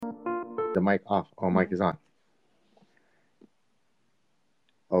The mic off. Oh, mic is on.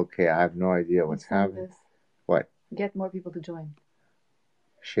 Okay, I have no idea what's happening. What? Get more people to join.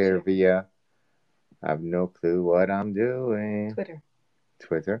 Share via. I have no clue what I'm doing.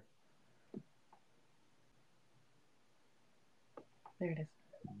 Twitter. There it is.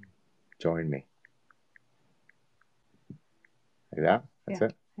 Join me. Like that? That's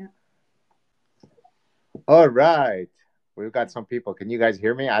it? Yeah. All right. We've got some people. Can you guys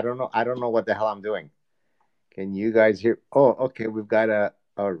hear me? I don't know what the hell I'm doing. Can you guys hear? Oh, okay. We've got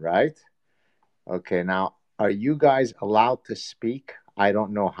all right. Okay. Now, are you guys allowed to speak? I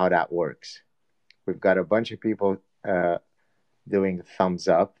don't know how that works. We've got a bunch of people doing thumbs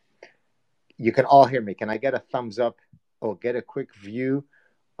up. You can all hear me. Can I get a thumbs up? Oh, get a quick view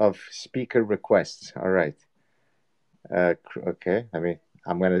of speaker requests. All right. Okay.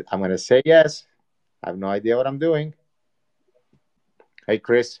 I'm gonna say yes. I have no idea what I'm doing. Hey,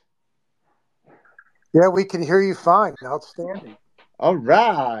 Chris. Yeah, we can hear you fine. Outstanding. All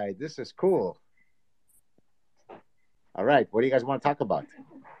right. This is cool. All right. What do you guys want to talk about?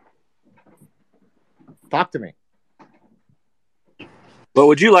 Talk to me. What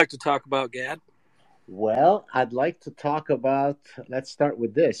would you like to talk about, Gad? Well, I'd like to talk about, let's start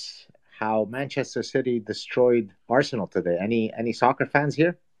with this, how Manchester City destroyed Arsenal today. Any soccer fans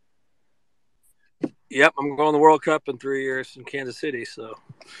here? Yep, I'm going to the World Cup in 3 years in Kansas City, so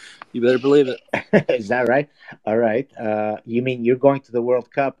you better believe it. Is that right? All right. You mean you're going to the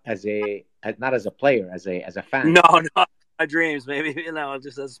World Cup not as a player, as a fan? No, not my dreams, maybe.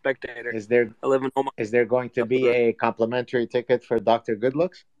 Just as a spectator. I live in Omaha. Is there going to be a complimentary ticket for Dr.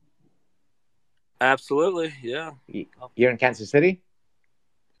 Goodlooks? Absolutely, yeah. You're in Kansas City?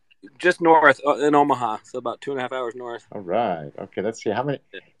 Just north in Omaha, so about 2.5 hours north. All right. Okay. Let's see how many.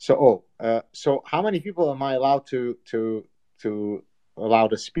 So how many people am I allowed to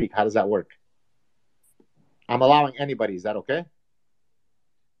speak? How does that work? I'm allowing anybody. Is that okay?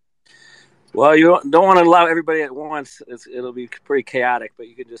 Well, you don't want to allow everybody at once. It'll be pretty chaotic, but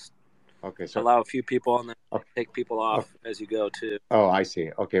you can just allow a few people on there, take people off as you go too. Oh, I see.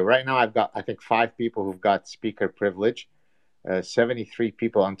 Okay. Right now I've got, I think, 5 people who've got speaker privilege. 73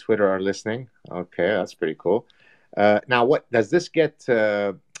 people on Twitter are listening. Okay, that's pretty cool. Now, what does this get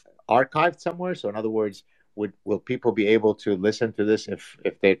archived somewhere? So, in other words, will people be able to listen to this if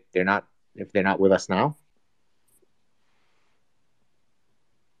they're not with us now?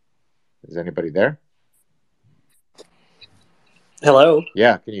 Is anybody there? Hello.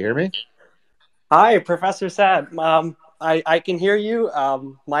 Yeah, can you hear me? Hi, Professor Saad. I can hear you.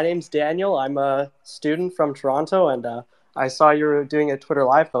 My name's Daniel. I'm a student from Toronto, and I saw you were doing a Twitter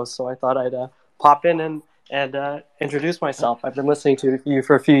live post, so I thought I'd pop in and introduce myself. I've been listening to you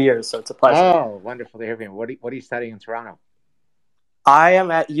for a few years, so it's a pleasure. Oh, wonderful to hear from you. What are you studying in Toronto? I am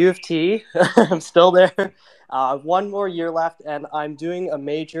at U of T. I'm still there. 1 more year left, and I'm doing a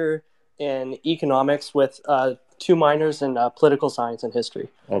major in economics with 2 minors in political science and history.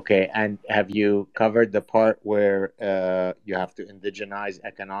 Okay, and have you covered the part where you have to indigenize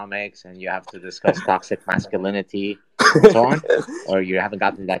economics and you have to discuss toxic masculinity and so on? Or you haven't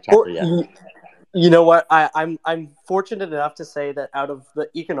gotten to that chapter yet? You know what? I'm fortunate enough to say that out of the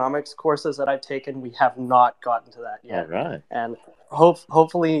economics courses that I've taken, we have not gotten to that yet. All right. And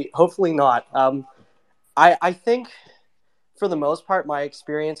hopefully not. I think for the most part, my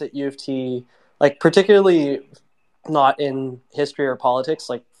experience at U of T, like particularly not in history or politics,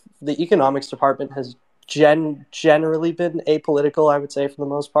 like the economics department has generally been apolitical, I would say, for the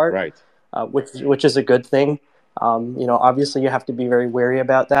most part. Right. Which is a good thing. Obviously you have to be very wary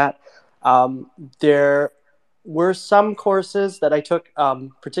about that. There were some courses that I took,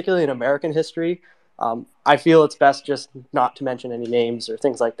 particularly in American history. I feel it's best just not to mention any names or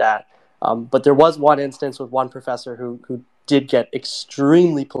things like that. But there was one instance with one professor who did get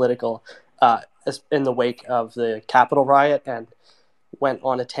extremely political in the wake of the Capitol riot and went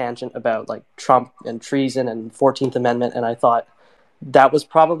on a tangent about like Trump and treason and 14th Amendment. And I thought that was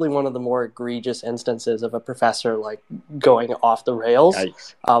probably one of the more egregious instances of a professor like going off the rails.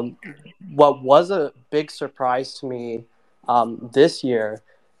 What was a big surprise to me this year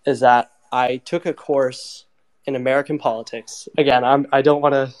is that I took a course in American politics. Again, I don't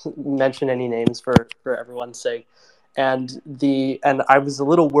want to mention any names for everyone's sake. And I was a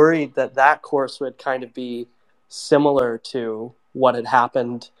little worried that course would kind of be similar to what had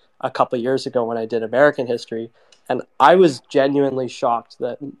happened a couple of years ago when I did American history. And I was genuinely shocked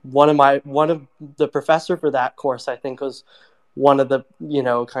that one of the professor for that course, I think, was one of the,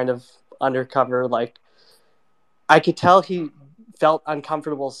 kind of undercover, like, I could tell he felt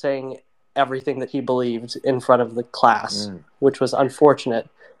uncomfortable saying everything that he believed in front of the class, which was unfortunate.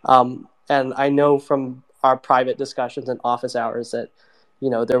 And I know from our private discussions and office hours that,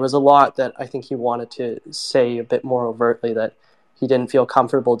 there was a lot that I think he wanted to say a bit more overtly that he didn't feel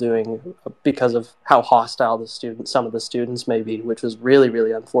comfortable doing because of how hostile some of the students may be, which was really,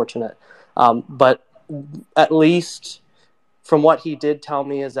 really unfortunate. But at least from what he did tell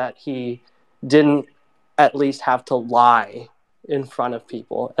me is that he didn't at least have to lie in front of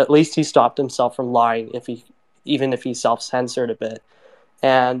people. At least he stopped himself from lying even if he self-censored a bit.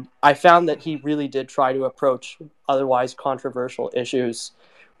 And I found that he really did try to approach otherwise controversial issues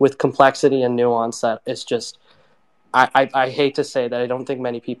with complexity and nuance that it's just, I hate to say that I don't think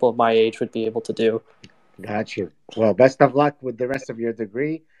many people of my age would be able to do. Got you. Well, best of luck with the rest of your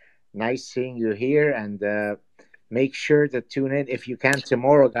degree. Nice seeing you here, and make sure to tune in if you can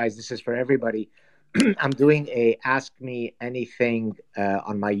tomorrow, guys. This is for everybody. I'm doing a Ask Me Anything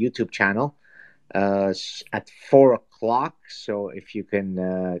on my YouTube channel at 4 o'clock. So if you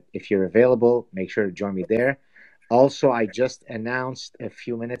can, if you're available, make sure to join me there. Also, I just announced a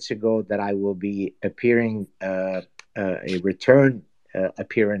few minutes ago that I will be appearing a return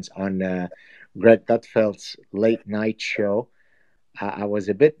appearance on Greg Gutfeld's late night show. I was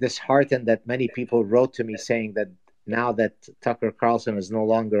a bit disheartened that many people wrote to me saying that now that Tucker Carlson is no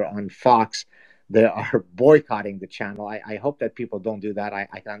longer on Fox, they are boycotting the channel. I hope that people don't do that. I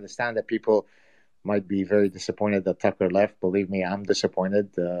can understand that people might be very disappointed that Tucker left. Believe me, I'm disappointed.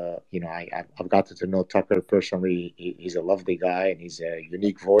 I've gotten to know Tucker personally. He's a lovely guy and he's a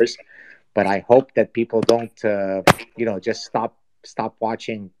unique voice. But I hope that people don't, just stop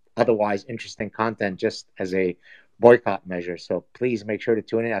watching otherwise interesting content just as a boycott measure. So please make sure to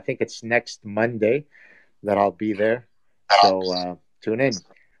tune in. I think it's next Monday that I'll be there. So tune in.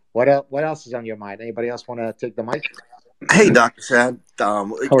 What else is on your mind? Anybody else want to take the mic? Hey, Dr. Saad. How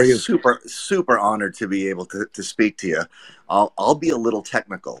are you? Super honored to be able to speak to you. I'll be a little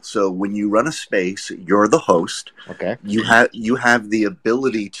technical. So when you run a space, you're the host. Okay. You have the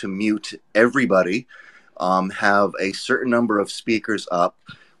ability to mute everybody. Have a certain number of speakers up.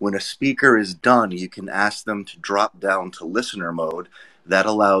 When a speaker is done, you can ask them to drop down to listener mode. That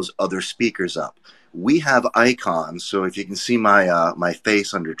allows other speakers up. We have icons, so if you can see my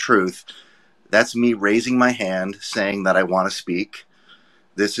face under truth, that's me raising my hand, saying that I want to speak.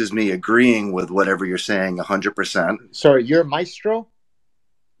 This is me agreeing with whatever you're saying 100%. Sorry, you're Maestro?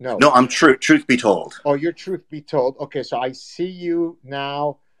 No, I'm truth be told. Oh, you're Truth Be Told. Okay, so I see you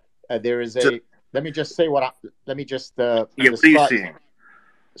now. There is a. Let me just say let me just. What are you seeing?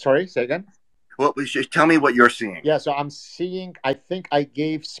 Sorry, say again. Well, tell me what you're seeing. Yeah, so I'm seeing. I think I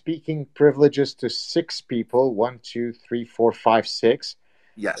gave speaking privileges to 6 people. 1, 2, 3, 4, 5, 6.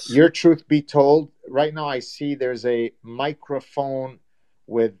 Yes. Your Truth Be Told. Right now, I see there's a microphone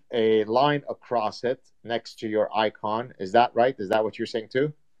with a line across it next to your icon. Is that right? Is that what you're saying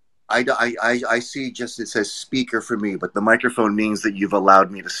too? I see it says speaker for me, but the microphone means that you've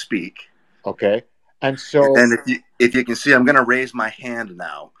allowed me to speak. Okay. And so. And if you can see, I'm going to raise my hand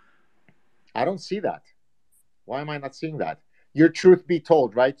now. I don't see that. Why am I not seeing that? Your Truth Be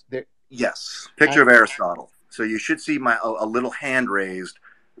Told, right? Yes. Picture of Aristotle. So you should see a little hand raised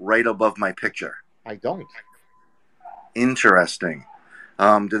right above my picture. I don't. Interesting.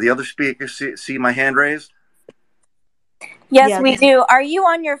 Do the other speakers see my hand raised? Yes, we do. Are you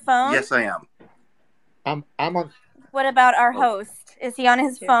on your phone? Yes, I am. I'm on. What about our host? Is he on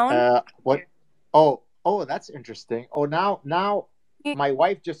his phone? What? Oh, that's interesting. Oh, now my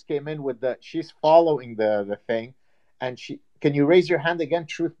wife just came in with she's following the thing, and can you raise your hand again?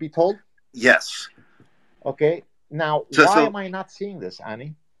 Truth Be Told. Yes. Okay. Now, why am I not seeing this,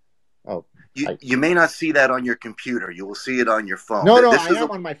 Annie? Oh, you may not see that on your computer. You will see it on your phone. No, I am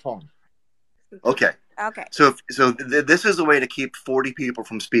on my phone. Okay. So this is a way to keep 40 people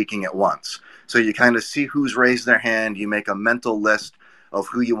from speaking at once. So you kind of see who's raised their hand. You make a mental list of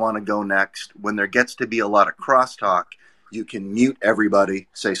who you want to go next. When there gets to be a lot of crosstalk, you can mute everybody.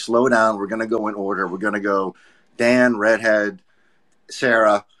 Say, slow down. We're going to go in order. We're going to go Dan, Redhead,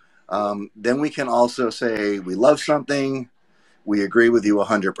 Sarah. Then we can also say we love something. We agree with you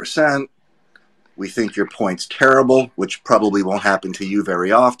 100%. We think your point's terrible, which probably won't happen to you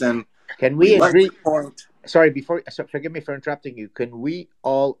very often. Can we agree? Sorry, forgive me for interrupting you. Can we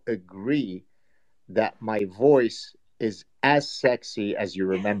all agree that my voice is as sexy as you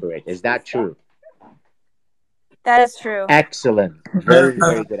remember it? Is that true? That is true. Excellent. Very,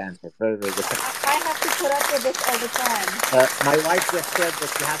 very good answer. Very, very good. I have to put up with this all the time. My wife just said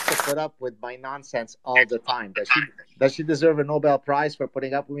that she has to put up with my nonsense all the time. Does she deserve a Nobel Prize for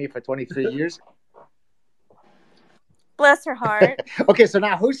putting up with me for 23 years? Bless her heart. Okay, so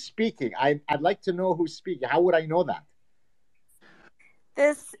now who's speaking? I'd like to know who's speaking. How would I know that?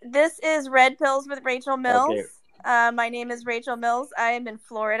 This is Red Pills with Rachel Mills. Okay. My name is Rachel Mills. I am in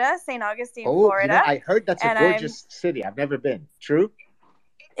Florida, St. Augustine, Florida. I heard that's a gorgeous city. I've never been. True?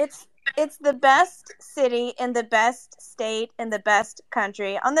 It's the best city in the best state in the best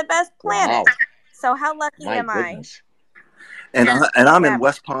country on the best planet. Wow. So how lucky am goodness. I? And I'm in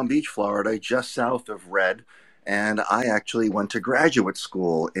West Palm Beach, Florida, just south of Red. And I actually went to graduate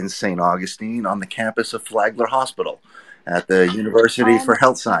school in St. Augustine on the campus of Flagler Hospital at the University for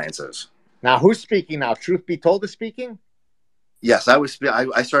Health Sciences. Now, who's speaking now? Truth be told is speaking? Yes,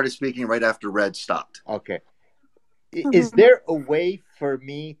 I started speaking right after Red stopped. Okay. Is there a way for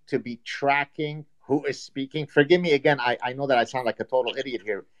me to be tracking who is speaking? Forgive me again. I know that I sound like a total idiot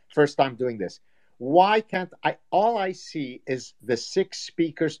here. First time doing this. Why can't I? All I see is the 6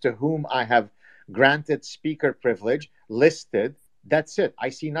 speakers to whom I have granted speaker privilege listed. That's it. I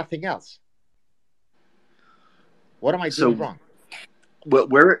see nothing else. What am I doing wrong?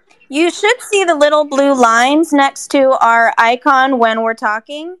 Where you should see the little blue lines next to our icon when we're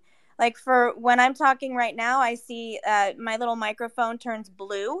talking. Like for when I'm talking right now, I see my little microphone turns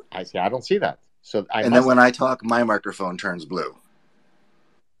blue. I see. I don't see that. So then when I talk, my microphone turns blue.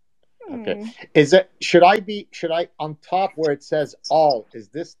 Okay. Should I on top where it says all, is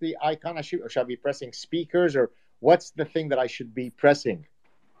this the icon I should, or should I be pressing speakers, or what's the thing that I should be pressing?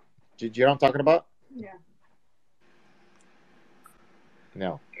 Do you know what I'm talking about? Yeah.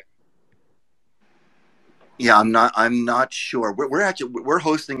 No. Yeah, I'm not sure. We're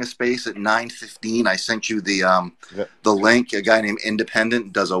hosting a space at 9:15. I sent you the link. A guy named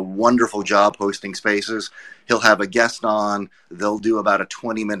Independent does a wonderful job hosting spaces. He'll have a guest on. They'll do about a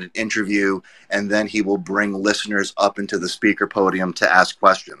 20-minute interview, and then he will bring listeners up into the speaker podium to ask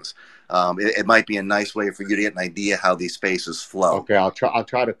questions. It might be a nice way for you to get an idea how these spaces flow. Okay, I'll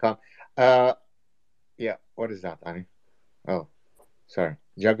try to come. Yeah, what is that, Annie? Oh, sorry.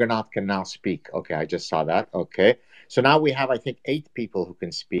 Juggernaut can now speak. Okay, I just saw that. Okay, so now we have, I think, 8 people who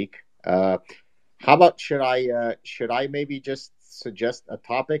can speak. How about should I maybe just suggest a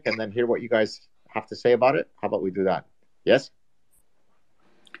topic and then hear what you guys have to say about it? How about we do that? Yes.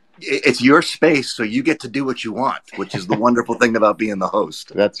 It's your space, so you get to do what you want, which is the wonderful thing about being the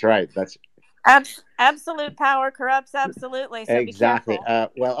host. That's right. That's absolute power corrupts absolutely. So exactly. Be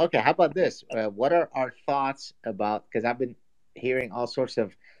careful. Well, okay. How about this? What are our thoughts about? Because I've been hearing all sorts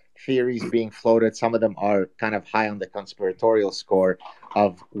of theories being floated. Some of them are kind of high on the conspiratorial score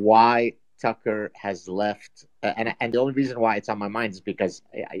of why Tucker has left, and the only reason why it's on my mind is because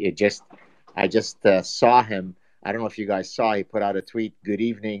I just saw him. I don't know if you guys saw. He put out a tweet, "Good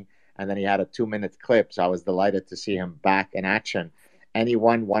evening," and then he had a 2-minute clip. So I was delighted to see him back in action.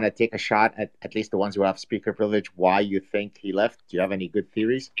 Anyone want to take a shot at least the ones who have speaker privilege? Why you think he left? Do you have any good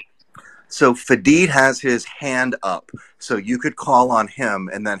theories? So Fadid has his hand up, so you could call on him,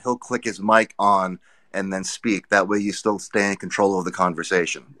 and then he'll click his mic on and then speak. That way you still stay in control of the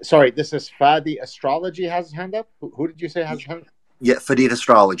conversation. Sorry, this is Fadi Astrology has his hand up? Who did you say has his hand up? Yeah, Fadid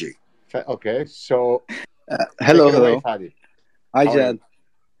Astrology. Okay, so hello, away, Fadi. Hi, Jad.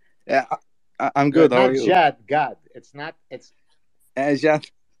 Yeah, I'm good. How are you? Jad, God. It's not, it's... Jad,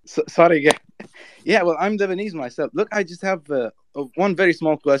 sorry. Yeah, well, I'm Lebanese myself. Look, I just have one very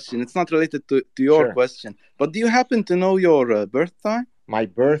small question. It's not related to your question. But do you happen to know your birth time? My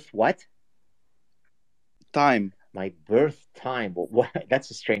birth what? Time. My birth time? What?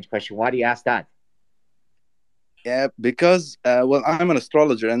 That's a strange question. Why do you ask that? Yeah, because, well, I'm an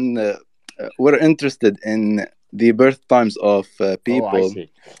astrologer, and we're interested in the birth times of people. Oh,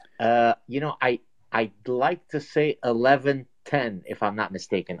 I see. I'd like to say 11:10, if I'm not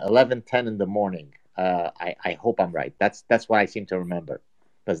mistaken. 11:10 in the morning. I hope I'm right. That's what I seem to remember.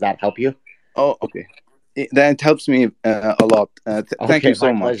 Does that help you? Oh, okay. That helps me a lot. Thank you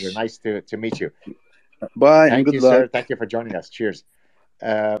so much. Pleasure. Nice to meet you. Bye. Thank and you, good luck. sir. Thank you for joining us. Cheers.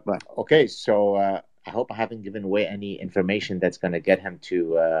 Bye. Okay, so I hope I haven't given away any information that's going to get him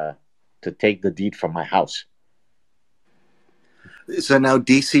to take the deed from my house. So now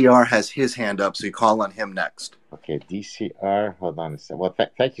DCR has his hand up, so you call on him next. Okay, DCR. Hold on a second. Well,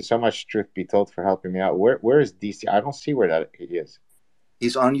 thank you so much, Truth Be Told, for helping me out. Where is DCR? I don't see where that he is.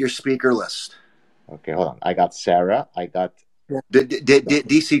 He's on your speaker list. Okay, hold on. I got Sarah. I got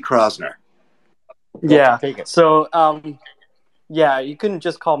DC Krosner. Yeah. Take it. So, yeah, you couldn't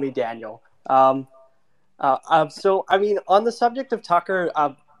just call me Daniel. So, I mean, on the subject of Tucker,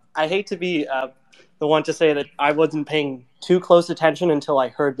 I hate to be the one to say that I wasn't paying too close attention until I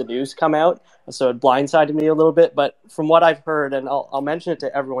heard the news come out, so it blindsided me a little bit. But from what I've heard, and I'll mention it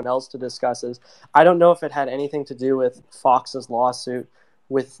to everyone else to discuss, is I don't know if it had anything to do with Fox's lawsuit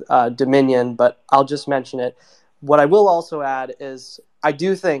with Dominion, but I'll just mention it. What I will also add is I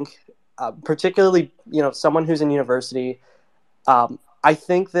do think, particularly, someone who's in university, I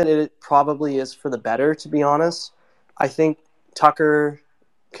think that it probably is for the better, to be honest. I think Tucker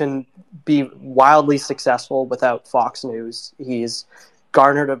can be wildly successful without Fox News. He's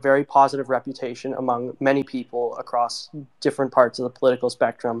garnered a very positive reputation among many people across different parts of the political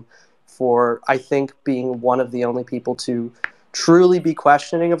spectrum for, I think, being one of the only people to truly be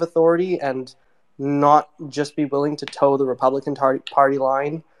questioning of authority and not just be willing to toe the Republican Party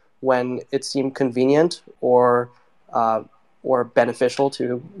line when it seemed convenient or beneficial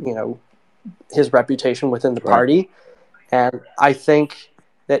to his reputation within the party. And I think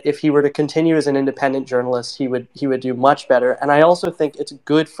that if he were to continue as an independent journalist, he would do much better. And I also think it's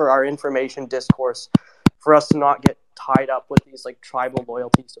good for our information discourse for us to not get tied up with these like tribal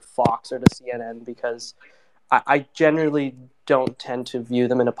loyalties to Fox or to CNN, because I generally don't tend to view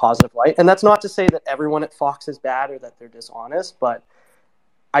them in a positive light. And that's not to say that everyone at Fox is bad or that they're dishonest, but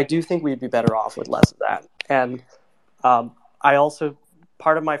I do think we'd be better off with less of that. And I also,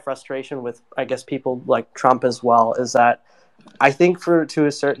 part of my frustration with, I guess, people like Trump as well is that I think to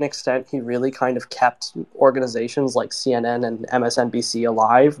a certain extent, he really kind of kept organizations like CNN and MSNBC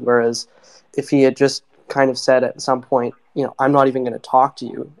alive. Whereas if he had just kind of said at some point, I'm not even going to talk to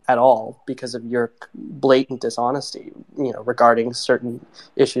you at all because of your blatant dishonesty, regarding certain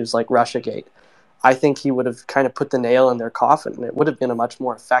issues like Russiagate, I think he would have kind of put the nail in their coffin, and it would have been a much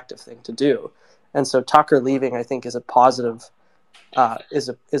more effective thing to do. And so Tucker leaving, I think, is a positive.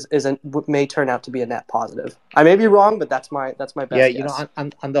 May turn out to be a net positive. I may be wrong, but that's my best guess.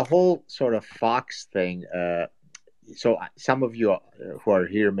 On the whole sort of Fox thing. So some of you who are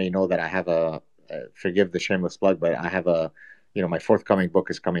here may know that I have forgive the shameless plug, but I have my forthcoming book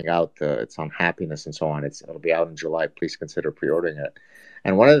is coming out. It's on happiness and so on. It'll be out in July. Please consider pre-ordering it.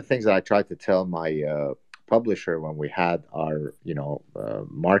 And one of the things that I tried to tell my publisher when we had our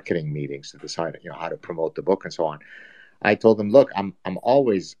marketing meetings to decide how to promote the book and so on, I told them, look, I'm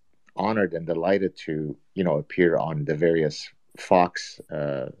always honored and delighted to appear on the various Fox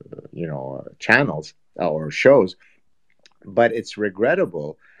channels or shows, but it's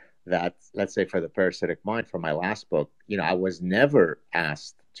regrettable that, let's say, for the Parasitic Mind, for my last book, I was never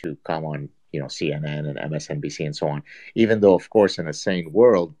asked to come on CNN and MSNBC and so on, even though, of course, in a sane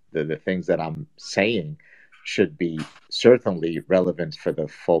world, the things that I'm saying should be certainly relevant for the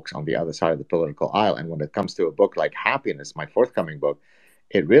folks on the other side of the political aisle. And when it comes to a book like Happiness, my forthcoming book,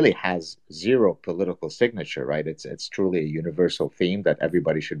 it really has zero political signature, right? It's truly a universal theme that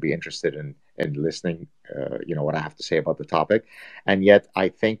everybody should be interested in listening, what I have to say about the topic. And yet I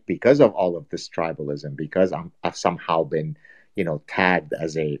think because of all of this tribalism, because I've somehow been, tagged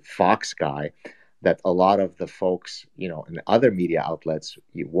as a Fox guy, that a lot of the folks, in other media outlets,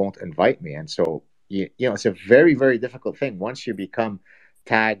 won't invite me. And so, it's a very, very difficult thing once you become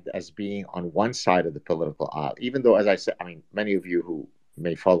tagged as being on one side of the political aisle, even though, as I said, many of you who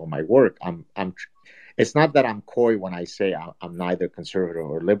may follow my work, it's not that I'm coy when I say I'm neither conservative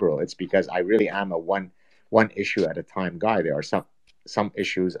or liberal. It's because I really am a one issue at a time guy. There are some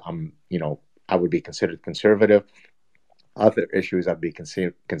issues I would be considered conservative. Other issues I'd be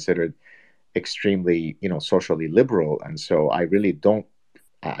considered extremely socially liberal. And so I really don't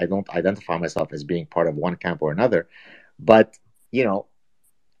identify myself as being part of one camp or another. But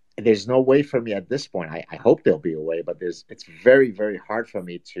there's no way for me at this point. I hope there'll be a way, but it's very, very hard for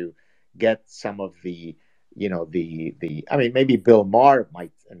me to get some of the maybe Bill Maher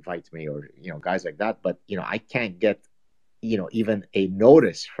might invite me, or guys like that, but I can't get even a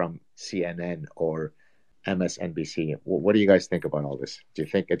notice from CNN or MSNBC. What do you guys think about all this? Do you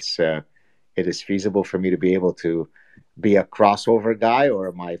think it is feasible for me to be able to be a crossover guy, or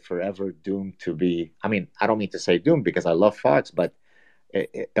am I forever doomed to be? I don't mean to say doomed because I love Fox, but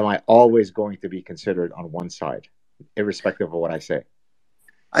am I always going to be considered on one side, irrespective of what I say?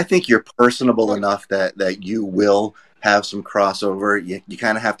 I think you're personable enough that you will have some crossover. You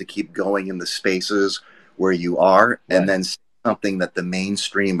kind of have to keep going in the spaces where you are, and then something that the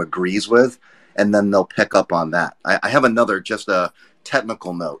mainstream agrees with, and then they'll pick up on that. I have just a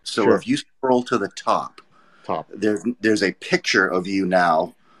technical note. So if you scroll to the top, there's a picture of you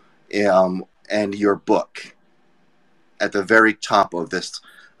now, and your book. At the very top of this,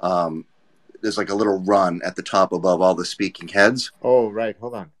 there's like a little run at the top above all the speaking heads. Oh, right.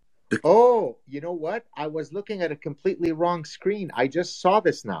 Hold on. Oh, you know what? I was looking at a completely wrong screen. I just saw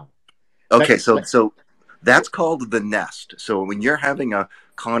this now. Okay, so that's called the nest. So when you're having a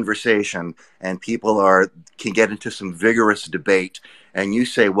conversation and people can get into some vigorous debate, and you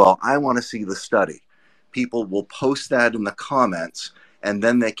say, well, I want to see the study, people will post that in the comments, and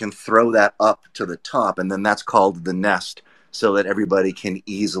then they can throw that up to the top, and then that's called the nest. so that everybody can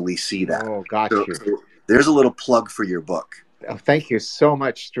easily see that. Oh, got you. So there's a little plug for your book. Oh, thank you so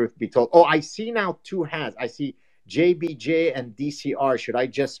much, truth be told. Oh, I see now 2 hands. I see JBJ and DCR. Should I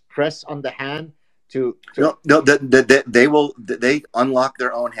just press on the hand to... No, they unlock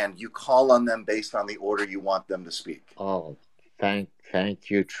their own hand. You call on them based on the order you want them to speak. Oh, thank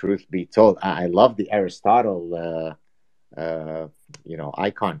you, truth be told. I love the Aristotle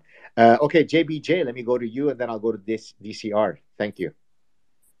icon. Okay, JBJ, let me go to you, and then I'll go to this DCR. Thank you.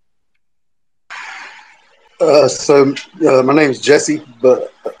 My name is Jesse,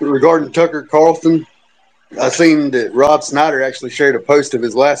 but regarding Tucker Carlson, I seen that Rob Snyder actually shared a post of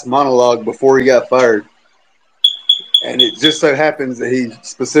his last monologue before he got fired. And it just so happens that he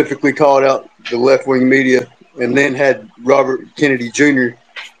specifically called out the left-wing media and then had Robert Kennedy Jr.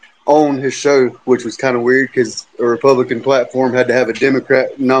 on his show, which was kind of weird because a Republican platform had to have a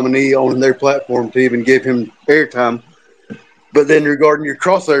Democrat nominee on their platform to even give him airtime. But then regarding your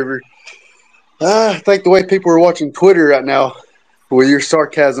crossover, I think the way people are watching Twitter right now, with your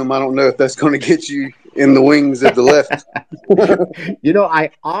sarcasm, I don't know if that's going to get you in the wings of the left.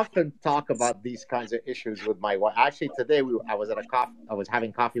 I often talk about these kinds of issues with my wife. Actually, today I was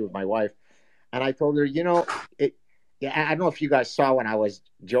having coffee with my wife, and I told her, I don't know if you guys saw when I was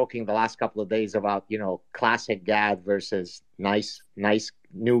joking the last couple of days about, classic Gad versus nice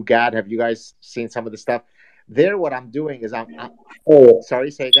new Gad. Have you guys seen some of the stuff? There, what I'm doing is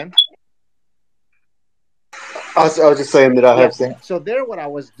sorry, say again. I was just saying that I have seen. So there, what I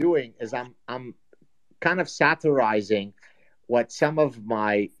was doing is I'm kind of satirizing what some of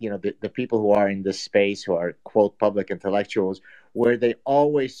my, the people who are in this space, who are, quote, public intellectuals, where they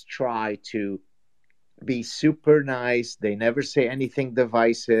always try to be super nice. They never say anything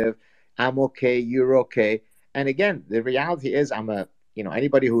divisive. I'm okay, you're okay. And again, the reality is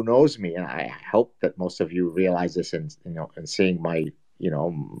anybody who knows me, and I hope that most of you realize this and seeing my,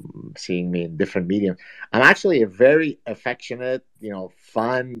 seeing me in different mediums. I'm actually a very affectionate,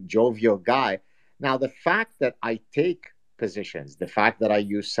 fun, jovial guy. Now, the fact that I take positions, the fact that I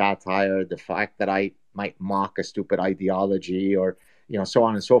use satire, the fact that I might mock a stupid ideology or, so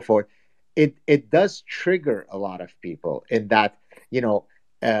on and so forth, it does trigger a lot of people in that,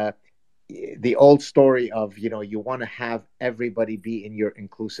 the old story of, you want to have everybody be in your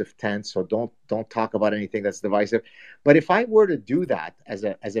inclusive tent, so don't talk about anything that's divisive. But if I were to do that as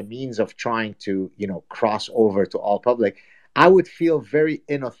a means of trying to, cross over to all public, I would feel very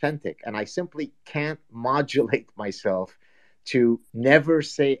inauthentic, and I simply can't modulate myself to never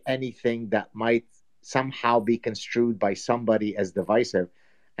say anything that might somehow be construed by somebody as divisive.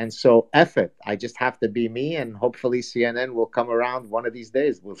 And so, F it. I just have to be me, and hopefully CNN will come around one of these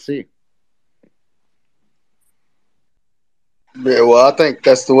days. We'll see. Yeah, well, I think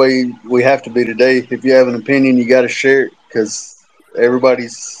that's the way we have to be today. If you have an opinion, you got to share it because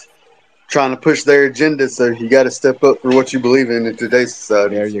everybody's trying to push their agenda. So you got to step up for what you believe in today's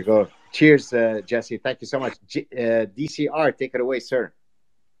society. There you go. Cheers, Jesse. Thank you so much. DCR, take it away, sir.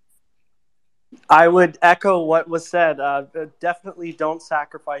 I would echo what was said. Definitely don't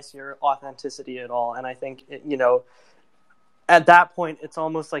sacrifice your authenticity at all. And I think, at that point, it's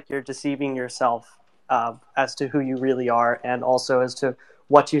almost like you're deceiving yourself as to who you really are and also as to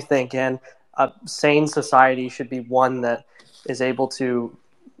what you think. And a sane society should be one that is able to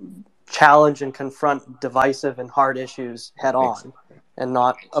challenge and confront divisive and hard issues head on and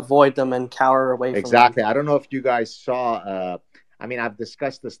not avoid them and cower away from them. Exactly. I don't know if you guys saw... I've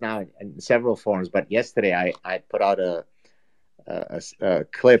discussed this now in several forums, but yesterday I put out a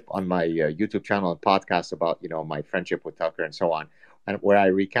clip on my YouTube channel and podcast about, my friendship with Tucker and so on, and where I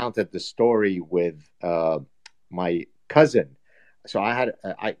recounted the story with my cousin. So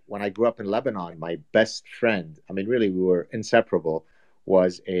when I grew up in Lebanon, my best friend, really we were inseparable,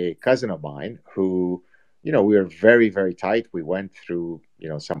 was a cousin of mine who, we were very, very tight. We went through,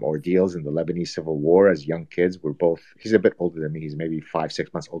 some ordeals in the Lebanese Civil War as young kids. He's a bit older than me. He's maybe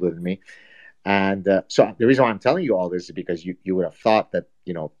 5-6 months older than me. And so the reason why I'm telling you all this is because you would have thought that,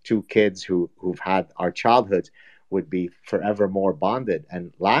 two kids who've had our childhoods would be forever more bonded.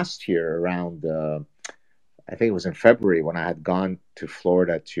 And last year around, I think it was in February, when I had gone to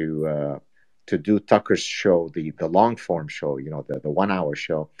Florida to do Tucker's show, the long form show, the 1 hour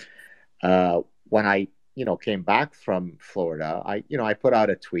show, when I came back from Florida, I put out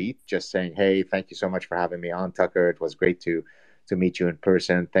a tweet just saying, hey, thank you so much for having me on, Tucker. It was great to meet you in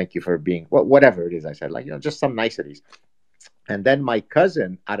person. Thank you for being, whatever it is I said, just some niceties. And then my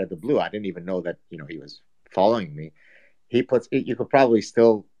cousin, out of the blue, I didn't even know that, he was following me. He puts it, you could probably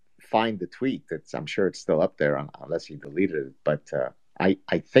still find the tweet. I'm sure it's still up there unless he deleted it. But I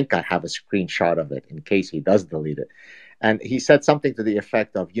think I have a screenshot of it in case he does delete it. And he said something to the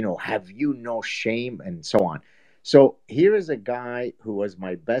effect of, have you no shame, and so on. So here is a guy who was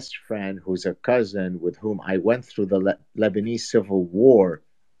my best friend, who's a cousin with whom I went through the Lebanese Civil War.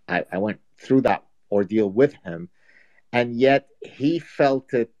 I went through that ordeal with him, and yet he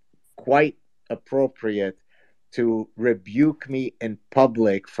felt it quite appropriate to rebuke me in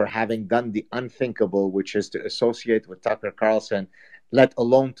public for having done the unthinkable, which is to associate with Tucker Carlson, let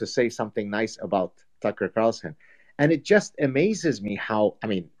alone to say something nice about Tucker Carlson. And it just amazes me how,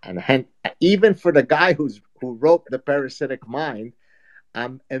 and even for the guy who wrote The Parasitic Mind,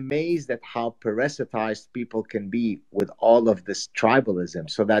 I'm amazed at how parasitized people can be with all of this tribalism.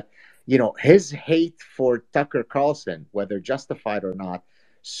 So that, his hate for Tucker Carlson, whether justified or not,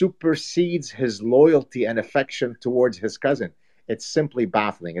 supersedes his loyalty and affection towards his cousin. It's simply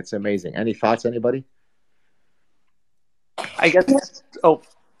baffling. It's amazing. Any thoughts, anybody? I guess. Oh,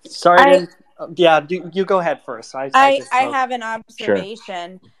 sorry. You go ahead first. I have an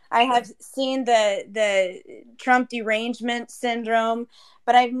observation. Sure. I have seen the Trump derangement syndrome,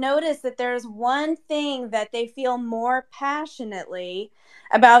 but I've noticed that there's one thing that they feel more passionately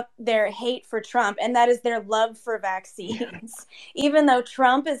about their hate for Trump, and that is their love for vaccines. Even though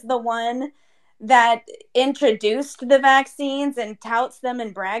Trump is the one that introduced the vaccines and touts them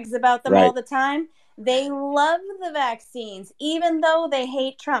and brags about them all the time, they love the vaccines, even though they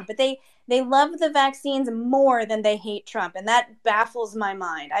hate Trump. But they love the vaccines more than they hate Trump, and that baffles my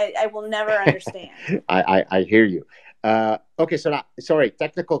mind. I will never understand. I hear you. Okay, so now, sorry,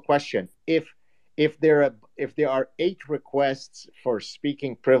 technical question. If there are 8 requests for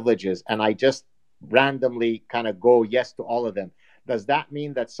speaking privileges, and I just randomly kind of go yes to all of them, does that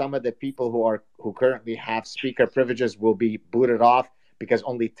mean that some of the people who currently have speaker privileges will be booted off because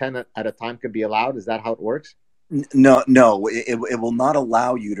only 10 at a time can be allowed? Is that how it works? No, it will not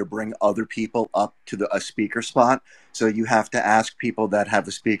allow you to bring other people up to a speaker spot. So you have to ask people that have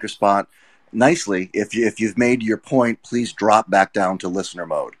a speaker spot nicely. If you've made your point, please drop back down to listener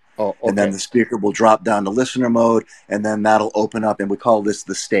mode. Oh, okay. And then the speaker will drop down to listener mode, and then that'll open up, and we call this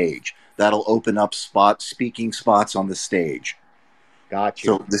the stage. That'll open up speaking spots on the stage. Gotcha.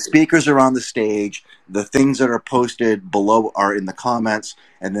 So the speakers are on the stage. The things that are posted below are in the comments,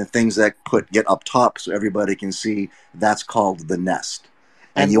 and the things that get up top so everybody can see, that's called the nest.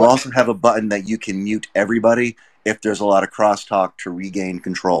 And you also have a button that you can mute everybody if there's a lot of crosstalk to regain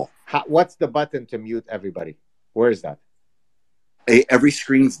control. What's the button to mute everybody? Where is that? Every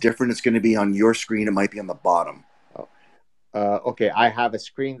screen's different. It's going to be on your screen. It might be on the bottom. Okay, I have a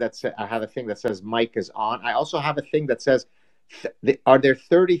screen I have a thing that says mic is on. I also have a thing that says, are there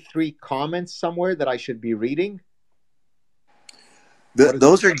 33 comments somewhere that I should be reading?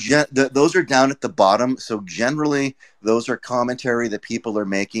 Those are down at the bottom. So generally, those are commentary that people are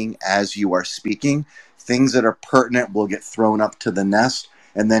making as you are speaking. Things that are pertinent will get thrown up to the nest.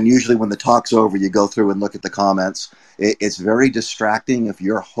 And then usually when the talk's over, you go through and look at the comments. It's very distracting if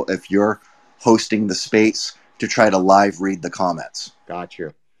you're hosting the space to try to live read the comments. Got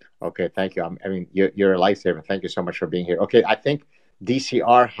you. Okay, thank you. You're a lifesaver. Thank you so much for being here. Okay, I think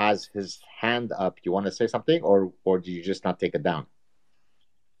DCR has his hand up. You want to say something, or do you just not take it down?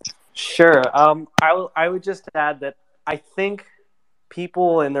 Sure. I would just add that I think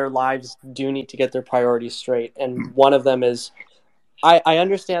people in their lives do need to get their priorities straight, and one of them is I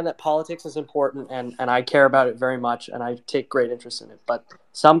understand that politics is important, and I care about it very much, and I take great interest in it. But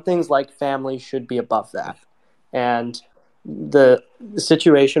some things like family should be above that, and the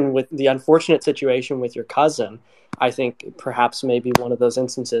situation with the unfortunate situation with your cousin, I think perhaps maybe one of those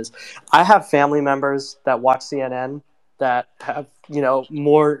instances. I have family members that watch CNN that have,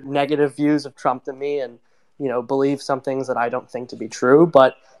 more negative views of Trump than me, and, believe some things that I don't think to be true.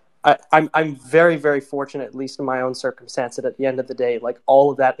 But I'm very, very fortunate, at least in my own circumstance, that at the end of the day, like, all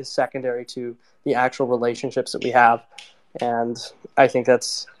of that is secondary to the actual relationships that we have. And I think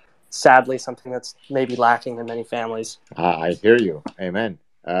that's sadly something that's maybe lacking in many families. I hear you. Amen.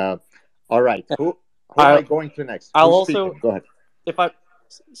 All right. Who am I going to next? I'll Who's also speaking? Go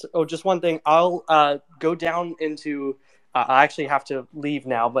ahead. Just one thing. I'll go down into. I actually have to leave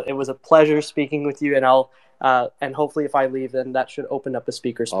now, but it was a pleasure speaking with you, and I'll and hopefully, if I leave, then that should open up a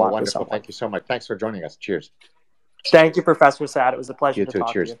speaker spot. Oh, wonderful! For Thank you so much. Thanks for joining us. Cheers. Thank you, Professor Saad. It was a pleasure to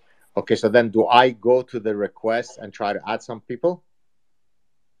talk Cheers. to you. Okay, so then do I go to the request and try to add some people?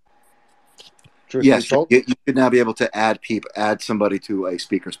 Yes, you should now be able to add somebody to a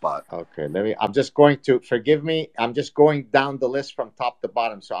speaker spot. Okay, I'm just going to, forgive me, I'm just going down the list from top to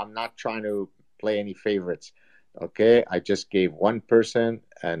bottom, so I'm not trying to play any favorites. Okay, I just gave one person,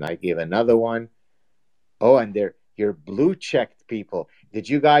 and I gave another one. Oh, and you're blue-checked people. Did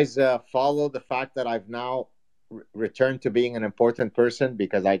you guys follow the fact that I've now return to being an important person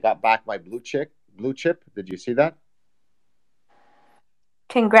because I got back my blue chip. Did you see that?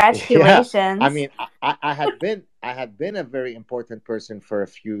 Congratulations. Yeah. I mean, I had been a very important person for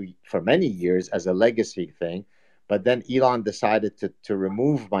many years as a legacy thing, but then Elon decided to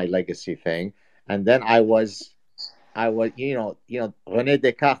remove my legacy thing, and then I was, René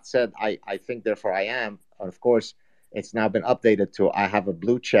Descartes said, I think, therefore I am. And of course, it's now been updated to I have a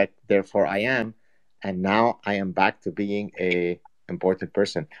blue check, therefore I am. And now I am back to being a important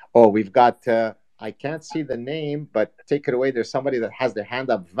person. Oh, we've got, I can't see the name, but take it away. There's somebody that has their hand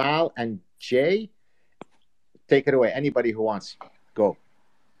up. Val and Jay, take it away. Anybody who wants, go.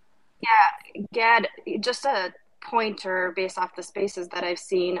 Yeah, Gad, just a pointer based off the spaces that I've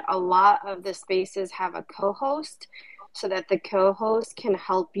seen. A lot of the spaces have a co-host so that the co-host can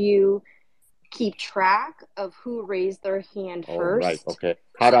help you keep track of who raised their hand first. Right. Okay.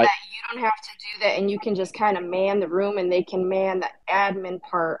 That you don't have to do that, and you can just kind of man the room, and they can man the admin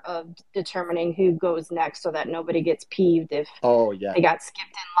part of determining who goes next, so that nobody gets peeved if they got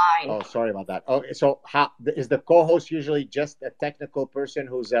skipped in line. Oh, sorry about that. Okay, so how is the co-host usually just a technical person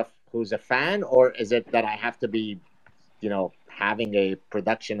who's a fan, or is it that I have to be, having a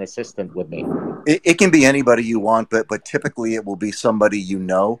production assistant with me? It can be anybody you want, but typically it will be somebody you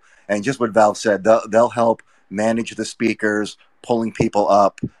know. And just what Val said, they'll help manage the speakers, pulling people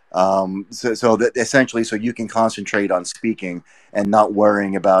up, so that essentially, so you can concentrate on speaking and not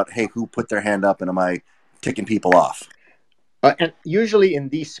worrying about, hey, who put their hand up and am I ticking people off? And usually in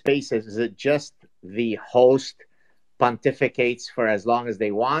these spaces, is it just the host pontificates for as long as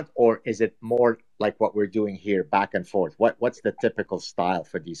they want, or is it more like what we're doing here, back and forth? What's the typical style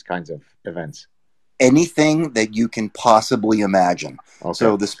for these kinds of events? Anything that you can possibly imagine. Okay.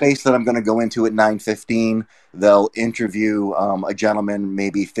 So the space that I'm going to go into at 9:15, they'll interview a gentleman,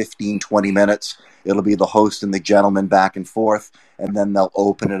 maybe 15, 20 minutes. It'll be the host and the gentleman back and forth, and then they'll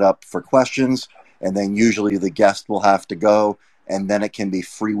open it up for questions, and then usually the guest will have to go, and then it can be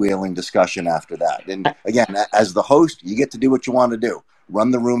freewheeling discussion after that. And again, as the host, you get to do what you want to do.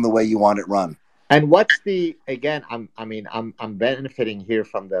 Run the room the way you want it run. And what's I'm benefiting here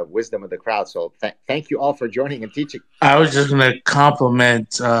from the wisdom of the crowd. So thank you all for joining and teaching. I was just going to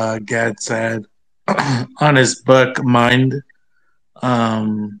compliment Gad Saad on his book, Mind.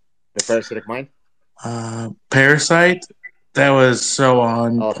 The Parasitic Mind? Parasite. That was so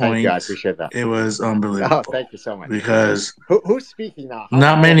on point. Thank you. I appreciate that. It was unbelievable. Oh, thank you so much. Because who's speaking now?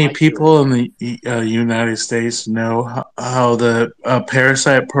 Not many people in the United States know how the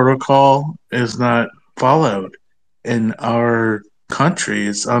parasite protocol is not followed in our country.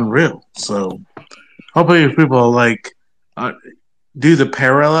 It's unreal. So hopefully people do the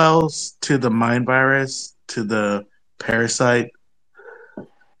parallels to the mind virus, to the parasite,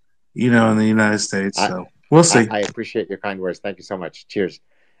 in the United States. So we'll see. I appreciate your kind words. Thank you so much. Cheers.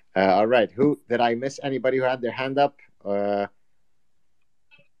 All right. Did I miss anybody who had their hand up? Can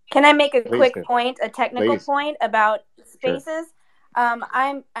I make a quick point, a technical point about spaces? Sure.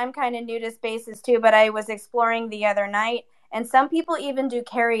 I'm kind of new to spaces too, but I was exploring the other night, and some people even do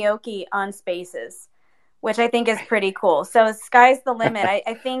karaoke on spaces, which I think is pretty cool. So sky's the limit.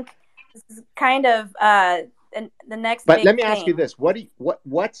 I think this is kind of the next. But let me ask you this: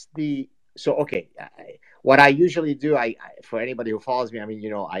 what's the what I usually do, for anybody who follows me,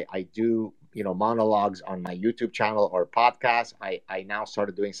 I do, monologues on my YouTube channel or podcast. I now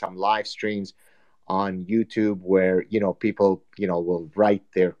started doing some live streams on YouTube where, people, will write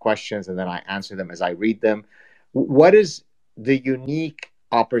their questions and then I answer them as I read them. What is the unique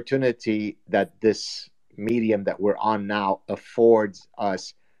opportunity that this medium that we're on now affords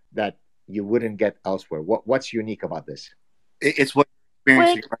us that you wouldn't get elsewhere? What's unique about this? It's what you're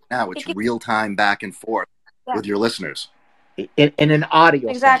experiencing right now. It's real time back and forth with your listeners. In an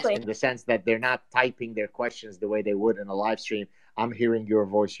audio sense, in the sense that they're not typing their questions the way they would in a live stream. I'm hearing your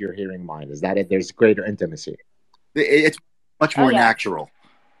voice, you're hearing mine. Is that it? There's greater intimacy. It's much more natural.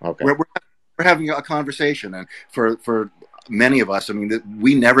 Okay. We're having a conversation, and for many of us,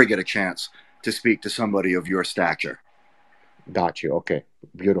 we never get a chance to speak to somebody of your stature. Got you. Okay.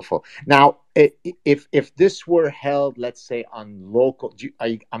 Beautiful. Now, if this were held, let's say, on local,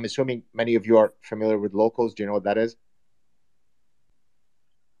 I'm assuming many of you are familiar with locals. Do you know what that is?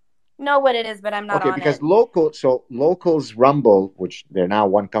 Know what it is, but I'm not on because it. Locals Rumble, which they're now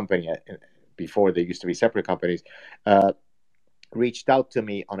one company, before they used to be separate companies, reached out to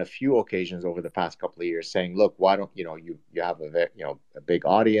me on a few occasions over the past couple of years saying, look, why don't you have a big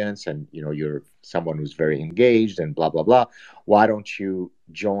audience, and you're someone who's very engaged and blah blah blah, why don't you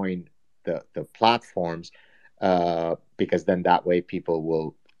join the platforms, because then that way people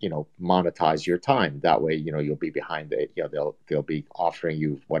will monetize your time. That way, you'll be behind it. They'll be offering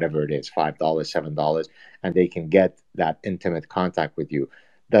you whatever it is, $5, $7, and they can get that intimate contact with you.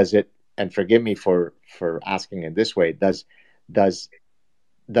 Does it? And forgive me for asking in this way. Does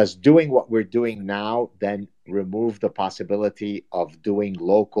doing what we're doing now then remove the possibility of doing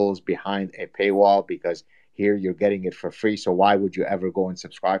locals behind a paywall? Because here you're getting it for free. So why would you ever go and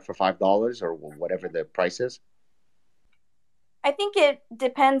subscribe for $5 or whatever the price is? I think it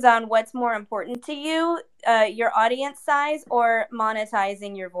depends on what's more important to you, your audience size or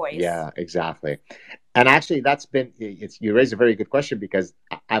monetizing your voice. Yeah, exactly. And actually, you raise a very good question, because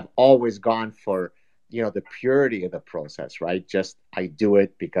I've always gone for, the purity of the process, right? Just I do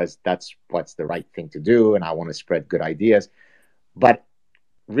it because that's what's the right thing to do, and I want to spread good ideas. But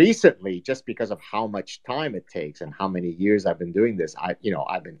recently, just because of how much time it takes and how many years I've been doing this, I've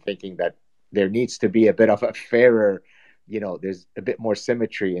been thinking that there needs to be a bit of a fairer, there's a bit more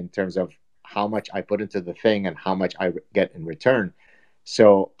symmetry in terms of how much I put into the thing and how much I get in return.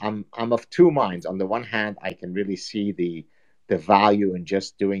 So I'm of two minds. On the one hand, I can really see the value in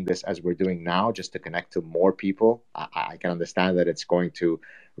just doing this as we're doing now, just to connect to more people. I can understand that it's going to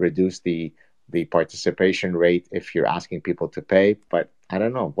reduce the participation rate if you're asking people to pay, but I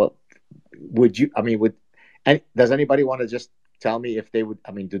don't know. What would you? I mean, does anybody want to just tell me if they would?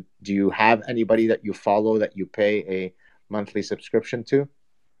 I mean, do you have anybody that you follow that you pay a monthly subscription to?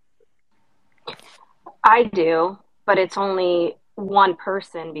 I do, but it's only one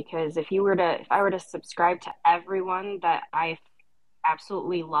person, because if I were to subscribe to everyone that I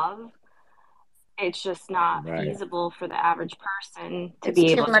absolutely love, it's just not feasible for the average person to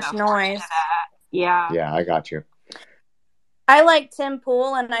be able to afford to do that. Yeah, I got you. I like Tim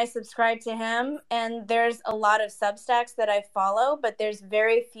Pool and I subscribe to him, and there's a lot of Substacks that I follow, but there's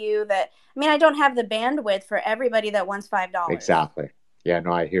very few that, I don't have the bandwidth for everybody that wants $5. Exactly. Yeah,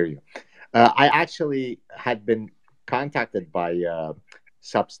 no, I hear you. I actually had been contacted by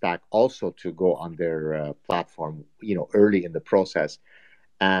Substack also to go on their platform, early in the process.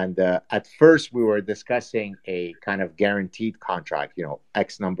 And at first we were discussing a kind of guaranteed contract,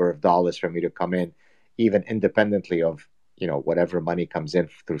 X number of dollars for me to come in, even independently of, whatever money comes in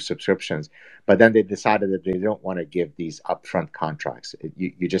through subscriptions. But then they decided that they don't want to give these upfront contracts.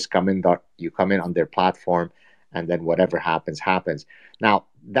 You just come in on their platform, and then whatever happens, happens. Now,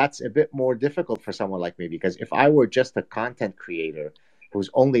 that's a bit more difficult for someone like me, because if I were just a content creator who's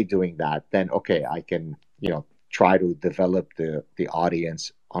only doing that, then okay, I can, try to develop the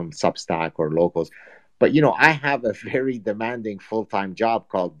audience on Substack or locals. But, I have a very demanding full-time job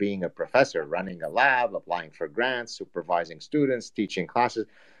called being a professor, running a lab, applying for grants, supervising students, teaching classes.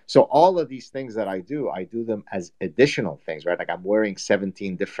 So all of these things that I do them as additional things, right? Like I'm wearing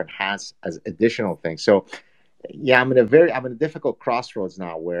 17 different hats as additional things. So yeah, I'm in a difficult crossroads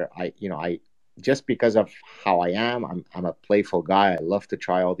now, where I just because of how I am, I'm a playful guy. I love to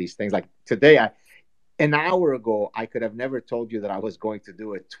try all these things. Like today, an hour ago, I could have never told you that I was going to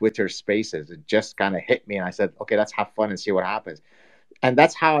do a Twitter Spaces. It just kind of hit me, and I said, okay, let's have fun and see what happens. And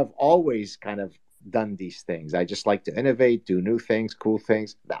that's how I've always kind of done these things. I just like to innovate, do new things, cool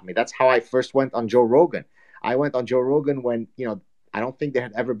things. That's how I first went on Joe Rogan. I went on Joe Rogan when, I don't think there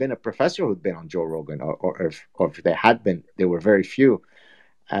had ever been a professor who'd been on Joe Rogan, or if there had been, there were very few.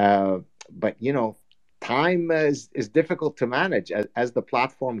 But, time is difficult to manage. As the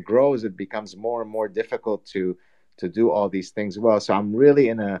platform grows, it becomes more and more difficult to do all these things well. So I'm really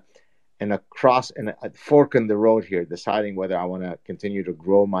in a fork in the road here, deciding whether I want to continue to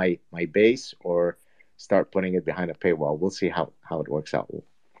grow my base or start putting it behind a paywall. We'll see how it works out.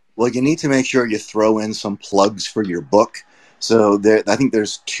 Well, you need to make sure you throw in some plugs for your book. So I think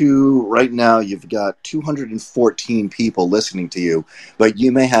there's right now. You've got 214 people listening to you, but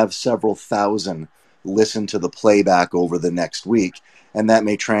you may have several thousand listen to the playback over the next week, and that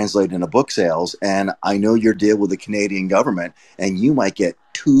may translate into book sales. And I know your deal with the Canadian government, and you might get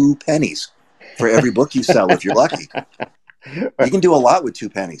 2 pennies for every book you sell if you're lucky. You can do a lot with 2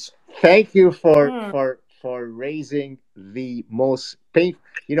 pennies. Thank you for raising the most painful.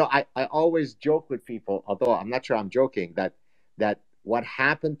 I always joke with people, although I'm not sure I'm joking, that what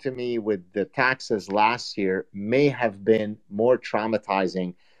happened to me with the taxes last year may have been more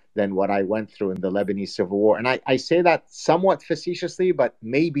traumatizing than what I went through in the Lebanese Civil War. And I say that somewhat facetiously, but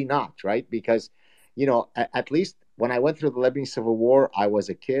maybe not, right? Because, at least when I went through the Lebanese Civil War, I was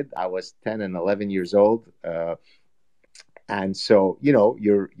a kid. I was 10 and 11 years old. And so,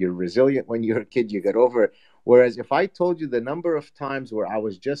 you're resilient when you're a kid, you get over it. Whereas if I told you the number of times where I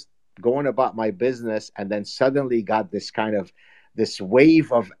was just going about my business and then suddenly got this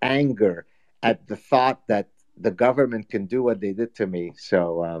wave of anger at the thought that the government can do what they did to me.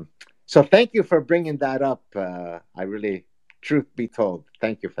 So so thank you for bringing that up. I really, truth be told,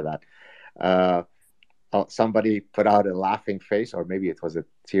 thank you for that. Somebody put out a laughing face, or maybe it was a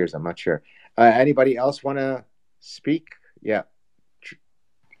tears. I'm not sure. Anybody else want to speak? Yeah.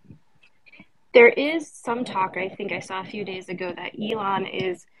 There is some talk, I think I saw a few days ago, that Elon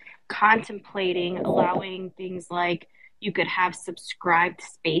is contemplating allowing things like you could have subscribed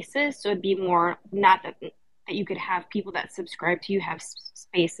spaces. So it'd be more not that you could have people that subscribe to you have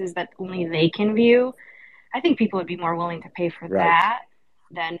spaces that only they can view. I think people would be more willing to pay for that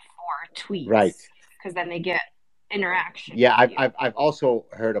than for tweets. Right. Because then they get interaction. Yeah, I've also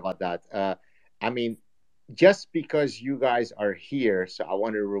heard about that. I mean, just because you guys are here, so I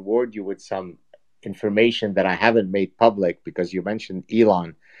want to reward you with some information that I haven't made public because you mentioned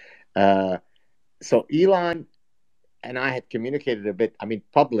Elon. So Elon and I had communicated a bit, I mean,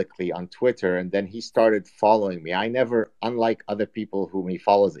 publicly on Twitter, and then he started following me. I never, unlike other people whom he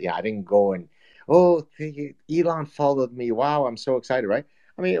follows, I didn't go and, Elon followed me. Wow, I'm so excited, right?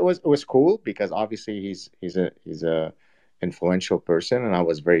 I mean, it was cool because obviously he's a influential person, and I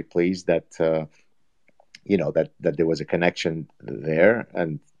was very pleased that that there was a connection there,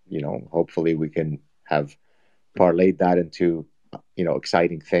 and hopefully we can have parlayed that into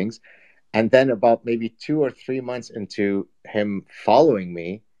exciting things. And then about maybe 2 or 3 months into him following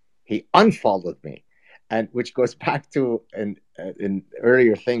me, he unfollowed me, and which goes back to an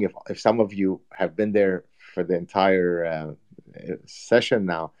earlier thing. If some of you have been there for the entire session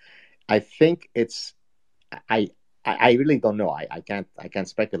now, I think it's I really don't know. I can't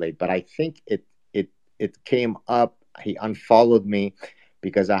speculate, but I think it came up. He unfollowed me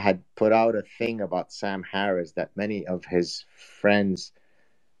because I had put out a thing about Sam Harris that many of his friends,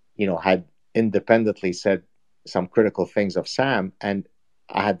 had independently said some critical things of Sam, and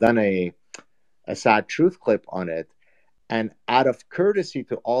I had done a sad truth clip on it. And out of courtesy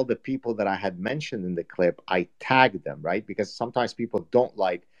to all the people that I had mentioned in the clip, I tagged them, right? Because sometimes people don't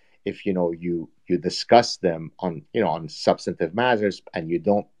like if you discuss them on on substantive matters, and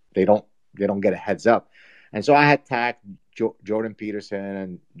they don't get a heads up. And so I had tagged Jordan Peterson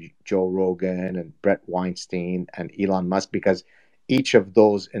and Joe Rogan and Brett Weinstein and Elon Musk because each of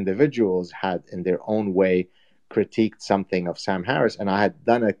those individuals had in their own way critiqued something of Sam Harris. And I had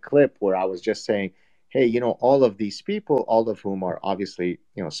done a clip where I was just saying, hey, all of these people, all of whom are obviously,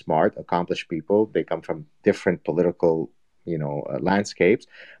 smart, accomplished people, they come from different political, landscapes,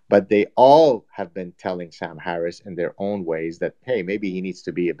 but they all have been telling Sam Harris in their own ways that, hey, maybe he needs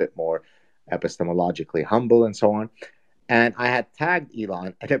to be a bit more epistemologically humble and so on. And I had tagged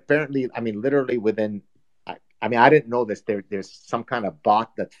Elon, and apparently, I mean, literally within, I didn't know this. There's some kind of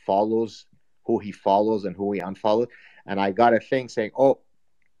bot that follows who he follows and who he unfollowed. And I got a thing saying, oh,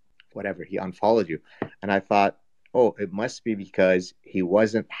 whatever, he unfollowed you. And I thought, oh, it must be because he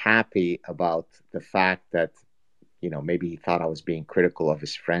wasn't happy about the fact that, maybe he thought I was being critical of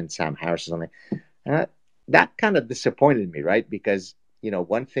his friend Sam Harris or something. And that kind of disappointed me, right? Because,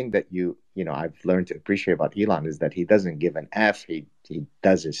 one thing that I've learned to appreciate about Elon is that he doesn't give an F. He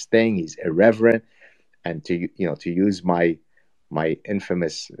does his thing. He's irreverent. And to use my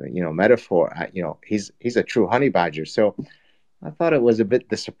infamous metaphor, he's a true honey badger. So I thought it was a bit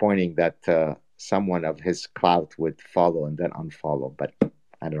disappointing that someone of his clout would follow and then unfollow. But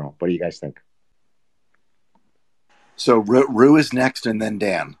I don't know. What do you guys think? So Rue is next, and then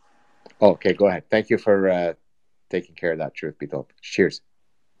Dan. Okay, go ahead. Thank you for taking care of that. Truth be told, cheers.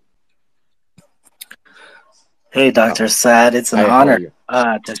 Hey, Dr. Saad, it's an honor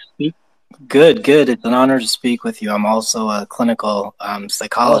to speak. Good. It's an honor to speak with you. I'm also a clinical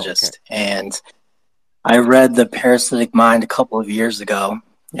psychologist, and I read The Parasitic Mind a couple of years ago,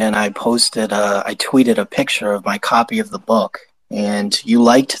 and I tweeted a picture of my copy of the book, and you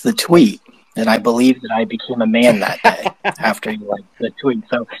liked the tweet, and I believe that I became a man that day after you liked the tweet.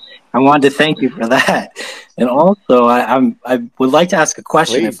 So I wanted to thank you for that. And also, I would like to ask a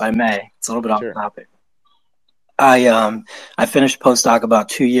question, if I may. It's a little bit off topic. I finished postdoc about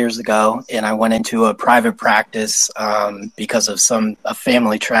 2 years ago, and I went into a private practice because of a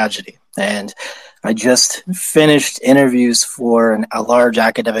family tragedy. And I just finished interviews for a large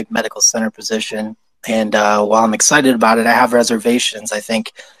academic medical center position. And while I'm excited about it, I have reservations. I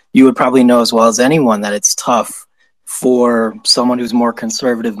think you would probably know as well as anyone that it's tough for someone who's more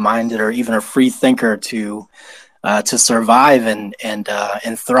conservative minded or even a free thinker to survive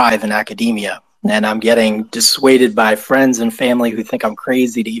and thrive in academia. And I'm getting dissuaded by friends and family who think I'm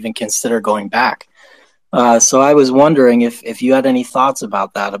crazy to even consider going back. So I was wondering if you had any thoughts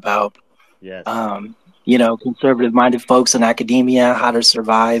about that, conservative-minded folks in academia how to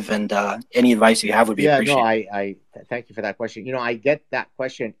survive, and any advice you have would be appreciated. I thank you for that question. I get that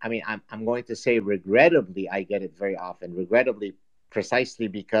question. I mean, I'm going to say regrettably, I get it very often. Regrettably, precisely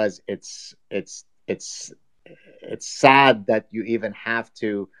because it's sad that you even have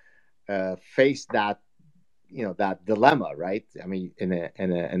to face that that dilemma, right? I mean,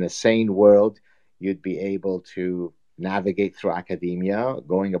 in a sane world, you'd be able to navigate through academia,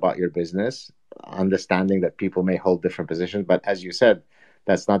 going about your business, understanding that people may hold different positions, but as you said,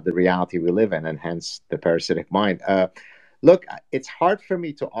 that's not the reality we live in, and hence the parasitic mind. Look, it's hard for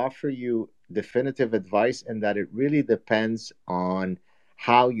me to offer you definitive advice in that it really depends on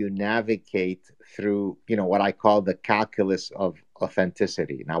how you navigate through, what I call the calculus of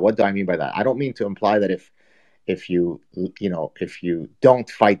authenticity. Now, what do I mean by that? I don't mean to imply that if you don't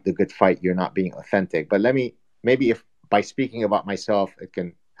fight the good fight, you're not being authentic. But maybe if by speaking about myself, it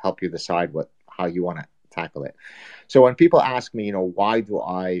can help you decide how you want to tackle it. So when people ask me, why do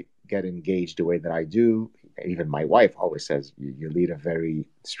I get engaged the way that I do? Even my wife always says, you lead a very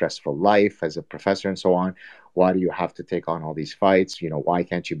stressful life as a professor and so on. Why do you have to take on all these fights? Why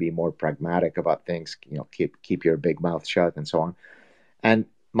can't you be more pragmatic about things? Keep your big mouth shut and so on. And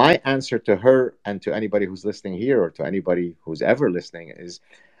my answer to her and to anybody who's listening here, or to anybody who's ever listening, is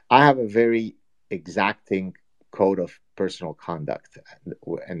I have a very exacting code of personal conduct,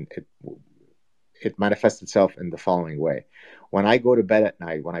 and it manifests itself in the following way. When I go to bed at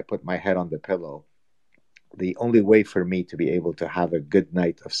night, when I put my head on the pillow, the only way for me to be able to have a good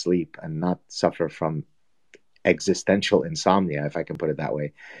night of sleep and not suffer from existential insomnia, if I can put it that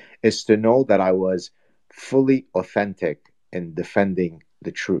way, is to know that I was fully authentic in defending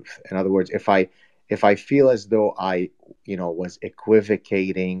the truth. In other words, if I feel as though I was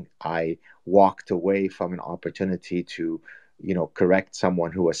equivocating, I walked away from an opportunity to correct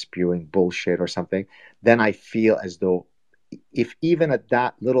someone who was spewing bullshit or something, then I feel as though, if even at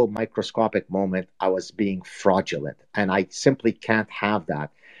that little microscopic moment I was being fraudulent, and I simply can't have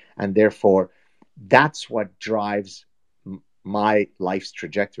that. And therefore, that's what drives my life's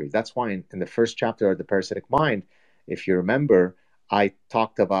trajectory. That's why in the first chapter of The Parasitic Mind, if you remember, I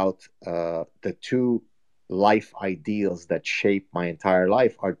talked about the two life ideals that shape my entire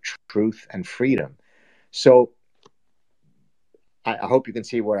life are truth and freedom. So I hope you can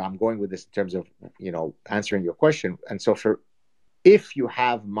see where I'm going with this in terms of, answering your question. And so if you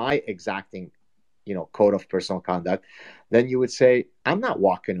have my exacting, code of personal conduct, then you would say, I'm not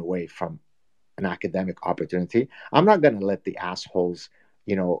walking away from an academic opportunity. I'm not going to let the assholes,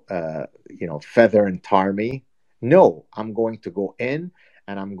 feather and tar me. No, I'm going to go in,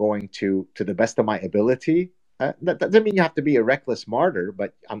 and I'm going to the best of my ability. That doesn't mean you have to be a reckless martyr,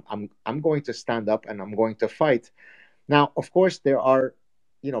 but I'm going to stand up and I'm going to fight. Now, of course, there are,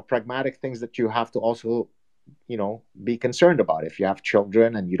 pragmatic things that you have to also, be concerned about. If you have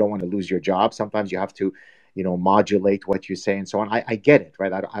children and you don't want to lose your job, sometimes you have to, modulate what you say and so on. I get it,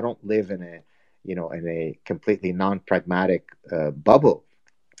 right? I don't live in a completely non-pragmatic bubble.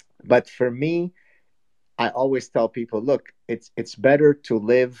 But for me, I always tell people, look, it's better to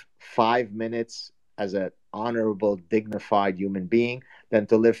live 5 minutes as an honorable, dignified human being than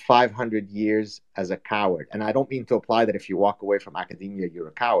to live 500 years as a coward. And I don't mean to imply that if you walk away from academia, you're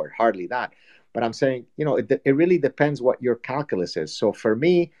a coward. Hardly that. But I'm saying, it really depends what your calculus is. So for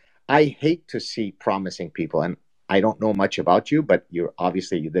me, I hate to see promising people. And I don't know much about you, but you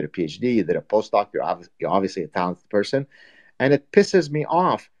did a PhD, you did a postdoc, you're obviously a talented person. And it pisses me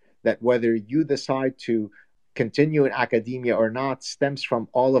off that whether you decide to continue in academia or not stems from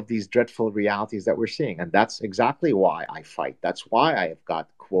all of these dreadful realities that we're seeing. And that's exactly why I fight. That's why I have got,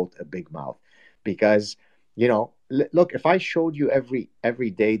 quote, a big mouth. Because, look, if I showed you every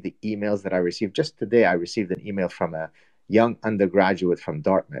day the emails that I received, just today I received an email from a young undergraduate from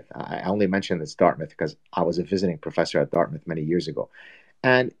Dartmouth. I only mention this Dartmouth because I was a visiting professor at Dartmouth many years ago.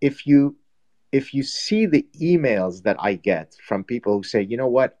 And if you see the emails that I get from people who say, you know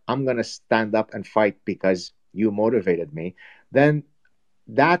what, I'm going to stand up and fight because you motivated me, then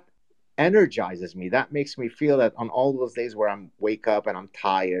that energizes me. That makes me feel that on all those days where I'm wake up and I'm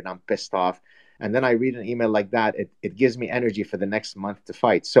tired, I'm pissed off, and then I read an email like that, it gives me energy for the next month to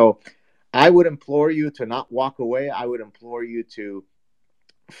fight. So I would implore you to not walk away. I would implore you to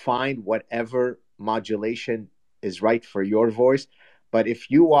find whatever modulation is right for your voice. But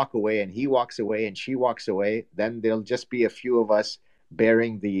if you walk away and he walks away and she walks away, then there'll just be a few of us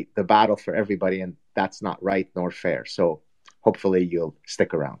bearing the battle for everybody. And that's not right nor fair. So hopefully you'll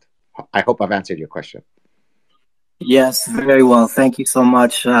stick around. I hope I've answered your question. Yes, very well. Thank you so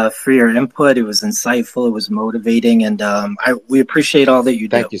much for your input. It was insightful. It was motivating. And we appreciate all that you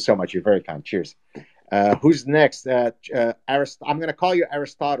do. Thank you so much. You're very kind. Cheers. Who's next? I'm going to call you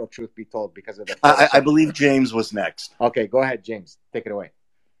Aristotle, truth be told, because of the I believe James was next. Okay, go ahead, James. Take it away.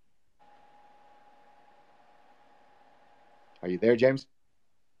 Are you there, James?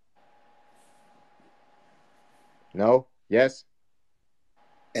 No? Yes?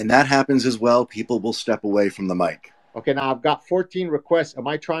 And that happens as well. People will step away from the mic. Okay, now I've got 14 requests. Am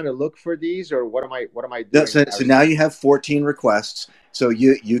I trying to look for these, or what am I doing? So now you have 14 requests. So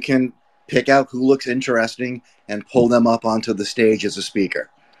you can pick out who looks interesting and pull them up onto the stage as a speaker.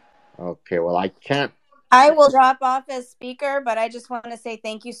 Okay, well, I can't. I will drop off as speaker, but I just want to say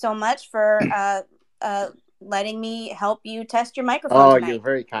thank you so much for letting me help you test your microphone tonight. You're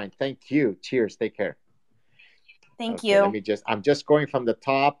very kind. Thank you. Cheers. Take care. Thank you. I'm just going from the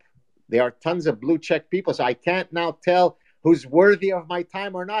top. There are tons of blue check people, so I can't now tell who's worthy of my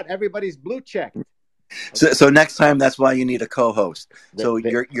time or not. Everybody's blue checked. Okay. So next time, that's why you need a co-host. So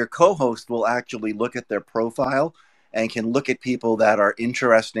your co-host will actually look at their profile and can look at people that are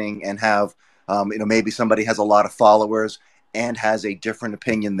interesting and have, maybe somebody has a lot of followers and has a different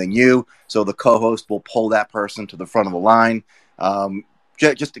opinion than you. So the co-host will pull that person to the front of the line.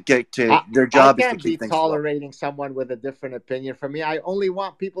 Just to get to their job is to keep things I can't be tolerating someone with a different opinion from me. I only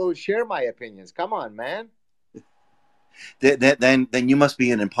want people who share my opinions. Come on, man. Then you must be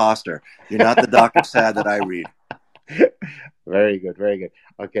an imposter. You're not the Dr. Saad that I read. Very good, very good.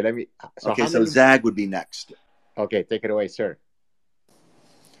 Okay, so Zag would be next. Okay, take it away, sir.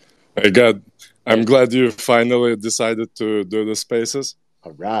 Hey, God, I'm glad you finally decided to do the spaces.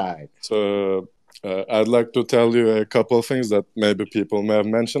 All right. So I'd like to tell you a couple of things that maybe people may have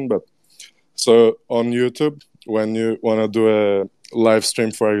mentioned. But so on YouTube, when you want to do a live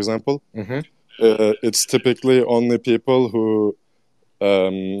stream, for example, it's typically only people who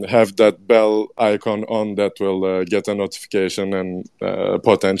have that bell icon on that will get a notification and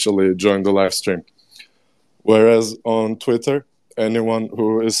potentially join the live stream. Whereas on Twitter, anyone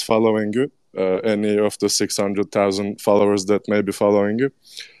who is following you, any of the 600,000 followers that may be following you,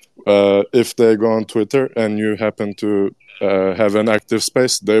 if they go on Twitter and you happen to have an active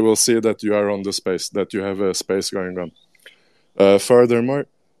space, they will see that you are on the space, that you have a space going on. Furthermore,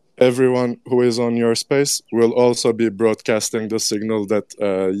 everyone who is on your space will also be broadcasting the signal that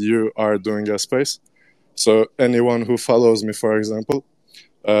you are doing a space. So anyone who follows me, for example,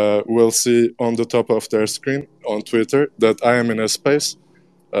 will see on the top of their screen on Twitter that I am in a space.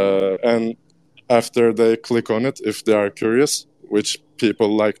 And after they click on it, if they are curious, which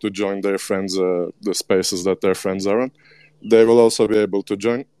people like to join their friends, the spaces that their friends are on, they will also be able to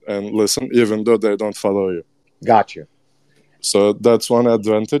join and listen, even though they don't follow you. Gotcha. So that's one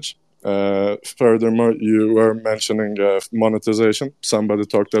advantage. Furthermore, you were mentioning monetization. Somebody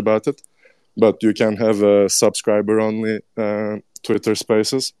talked about it. But you can have a subscriber-only Twitter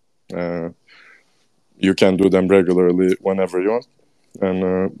spaces. You can do them regularly whenever you want.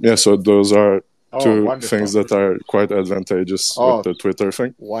 And so those are two things that are quite advantageous with the Twitter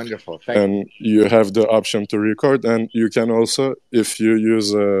thing. Wonderful. And you have the option to record, and you can also, if you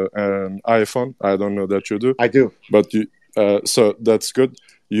use an iPhone, I don't know that you do. I do. But so that's good.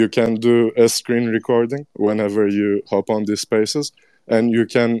 You can do a screen recording whenever you hop on these spaces, and you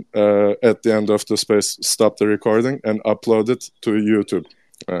can, at the end of the space, stop the recording and upload it to YouTube.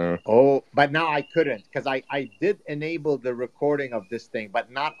 But now I couldn't, because I did enable the recording of this thing,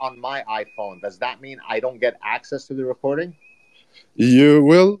 but not on my iPhone. Does that mean I don't get access to the recording? You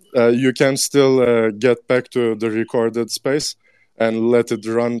will. You can still get back to the recorded space and let it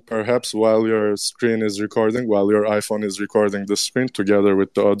run perhaps while your screen is recording, while your iPhone is recording the screen together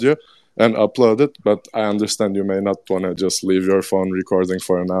with the audio, and upload it. But I understand you may not want to just leave your phone recording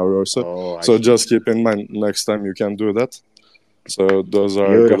for an hour or so. So just keep in mind, next time you can do that. So those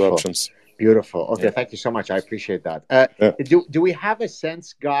are good options. Beautiful. Okay, thank you so much. I appreciate that. Do we have a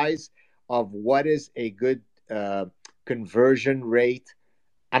sense, guys, of what is a good conversion rate?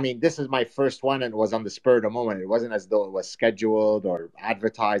 I mean, this is my first one, and it was on the spur of the moment. It wasn't as though it was scheduled or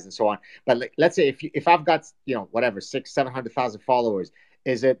advertised and so on. But let's say if I've got 600,000-700,000 followers,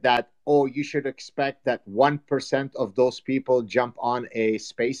 is it that you should expect that 1% of those people jump on a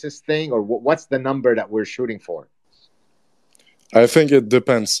Spaces thing, or what's the number that we're shooting for? I think it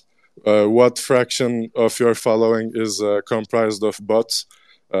depends. What fraction of your following is comprised of bots?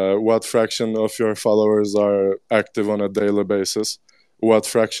 What fraction of your followers are active on a daily basis? What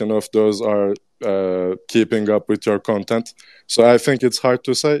fraction of those are keeping up with your content? So I think it's hard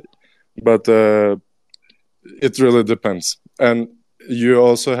to say, but it really depends. And you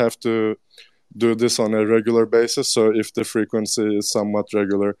also have to do this on a regular basis. So if the frequency is somewhat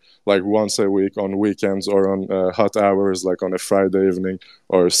regular, like once a week on weekends or on hot hours, like on a Friday evening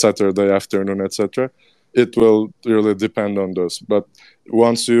or Saturday afternoon, etc., it will really depend on those. But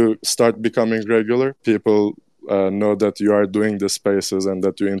once you start becoming regular, people know that you are doing the spaces and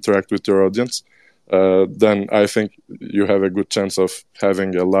that you interact with your audience, then I think you have a good chance of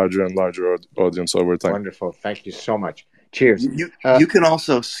having a larger and larger audience over time. Wonderful. Thank you so much. Cheers. You can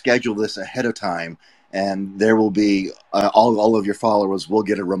also schedule this ahead of time, and there will be all of your followers will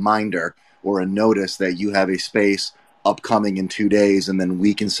get a reminder or a notice that you have a space upcoming in 2 days, and then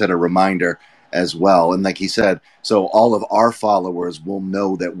we can set a reminder as well. And like he said, so all of our followers will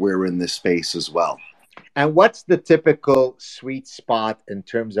know that we're in this space as well. And what's the typical sweet spot in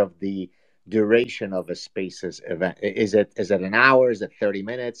terms of the duration of a Spaces event? Is it an hour? Is it 30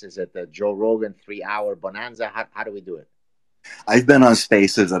 minutes? Is it the Joe Rogan 3-hour bonanza? How do we do it? I've been on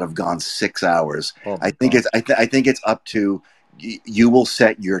spaces that have gone 6 hours. I think it's up to you will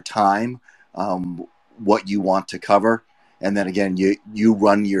set your time, what you want to cover, and then again you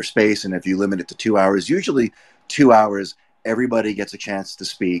run your space. And if you limit it to 2 hours, usually 2 hours, everybody gets a chance to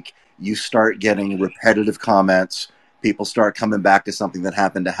speak. You start getting repetitive comments. People start coming back to something that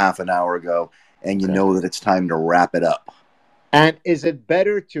happened a half an hour ago, and you know that it's time to wrap it up. And is it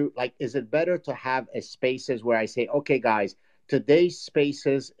better to have a Spaces where I say, okay, guys, today's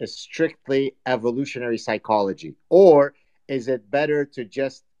Spaces is strictly evolutionary psychology, or is it better to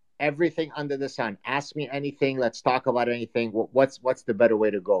just everything under the sun? Ask me anything. Let's talk about anything. What's the better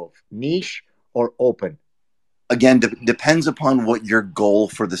way to go? Niche or open? Again, depends upon what your goal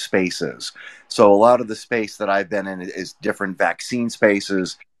for the space is. So a lot of the space that I've been in is different vaccine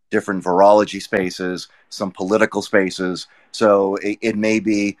spaces, different virology spaces, some political spaces. So it may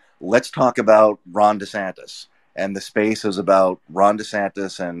be, let's talk about Ron DeSantis. And the space is about Ron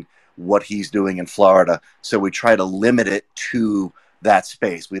DeSantis and what he's doing in Florida. So we try to limit it to that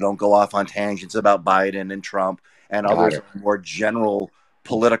space. We don't go off on tangents about Biden and Trump and others more general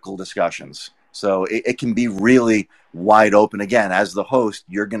political discussions. So it can be really wide open. Again, as the host,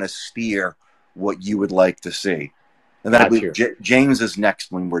 you're going to steer what you would like to see. And then I believe James is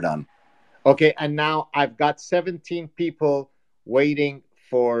next when we're done. Okay, and now I've got 17 people waiting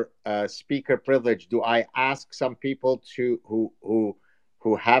for speaker privilege. Do I ask some people who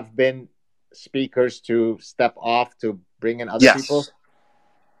have been speakers to step off to bring in other people?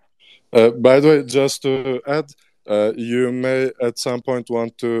 By the way, just to add, you may at some point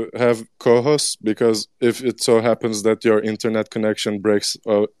want to have co-hosts, because if it so happens that your internet connection breaks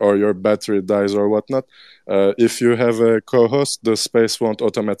or your battery dies or whatnot, if you have a co-host, the space won't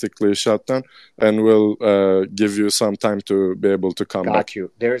automatically shut down and will give you some time to be able to come back. Got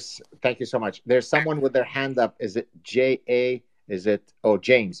you. Thank you so much. There's someone with their hand up. Is it J.A.?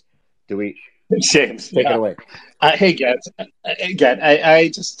 James? James, take it away. Hey, guys. Again,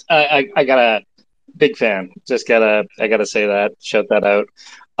 I got a big fan. I gotta say that, shout that out.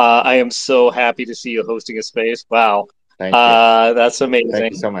 I am so happy to see you hosting a space. Wow. Thank you. That's amazing.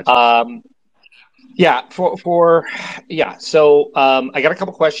 Thank you so much. So I got a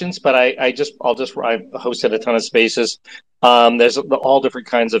couple questions, but I've hosted a ton of spaces. There's all different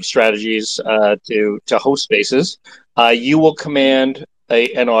kinds of strategies to host spaces. You will command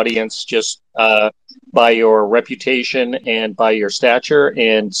an audience just by your reputation and by your stature,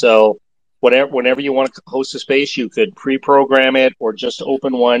 and so whenever you want to host a space, you could pre-program it or just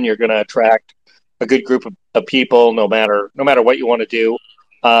open one. You're going to attract a good group of people, no matter what you want to do.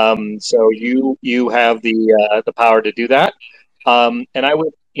 So you have the power to do that. And I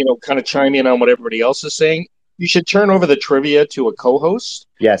would kind of chime in on what everybody else is saying. You should turn over the trivia to a co-host.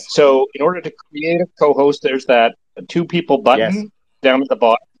 Yes. So in order to create a co-host, there's that 2 people button down at the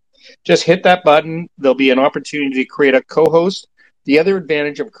bottom. Just hit that button. There'll be an opportunity to create a co-host. The other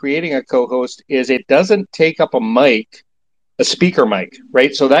advantage of creating a co-host is it doesn't take up a speaker mic,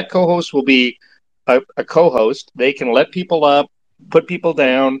 right? So that co-host will be a co-host. They can let people up, put people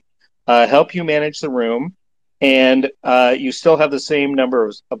down, help you manage the room, and you still have the same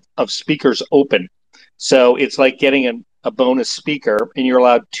number of speakers open. So it's like getting a bonus speaker, and you're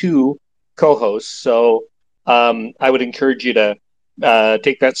allowed 2 co-hosts. So I would encourage you to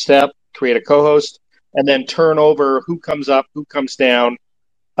take that step, create a co-host, and then turn over who comes up, who comes down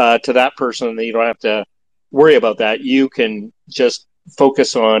to that person. And you don't have to worry about that. You can just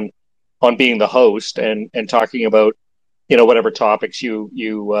focus on being the host and talking about whatever topics you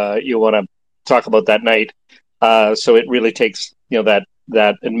want to talk about that night. So it really takes that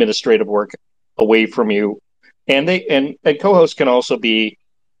administrative work away from you. And co-hosts can also be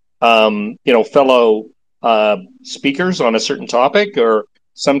fellow speakers on a certain topic, or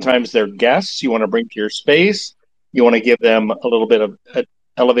Sometimes they're guests you want to bring to your space. You want to give them a little bit of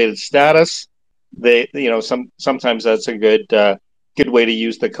elevated status. Sometimes that's a good way to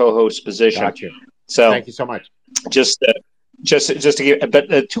use the co-host position. Got you. So thank you so much. Just to give,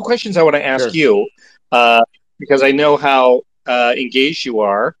 but two questions I want to ask you, because I know how engaged you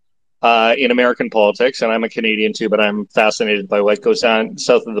are in American politics, and I'm a Canadian too, but I'm fascinated by what goes on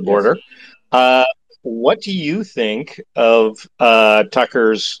south of the border. Yes. What do you think of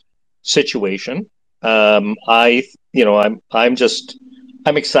Tucker's situation? I'm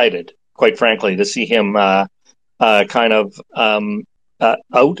excited, quite frankly, to see him kind of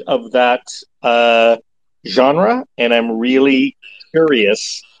out of that genre, and I'm really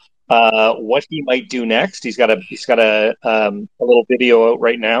curious what he might do next. He's got a little video out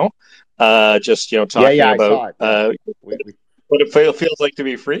right now, just talking about what it feels like to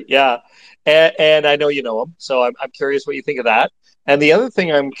be free. Yeah, and I know you know him, so I'm curious what you think of that. And the other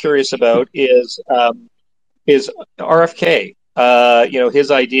thing I'm curious about is RFK.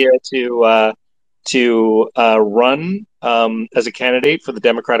 His idea to run as a candidate for the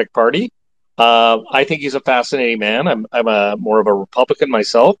Democratic Party. I think he's a fascinating man. I'm a more of a Republican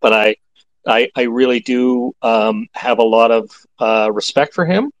myself, but I really do have a lot of respect for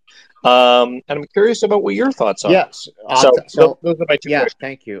him. And I'm curious about what your thoughts are. Yes. So those are my two questions.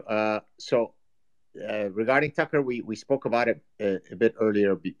 Thank you. Regarding Tucker, we spoke about it a bit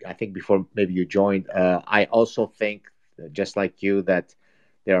earlier. I think before maybe you joined. I also think, just like you, that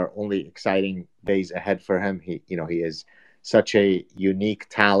there are only exciting days ahead for him. He is such a unique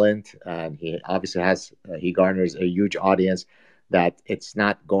talent, and he obviously he garners a huge audience, that it's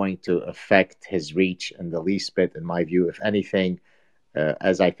not going to affect his reach in the least bit, in my view. If anything,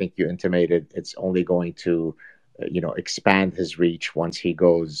 as I think you intimated, it's only going to expand his reach once he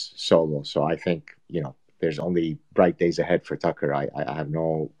goes solo. So I think there's only bright days ahead for Tucker. I have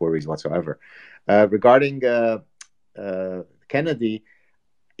no worries whatsoever. Regarding Kennedy,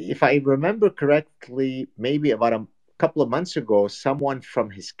 if I remember correctly, maybe about a couple of months ago, someone from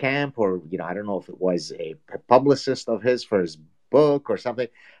his camp, or I don't know if it was a publicist of his for his book or something,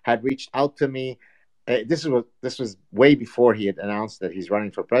 had reached out to me. This was way before he had announced that he's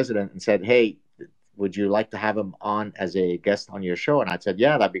running for president, and said, "Hey, would you like to have him on as a guest on your show?" And I said,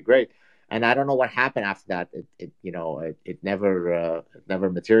 "Yeah, that'd be great." And I don't know what happened after that. It never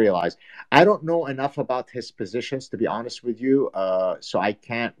materialized. I don't know enough about his positions, to be honest with you, so I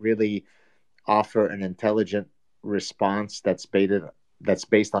can't really offer an intelligent response that's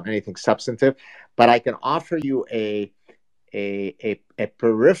based on anything substantive. But I can offer you a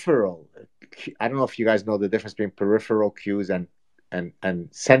peripheral. I don't know if you guys know the difference between peripheral cues and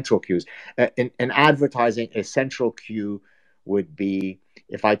central cues. In advertising, a central cue would be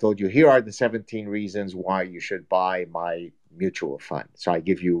if I told you, here are the 17 reasons why you should buy my mutual fund. So I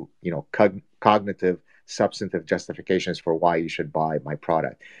give you, cognitive, substantive justifications for why you should buy my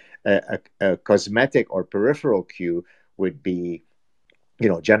product. A cosmetic or peripheral cue would be,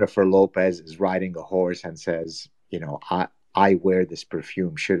 Jennifer Lopez is riding a horse and says, I wear this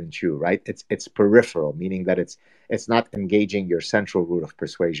perfume, shouldn't you? Right? It's peripheral, meaning that it's not engaging your central root of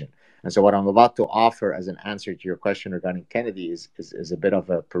persuasion. And so what I'm about to offer as an answer to your question regarding Kennedy is a bit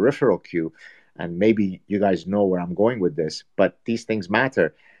of a peripheral cue. And maybe you guys know where I'm going with this, but these things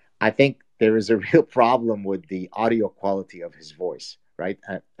matter. I think there is a real problem with the audio quality of his voice, right?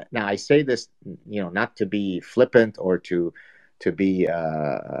 Now, I say this, not to be flippant or to be,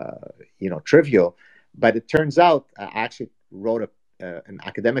 trivial, but it turns out I actually wrote an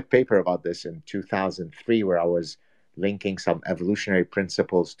academic paper about this in 2003, where I was linking some evolutionary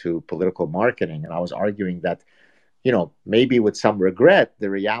principles to political marketing. And I was arguing that, maybe with some regret, the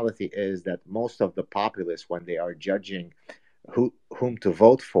reality is that most of the populace, when they are judging whom to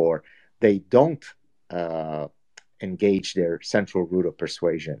vote for, they don't engage their central root of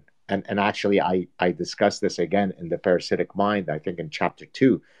persuasion. And actually, I discussed this again in The Parasitic Mind, I think in chapter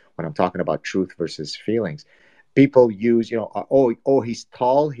 2, when I'm talking about truth versus feelings. People use, he's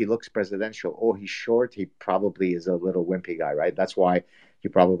tall, he looks presidential. Oh, he's short, he probably is a little wimpy guy, right? That's why you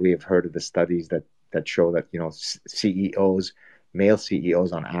probably have heard of the studies that show that, CEOs, male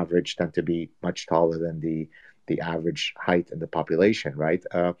CEOs on average, tend to be much taller than the average height in the population, right?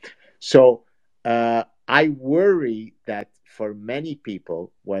 So I worry that for many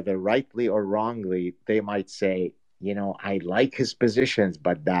people, whether rightly or wrongly, they might say, I like his positions,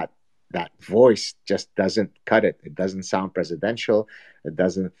 but that voice just doesn't cut it. It doesn't sound presidential. It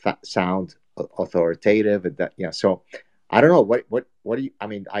doesn't sound authoritative. So I don't know. What do you? I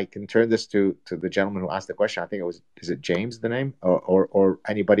mean, I can turn this to the gentleman who asked the question. I think is it James, the name, or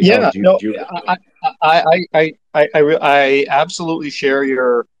anybody else? I absolutely share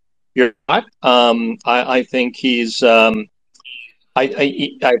your thought. I think he's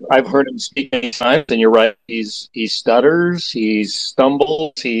I've heard him speak many times, and you're right. He stutters, he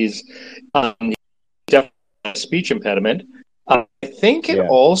stumbles, he's definitely a speech impediment. I think it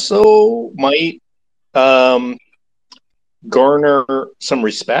also might garner some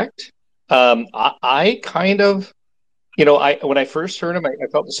respect. I kind of, when I first heard him, I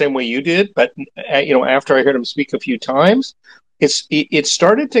felt the same way you did. But after I heard him speak a few times, it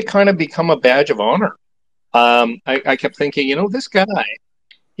started to kind of become a badge of honor. I kept thinking, this guy,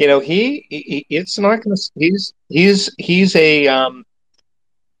 he it's not going to. He's a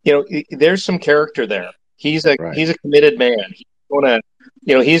there's some character there. He's a committed man.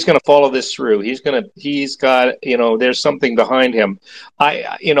 He's gonna follow this through. He's got there's something behind him.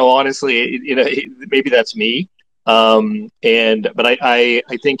 Honestly, maybe that's me. But I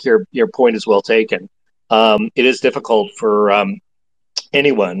think your point is well taken. It is difficult for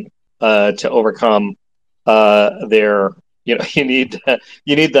anyone to overcome their you need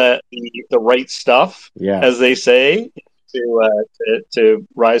the right stuff, as they say, to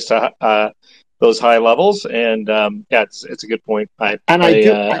rise to those high levels. And it's a good point. No,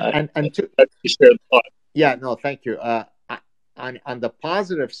 thank you. On the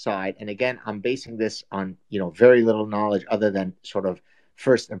positive side, and again, I'm basing this on very little knowledge other than sort of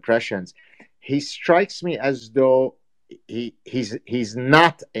first impressions. He strikes me as though he's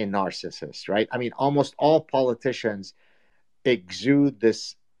not a narcissist, right? I mean, almost all politicians exude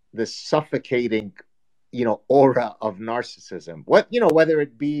this suffocating aura of narcissism. Whether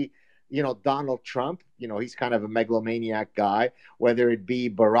it be Donald Trump, he's kind of a megalomaniac guy, whether it be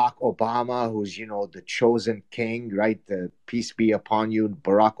Barack Obama, who's the chosen king, right? The peace be upon you,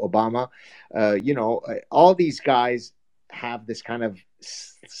 Barack Obama. All these guys have this kind of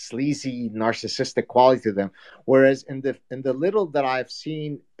sleazy narcissistic quality to them, whereas in the little that I've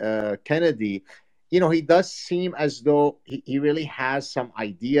seen, Kennedy, he does seem as though he really has some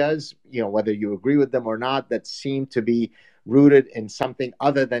ideas, whether you agree with them or not, that seem to be rooted in something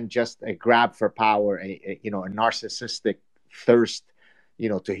other than just a grab for power, a narcissistic thirst,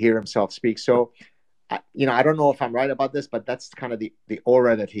 to hear himself speak. So, I don't know if I'm right about this, but that's kind of the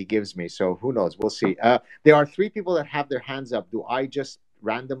aura that he gives me. So who knows? We'll see. There are 3 people that have their hands up. Do I just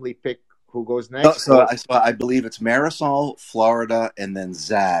randomly pick who goes next? So I believe it's Marisol, Florida, and then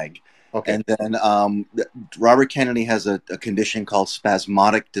Zag. Okay. And then Robert Kennedy has a condition called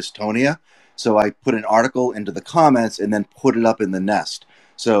spasmodic dystonia. So I put an article into the comments and then put it up in the nest.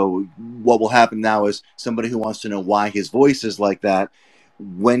 So what will happen now is somebody who wants to know why his voice is like that,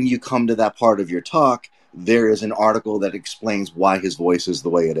 when you come to that part of your talk, there is an article that explains why his voice is the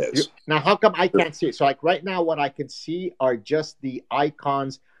way it is. Now, how come I can't see it? So like right now, what I can see are just the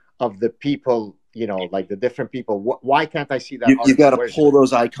icons of the people, like the different people. Why can't I see that? You got to pull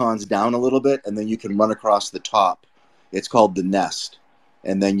those icons down a little bit, and then you can run across the top. It's called the nest.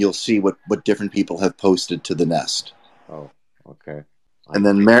 And then you'll see what different people have posted to the nest. Oh, okay. And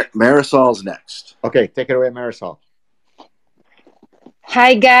then Marisol's next. Okay, take it away, Marisol.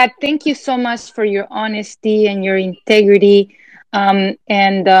 Hi, Gad. Thank you so much for your honesty and your integrity,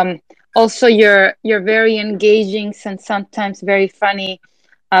 and also your very engaging and sometimes very funny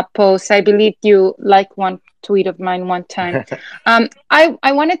posts. I believe you liked one tweet of mine one time.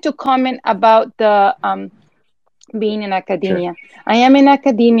 I wanted to comment about the being in academia. Sure. I am in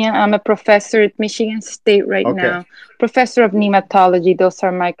academia. I'm a professor at Michigan State right now, professor of nematology. Those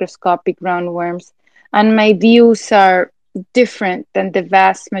are microscopic roundworms. And my views are different than the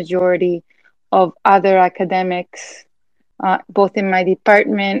vast majority of other academics, both in my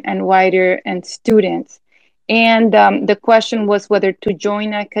department and wider, and students. And the question was whether to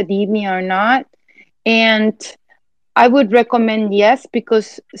join academia or not. And I would recommend yes,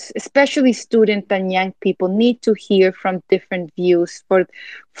 because especially students and young people need to hear from different views for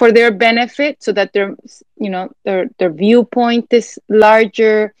their benefit, so that their viewpoint is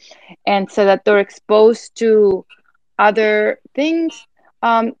larger, and so that they're exposed to other things.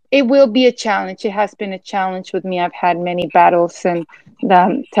 It will be a challenge. It has been a challenge with me. I've had many battles, and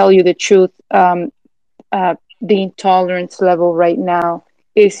tell you the truth, the intolerance level right now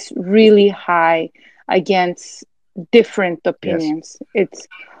is really high against different opinions. Yes.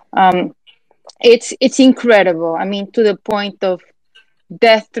 It's incredible. I mean, to the point of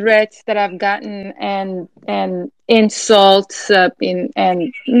death threats that I've gotten, and insults,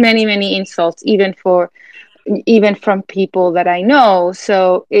 and many insults, even from people that I know.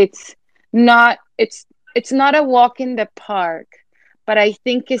 So it's not a walk in the park, but I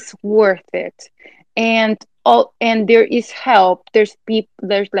think it's worth it. And there is help. There's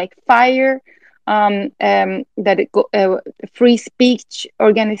like fire free speech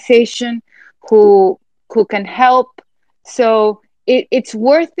organization who can help. So it's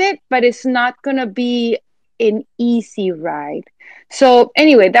worth it, but it's not going to be an easy ride. So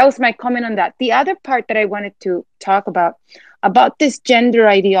anyway, that was my comment on that. The other part that I wanted to talk about this gender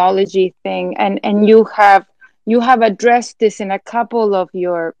ideology thing, and you have addressed this in a couple of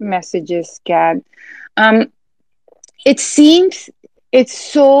your messages, Gad. It seems it's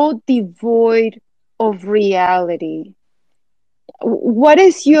so devoid of reality. What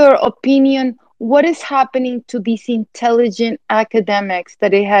is your opinion? What is happening to these intelligent academics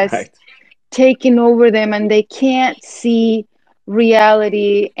that it has taken over them, and they can't see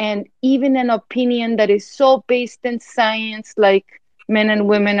reality and even an opinion that is so based in science, like men and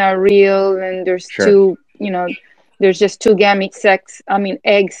women are real, and there's two, there's just two gamete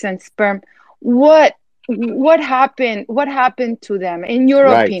eggs and sperm. What happened? What happened to them, in your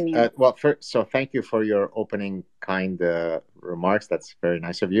opinion? So thank you for your opening kind remarks. That's very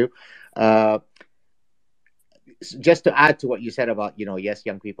nice of you. Just to add to what you said about, yes,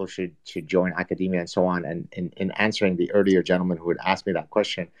 young people should join academia and so on. And in answering the earlier gentleman who had asked me that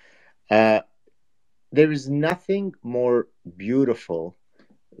question, there is nothing more beautiful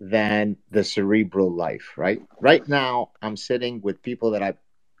than the cerebral life, right? Right now, I'm sitting with people that I've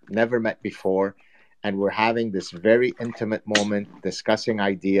never met before, and we're having this very intimate moment discussing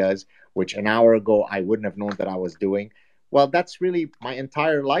ideas, which an hour ago I wouldn't have known that I was doing. Well, that's really, my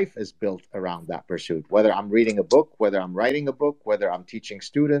entire life is built around that pursuit. Whether I'm reading a book, whether I'm writing a book, whether I'm teaching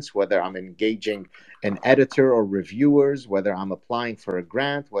students, whether I'm engaging an editor or reviewers, whether I'm applying for a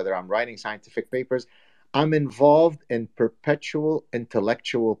grant, whether I'm writing scientific papers, I'm involved in perpetual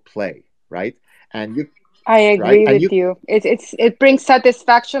intellectual play, right? And I agree with you. It brings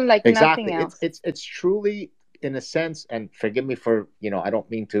satisfaction like nothing else. It's truly, in a sense, and forgive me for, I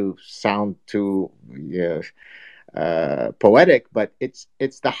don't mean to sound too poetic, but it's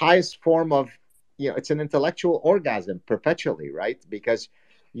the highest form of, it's an intellectual orgasm perpetually, right? Because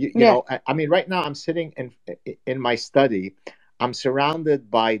you know, I mean, right now I'm sitting in my study. I'm surrounded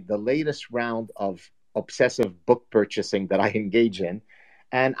by the latest round of obsessive book purchasing that I engage in.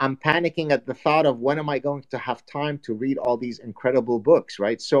 And I'm panicking at the thought of, when am I going to have time to read all these incredible books,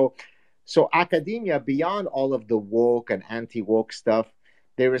 right? So academia, beyond all of the woke and anti-woke stuff,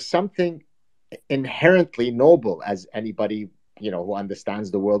 there is something inherently noble, as anybody, who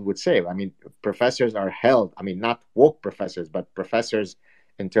understands the world would say. I mean, professors are held, I mean, not woke professors, but professors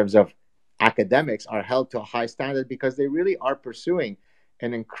in terms of academics are held to a high standard because they really are pursuing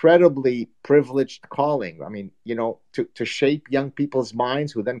an incredibly privileged calling. I mean, to shape young people's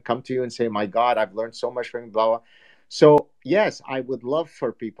minds who then come to you and say, my God, I've learned so much from blah, blah. So yes, I would love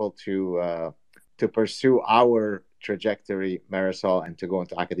for people to pursue our trajectory, Marisol, and to go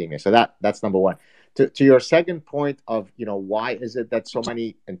into academia. So that's number one. To your second point of, why is it that so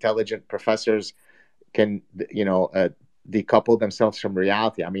many intelligent professors can, decouple themselves from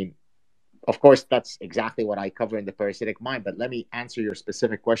reality? I mean, of course, that's exactly what I cover in the Parasitic Mind, but let me answer your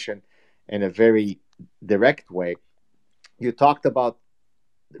specific question in a very direct way. You talked about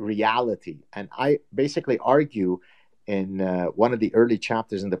reality, and I basically argue in one of the early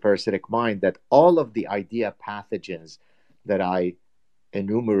chapters in the Parasitic Mind that all of the idea pathogens that I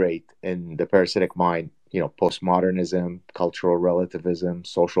enumerate in the Parasitic Mind, postmodernism, cultural relativism,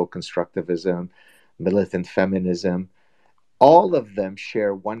 social constructivism, militant feminism, all of them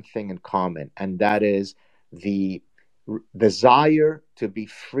share one thing in common, and that is the desire to be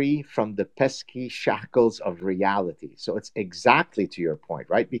free from the pesky shackles of reality. So it's exactly to your point,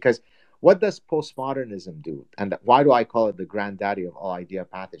 right? Because what does postmodernism do? And why do I call it the granddaddy of all idea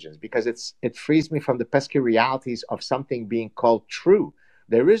pathogens? Because it frees me from the pesky realities of something being called true.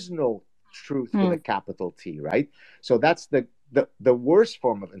 There is no truth with a capital T, right? So that's the worst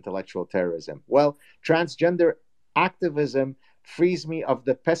form of intellectual terrorism. Well, transgender activism frees me of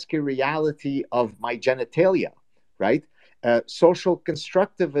the pesky reality of my genitalia, right? Social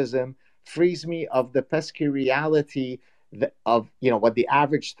constructivism frees me of the pesky reality of what the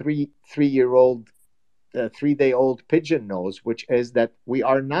average three-day-old pigeon knows, which is that we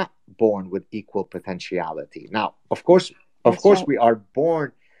are not born with equal potentiality. Now, of course, we are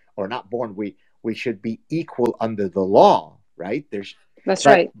born, or not born. We should be equal under the law, right?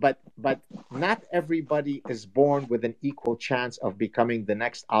 But not everybody is born with an equal chance of becoming the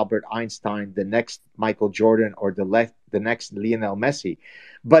next Albert Einstein, the next Michael Jordan, or the next Lionel Messi.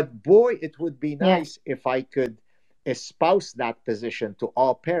 But boy, it would be nice if I could espouse that position to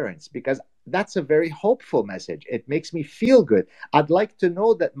all parents, because that's a very hopeful message. It makes me feel good. I'd like to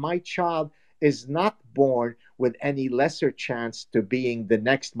know that my child is not born with any lesser chance to being the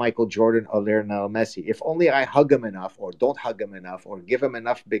next Michael Jordan or Lionel Messi. If only I hug him enough, or don't hug him enough, or give him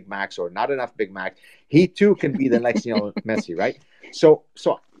enough Big Macs, or not enough Big Macs, he too can be the next Lionel Messi, right? So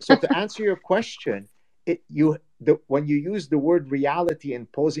to answer your question, when you use the word reality in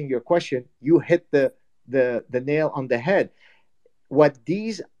posing your question, you hit the nail on the head. What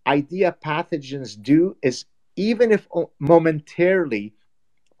these idea pathogens do is, even if momentarily,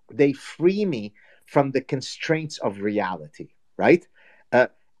 they free me from the constraints of reality, right?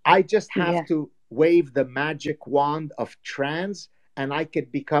 I just have to wave the magic wand of trans, and I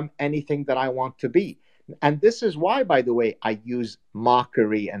could become anything that I want to be. And this is why, by the way, I use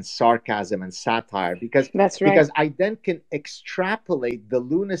mockery and sarcasm and satire, because I then can extrapolate the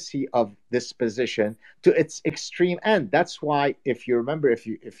lunacy of this position to its extreme end. That's why, if you remember, if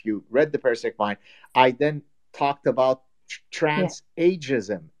you read The Parasitic Mind, I then talked about trans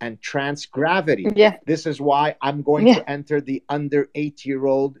ageism and trans gravity. This is why I'm going to enter the under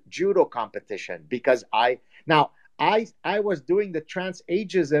 8-year-old judo competition, because I was doing the trans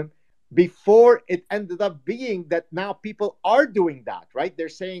ageism before it ended up being that now people are doing that, right? They're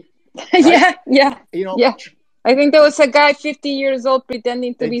saying, right? I think there was a guy 50 years old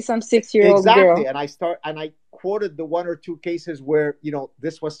pretending to be some 6-year-old girl. Exactly. And I quoted the one or two cases where,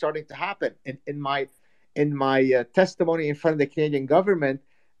 this was starting to happen. In my testimony in front of the Canadian government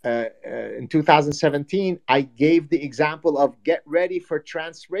in 2017, I gave the example of get ready for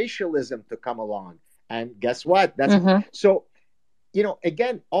transracialism to come along. And guess what? So,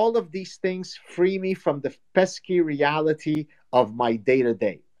 again, all of these things free me from the pesky reality of my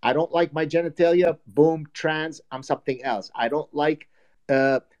day-to-day. I don't like my genitalia, boom, trans, I'm something else. I don't like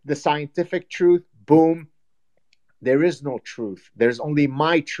the scientific truth, boom, there is no truth. There's only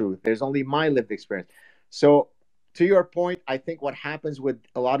my truth. There's only my lived experience. So, to your point, I think what happens with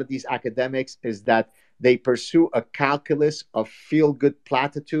a lot of these academics is that they pursue a calculus of feel-good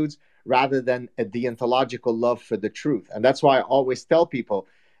platitudes rather than a deontological love for the truth. And that's why I always tell people,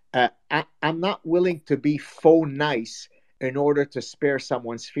 I'm not willing to be faux nice in order to spare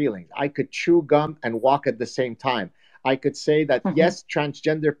someone's feelings. I could chew gum and walk at the same time. I could say that, yes,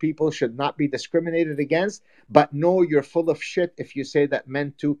 transgender people should not be discriminated against, but no, you're full of shit if you say that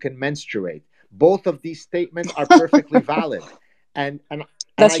men too can menstruate. Both of these statements are perfectly valid. And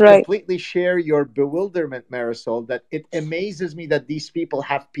I completely share your bewilderment, Marisol, that it amazes me that these people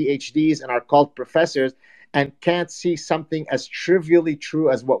have PhDs and are called professors and can't see something as trivially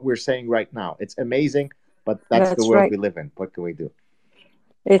true as what we're saying right now. It's amazing, but that's the world we live in. What can we do?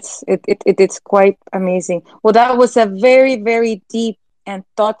 It's quite amazing. Well, that was a very, very deep and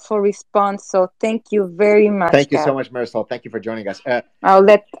thoughtful response. So thank you very much. Thank you so much, Marisol. Thank you for joining us. I'll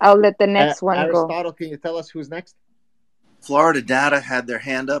let the next one go. Aristotle, can you tell us who's next? Florida Data had their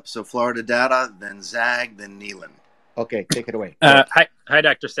hand up. So Florida Data, then Zag, then Neelan. Okay, take it away. Hi,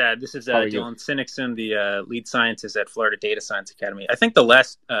 Dr. Saad. This is Dylan Sinnickson, the lead scientist at Florida Data Science Academy. I think the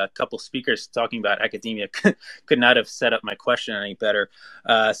last couple speakers talking about academia could not have set up my question any better.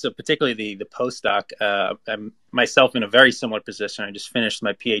 So particularly the postdoc, I'm myself in a very similar position. I just finished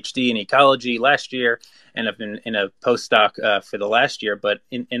my PhD in ecology last year, and I've been in a postdoc for the last year. But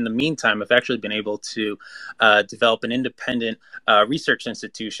in the meantime, I've actually been able to develop an independent research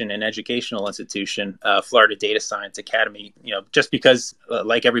institution and educational institution, Florida Data Science Academy, just because,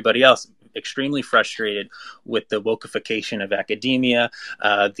 like everybody else, extremely frustrated with the wokeification of academia.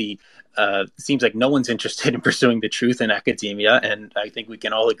 It seems like no one's interested in pursuing the truth in academia, and I think we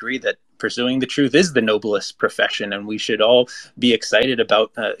can all agree that pursuing the truth is the noblest profession, and we should all be excited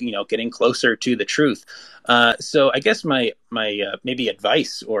about getting closer to the truth. So I guess my maybe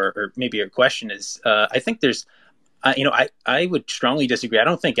advice or maybe a question is, I think there's I would strongly disagree. I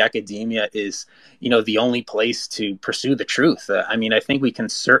don't think academia is, the only place to pursue the truth. I think we can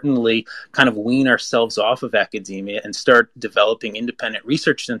certainly kind of wean ourselves off of academia and start developing independent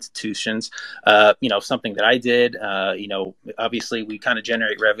research institutions. Something that I did. Obviously we kind of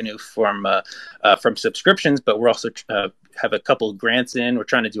generate revenue from subscriptions, but we're also have a couple of grants in. We're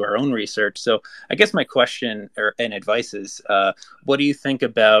trying to do our own research. So I guess my question and advice is, what do you think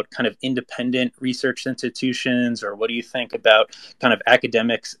about kind of independent research institutions, or what do you think about kind of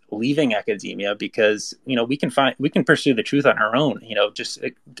academics leaving academia? Because, we can pursue the truth on our own,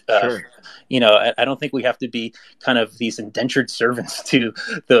 sure. I don't think we have to be kind of these indentured servants to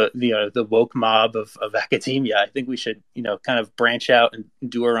the woke mob of academia. I think we should, kind of branch out and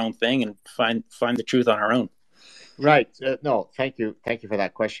do our own thing and find the truth on our own. Right. No, thank you for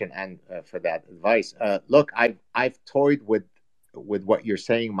that question and for that advice. Look, I've toyed with what you're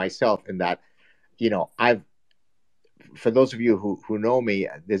saying myself, in that, for those of you who know me,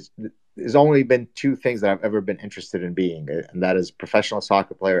 there's only been two things that I've ever been interested in being, and that is professional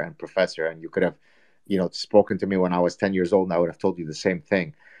soccer player and professor. And you could have, spoken to me when I was 10 years old, and I would have told you the same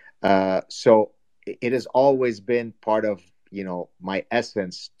thing. So it has always been part of, my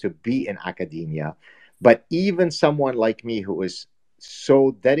essence to be in academia. But even someone like me who is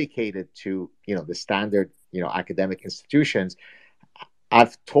so dedicated to, the standard, academic institutions,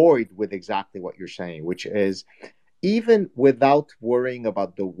 I've toyed with exactly what you're saying, which is even without worrying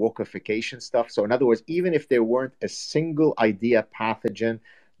about the wokeification stuff. So, in other words, even if there weren't a single idea pathogen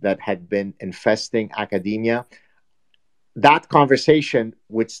that had been infesting academia, that conversation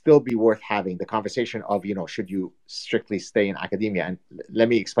would still be worth having. The conversation of, should you strictly stay in academia? And let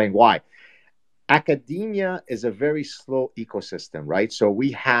me explain why. Academia is a very slow ecosystem, right? So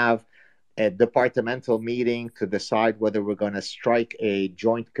we have a departmental meeting to decide whether we're going to strike a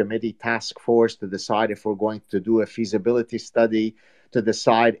joint committee task force, to decide if we're going to do a feasibility study, to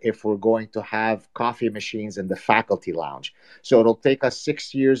decide if we're going to have coffee machines in the faculty lounge. So it'll take us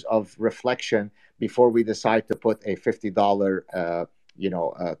 6 years of reflection before we decide to put a $50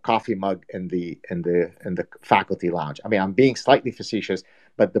 coffee mug in the faculty lounge. I mean, I'm being slightly facetious,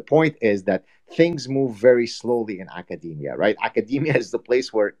 but the point is that things move very slowly in academia, right? Academia is the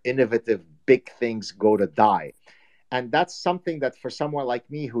place where innovative big things go to die. And that's something that for someone like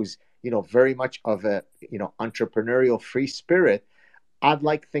me, who's, very much of a, entrepreneurial free spirit, I'd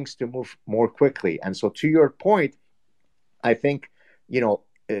like things to move more quickly. And so to your point, I think,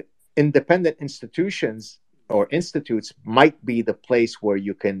 independent institutions or institutes might be the place where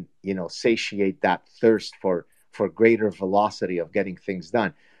you can, satiate that thirst for greater velocity of getting things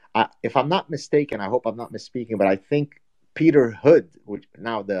done. If I'm not mistaken, I hope I'm not misspeaking, but I think Peter Hood, which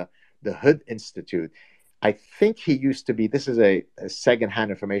now the Hood Institute, I think he used to be, this is a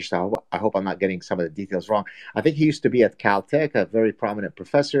secondhand information, so I hope I'm not getting some of the details wrong. I think he used to be at Caltech, a very prominent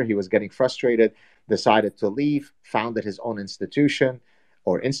professor. He was getting frustrated, decided to leave, founded his own institution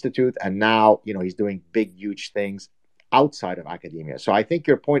or institute, and now, he's doing big, huge things outside of academia. So I think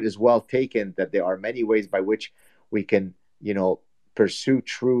your point is well taken, that there are many ways by which we can, pursue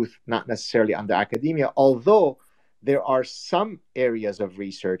truth, not necessarily under academia, although there are some areas of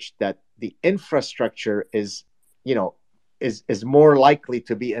research that the infrastructure is more likely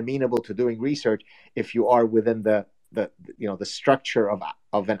to be amenable to doing research if you are within the structure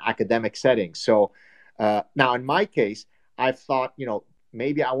of an academic setting. So now in my case, I've thought,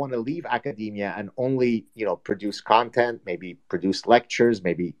 maybe I want to leave academia and only, produce content, maybe produce lectures,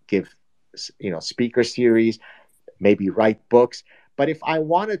 maybe give, speaker series, maybe write books. But if I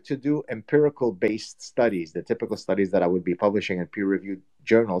wanted to do empirical based studies, the typical studies that I would be publishing in peer reviewed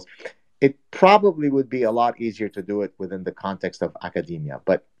journals, it probably would be a lot easier to do it within the context of academia.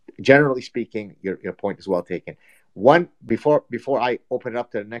 But generally speaking, your point is well taken. Before I open it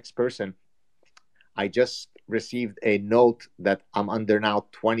up to the next person, I just received a note that I'm under now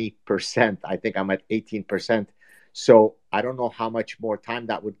 20%. I think I'm at 18%. So I don't know how much more time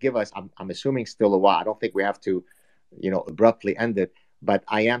that would give us. I'm assuming still a while. I don't think we have to, abruptly end it. But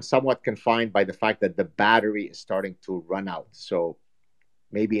I am somewhat confined by the fact that the battery is starting to run out. So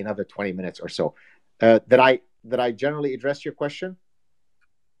maybe another 20 minutes or so. Did I generally address your question?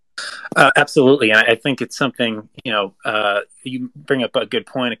 Absolutely. And I think it's something, you bring up a good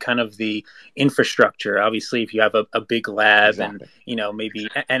point, kind of the infrastructure. Obviously, if you have a big lab, exactly, and, maybe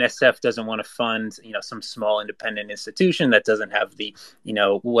NSF doesn't want to fund, some small independent institution that doesn't have the,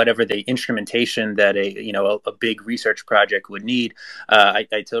 whatever the instrumentation that a big research project would need.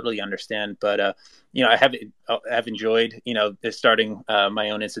 I totally understand. But, I have enjoyed, starting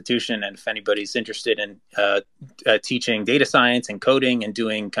my own institution. And if anybody's interested in teaching data science and coding and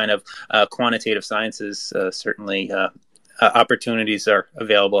doing kind of quantitative sciences, certainly opportunities are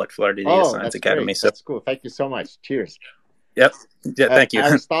available at Florida Data Science Academy. Great. So that's cool. Thank you so much. Cheers. Yep. Yeah, thank you.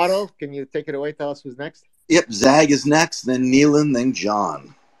 Aristotle, can you take it away? Tell us who's next. Yep. Zag is next, then Neelan, then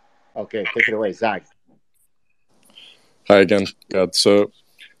John. Okay, take it away, Zag. Hi again, Gad. So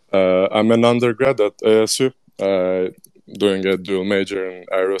I'm an undergrad at ASU, doing a dual major in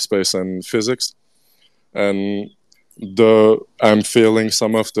aerospace and physics. And though I'm feeling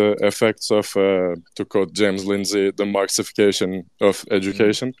some of the effects of, to quote James Lindsay, the Marxification of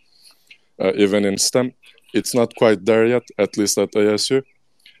education, even in STEM, it's not quite there yet, at least at ASU.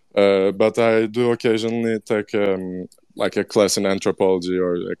 But I do occasionally take like a class in anthropology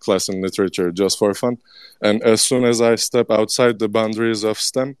or a class in literature just for fun. And as soon as I step outside the boundaries of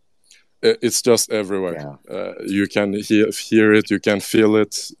STEM, it's just everywhere. Yeah. You can hear it, you can feel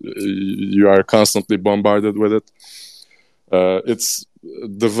it, you are constantly bombarded with it. It's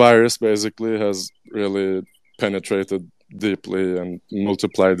the virus basically has really penetrated deeply and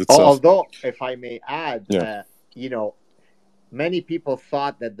multiplied itself. Although, if I may add, yeah. Many people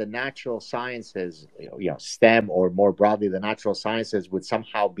thought that the natural sciences, STEM, or more broadly, the natural sciences would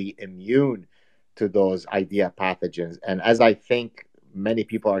somehow be immune to those idea pathogens. And as I think many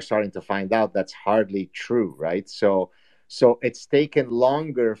people are starting to find out, that's hardly true, right? So it's taken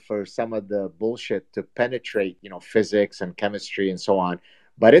longer for some of the bullshit to penetrate, physics and chemistry and so on,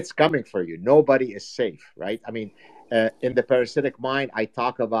 but it's coming for you. Nobody is safe, right? I mean, in the parasitic mind, I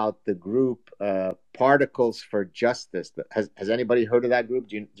talk about the group Particles for Justice. Has anybody heard of that group?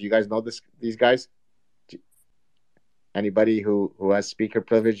 Do you guys know these guys? Anybody who has speaker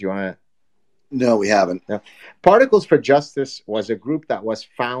privilege? You want to? No, we haven't. No. Particles for Justice was a group that was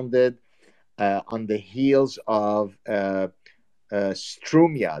founded on the heels of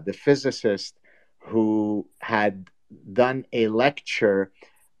Strumia, the physicist who had done a lecture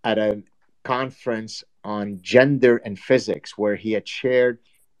at a conference on gender and physics, where he had shared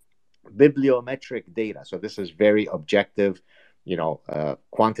bibliometric data. So this is very objective,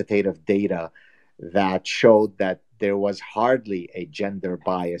 quantitative data that showed that there was hardly a gender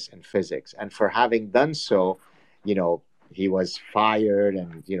bias in physics. And for having done so, he was fired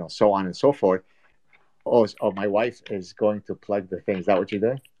and, so on and so forth. Oh, my wife is going to plug the thing. Is that what you're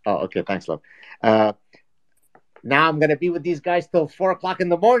doing? Oh, okay. Thanks, love. Now I'm going to be with these guys till 4:00 in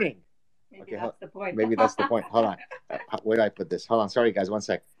the morning. Maybe that's the point. Maybe that's the point. Hold on. Where did I put this? Hold on. Sorry, guys. 1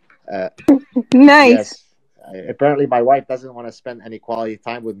 sec. Nice. Yes. Apparently, my wife doesn't want to spend any quality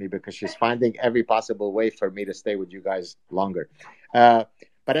time with me because she's finding every possible way for me to stay with you guys longer. But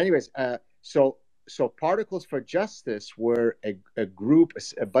anyways, so Particles for Justice were a group,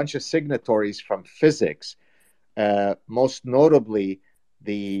 a bunch of signatories from physics, most notably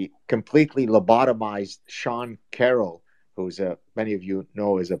the completely lobotomized Sean Carroll, who's many of you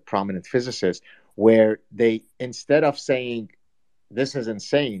know is a prominent physicist, where they, instead of saying this is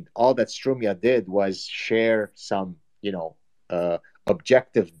insane, all that Strumia did was share some,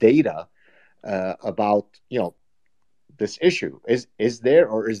 objective data about, this issue. Is there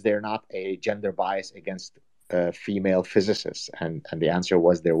or is there not a gender bias against female physicists? And the answer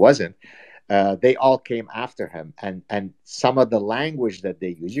was there wasn't. They all came after him, and some of the language that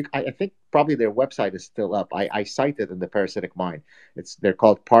they use, I think probably their website is still up. I cite it in the Parasitic Mind. They're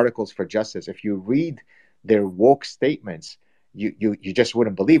called Particles for Justice. If you read their woke statements, you just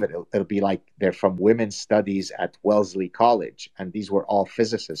wouldn't believe it. It'll be like they're from women's studies at Wellesley College, and these were all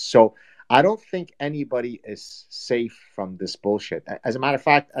physicists. So I don't think anybody is safe from this bullshit. As a matter of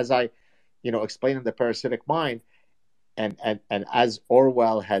fact, as I explained in the Parasitic Mind, and as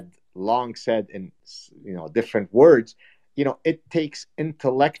Orwell had long said in different words, it takes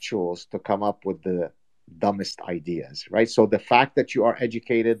intellectuals to come up with the dumbest ideas, right? So the fact that you are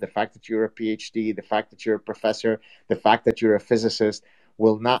educated, the fact that you're a PhD, the fact that you're a professor, the fact that you're a physicist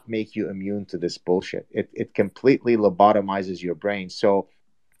will not make you immune to this bullshit. It completely lobotomizes your brain. So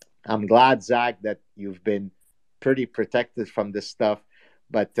I'm glad, Zach, that you've been pretty protected from this stuff,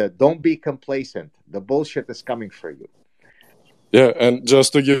 but don't be complacent. The bullshit is coming for you. Yeah, and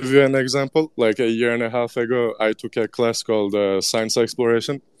just to give you an example, like a year and a half ago, I took a class called Science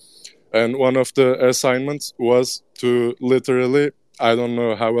Exploration. And one of the assignments was to literally, I don't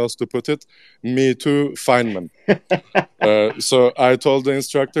know how else to put it, Me Too Feynman. So I told the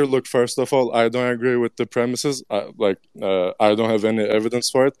instructor, look, first of all, I don't agree with the premises. I don't have any evidence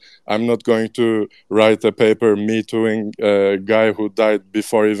for it. I'm not going to write a paper Me Tooing a guy who died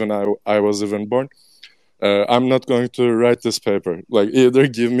before even I was even born. I'm not going to write this paper. Like, either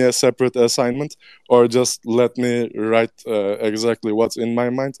give me a separate assignment or just let me write exactly what's in my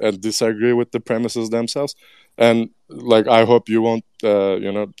mind and disagree with the premises themselves. And like, I hope you won't,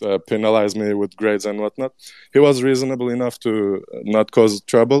 penalize me with grades and whatnot. He was reasonable enough to not cause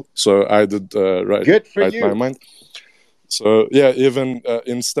trouble, so I did write my mind. So yeah, even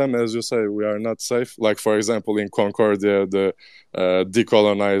in STEM, as you say, we are not safe. Like, for example, in Concordia, the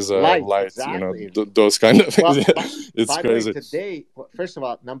decolonize light, exactly. Those kind of things. Well, it's by crazy. The way, today, first of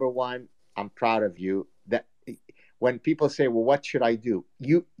all, number one, I'm proud of you. That when people say, "Well, what should I do?"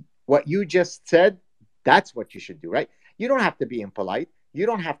 What you just said, that's what you should do, right? You don't have to be impolite. You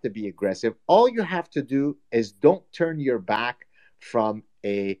don't have to be aggressive. All you have to do is don't turn your back from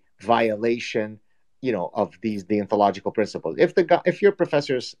a violation, of the ontological principles. If your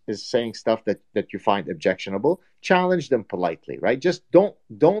professor is saying stuff that you find objectionable, challenge them politely, right? Just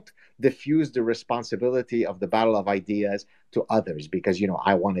don't diffuse the responsibility of the battle of ideas to others because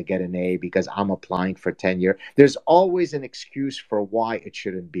I want to get an A because I'm applying for tenure. There's always an excuse for why it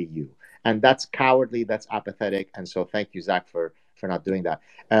shouldn't be you, and that's cowardly, that's apathetic. And so thank you, Zach, for not doing that.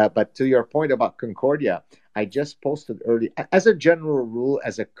 But to your point about Concordia, I just posted early, as a general rule,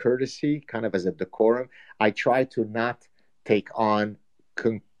 as a courtesy, kind of as a decorum, I try to not take on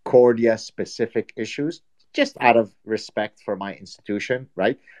Concordia specific issues, just out of respect for my institution,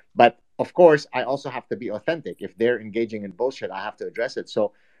 right? But of course, I also have to be authentic. If they're engaging in bullshit, I have to address it.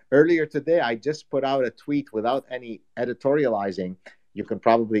 So earlier today, I just put out a tweet without any editorializing. You can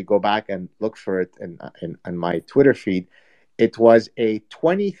probably go back and look for it in my Twitter feed. It was a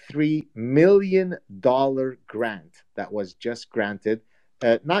 $23 million grant that was just granted,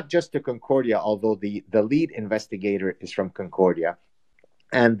 not just to Concordia, although the lead investigator is from Concordia.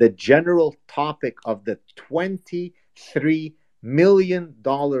 And the general topic of the $23 million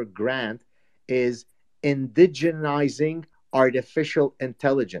grant is indigenizing artificial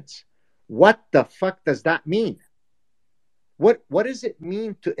intelligence. What the fuck does that mean? What does it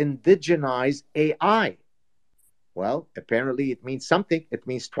mean to indigenize AI? Well, apparently it means something. It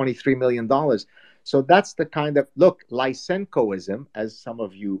means $23 million. So that's the kind of, look, Lysenkoism, as some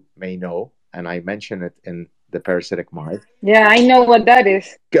of you may know, and I mention it in the Parasitic Mind. Yeah, I know what that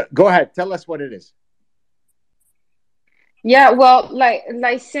is. Go ahead. Tell us what it is. Yeah, well, like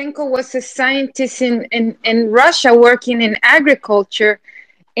Lysenko was a scientist in Russia working in agriculture,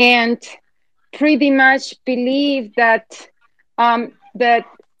 and pretty much believed that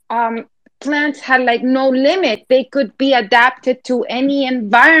plants had like no limit. They could be adapted to any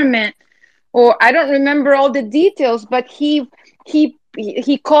environment, or I don't remember all the details, but he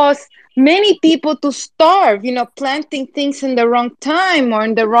caused many people to starve, planting things in the wrong time or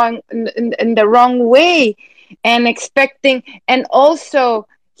in the wrong way, and expecting. And also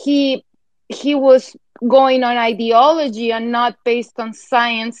he was going on ideology and not based on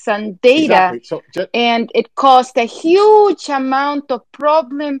science and data. Exactly. So and it caused a huge amount of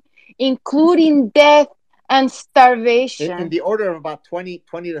problem, including death and starvation. In the order of about 20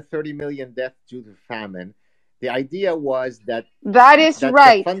 to 30 million deaths due to famine. The idea was that right.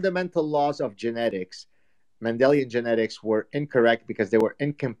 The fundamental laws of genetics, Mendelian genetics, were incorrect because they were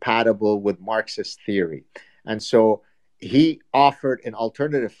incompatible with Marxist theory. And so he offered an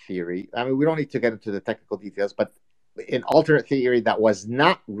alternative theory. I mean, we don't need to get into the technical details, but an alternate theory that was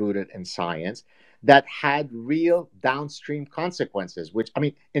not rooted in science, that had real downstream consequences, which, I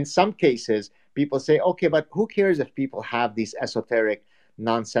mean, in some cases, people say, okay, but who cares if people have these esoteric,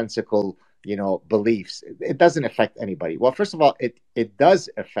 nonsensical, beliefs? It doesn't affect anybody. Well, first of all, it does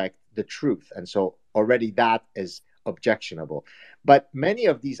affect the truth. And so already that is objectionable. But many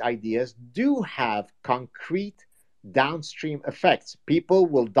of these ideas do have concrete downstream effects. People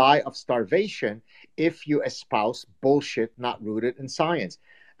will die of starvation if you espouse bullshit not rooted in science.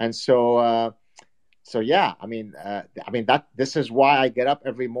 And so, yeah, I mean that this is why I get up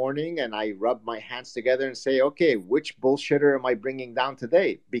every morning and I rub my hands together and say, okay, which bullshitter am I bringing down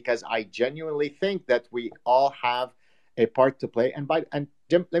today? Because I genuinely think that we all have a part to play. And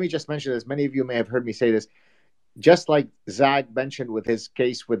Jim, let me just mention this. Many of you may have heard me say this. Just like Saad mentioned with his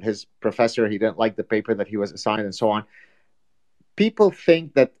case with his professor, he didn't like the paper that he was assigned and so on. People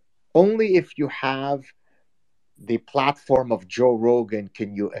think that only if you have the platform of Joe Rogan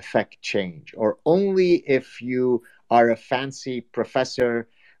can you affect change, or only if you are a fancy professor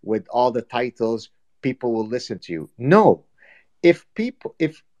with all the titles, people will listen to you. No. If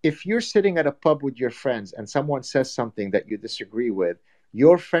you're sitting at a pub with your friends and someone says something that you disagree with,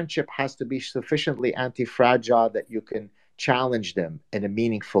 your friendship has to be sufficiently anti-fragile that you can challenge them in a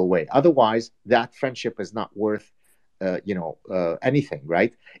meaningful way. Otherwise, that friendship is not worth anything,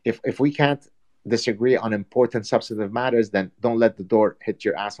 right? If we can't disagree on important substantive matters, then don't let the door hit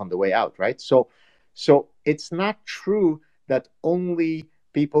your ass on the way out, right? So it's not true that only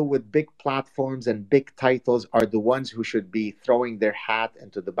people with big platforms and big titles are the ones who should be throwing their hat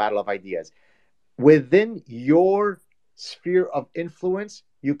into the battle of ideas. Within your sphere of influence,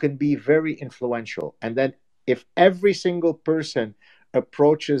 you can be very influential. And then if every single person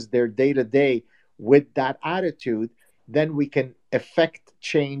approaches their day-to-day with that attitude, then we can affect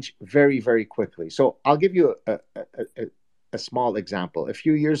change very, very quickly. So I'll give you a small example. A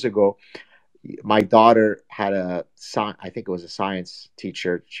few years ago, my daughter had I think it was a science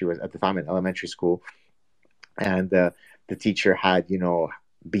teacher. She was at the time in elementary school. And the teacher had,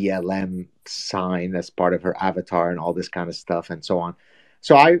 BLM sign as part of her avatar and all this kind of stuff and so on.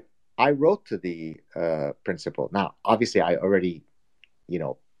 So I wrote to the principal. Now, obviously, I already,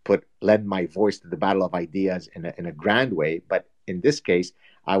 lend my voice to the battle of ideas in a grand way. But in this case,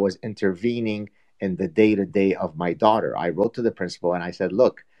 I was intervening in the day-to-day of my daughter. I wrote to the principal and I said,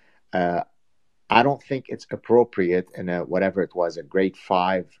 look, I don't think it's appropriate in whatever it was, a grade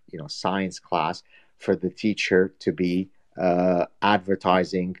 5, science class, for the teacher to be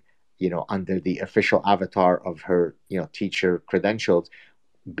advertising, under the official avatar of her, teacher credentials,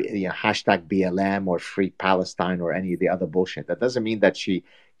 hashtag BLM or Free Palestine or any of the other bullshit. That doesn't mean that she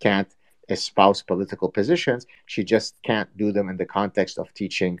can't espouse political positions. She just can't do them in the context of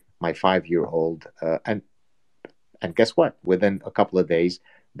teaching my 5-year-old. And guess what? Within a couple of days,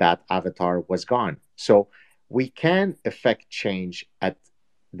 that avatar was gone. So we can affect change at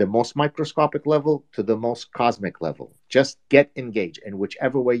the most microscopic level to the most cosmic level. Just get engaged in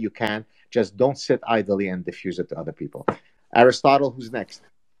whichever way you can. Just don't sit idly and diffuse it to other people. Aristotle, who's next?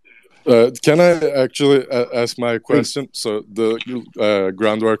 Can I actually ask my question? Please. So the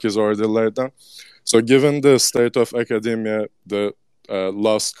groundwork is already laid down. So given the state of academia, the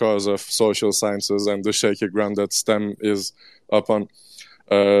lost cause of social sciences, and the shaky ground that STEM is upon,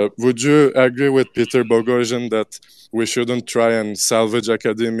 would you agree with Peter Boghossian that we shouldn't try and salvage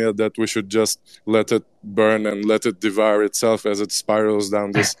academia, that we should just let it burn and let it devour itself as it spirals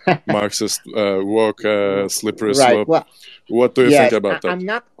down this Marxist woke slippery slope? Well, what do you think about that? I'm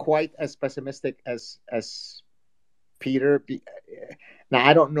not quite as pessimistic as Peter. Now,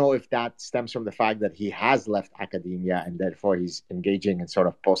 I don't know if that stems from the fact that he has left academia and therefore he's engaging in sort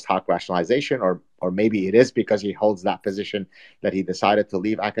of post hoc rationalization, or maybe it is because he holds that position that he decided to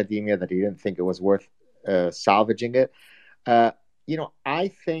leave academia, that he didn't think it was worth salvaging it.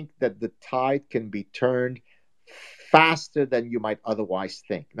 I think that the tide can be turned faster than you might otherwise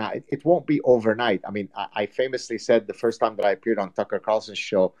think. Now, it won't be overnight. I mean, I famously said the first time that I appeared on Tucker Carlson's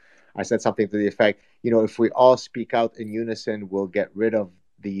show, I said something to the effect, if we all speak out in unison, we'll get rid of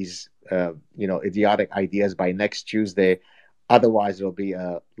these, idiotic ideas by next Tuesday. Otherwise, it'll be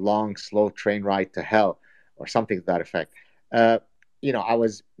a long, slow train ride to hell, or something to that effect. I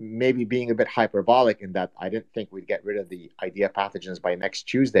was maybe being a bit hyperbolic in that I didn't think we'd get rid of the idea pathogens by next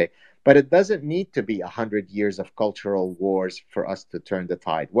Tuesday, but it doesn't need to be 100 years of cultural wars for us to turn the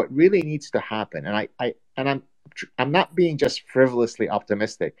tide. What really needs to happen, and I'm not being just frivolously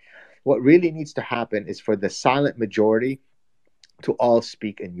optimistic. What really needs to happen is for the silent majority to all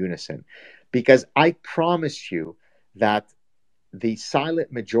speak in unison, because I promise you that the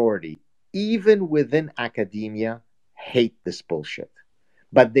silent majority, even within academia, hate this bullshit,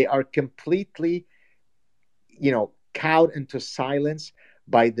 but they are completely, cowed into silence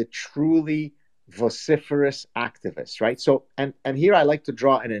by the truly vociferous activists, right? So, and here I like to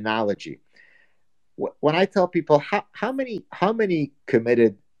draw an analogy. When I tell people how many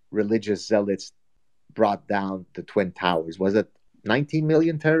committed religious zealots brought down the Twin Towers, was it 19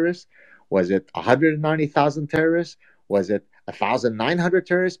 million terrorists? Was it 190,000 terrorists? Was it 1,900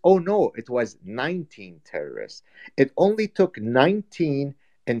 terrorists? Oh no, it was 19 terrorists. It only took 19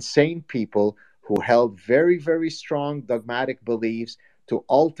 insane people who held very, very strong dogmatic beliefs to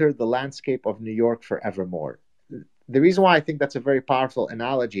alter the landscape of New York forevermore. The reason why I think that's a very powerful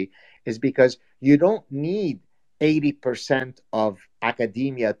analogy is because you don't need 80% of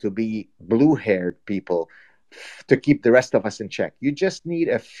academia to be blue-haired people to keep the rest of us in check. You just need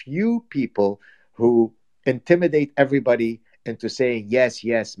a few people who intimidate everybody into saying,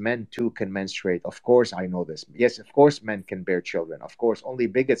 yes, men too can menstruate. Of course, I know this. Yes, of course, men can bear children. Of course, only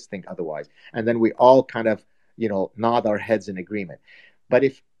bigots think otherwise. And then we all kind of, nod our heads in agreement.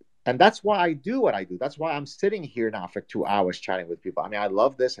 And that's why I do what I do. That's why I'm sitting here now for 2 hours chatting with people. I mean, I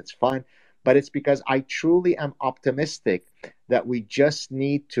love this. It's fun. But it's because I truly am optimistic that we just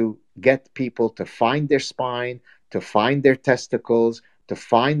need to get people to find their spine, to find their testicles, to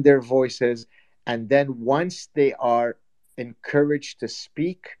find their voices. And then once they are encouraged to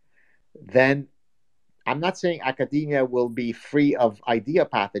speak, then I'm not saying academia will be free of idea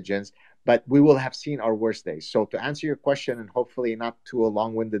pathogens, but we will have seen our worst days. So to answer your question, and hopefully not too a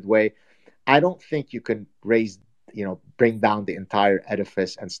long-winded way, I don't think you can bring down the entire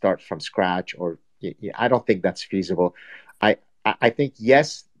edifice and start from scratch, or I don't think that's feasible. I think,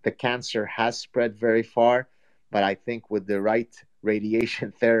 yes, the cancer has spread very far, but I think with the right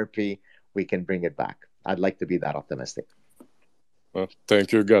radiation therapy, we can bring it back. I'd like to be that optimistic. Well,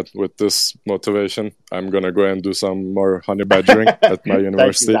 thank you, God. With this motivation, I'm going to go and do some more honey badgering at my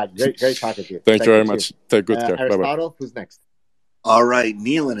university. Thank you, great talking to you. Thank you very much. Take good care. Aristotle, bye-bye. Who's next? All right,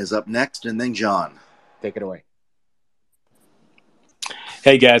 Neelan is up next, and then John. Take it away.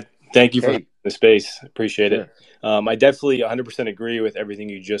 Hey, Gad. Thank you for the space. Appreciate it. I definitely 100% agree with everything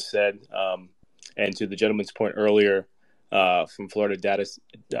you just said. And to the gentleman's point earlier from Florida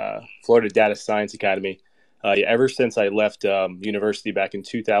Data Science Academy, ever since I left university back in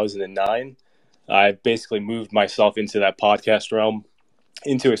 2009, I've basically moved myself into that podcast realm,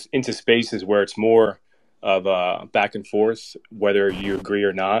 into spaces where it's more of back and forth, whether you agree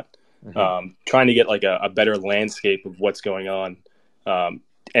or not, trying to get like a better landscape of what's going on.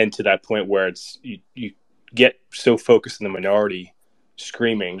 end to that point where it's you get so focused in the minority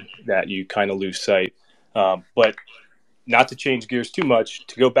screaming that you kind of lose sight. But not to change gears too much,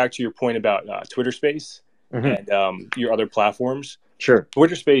 to go back to your point about Twitter Space and your other platforms. Sure.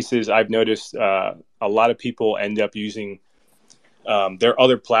 Twitter Spaces, I've noticed a lot of people end up using their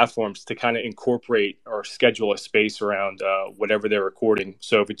other platforms to kind of incorporate or schedule a space around whatever they're recording.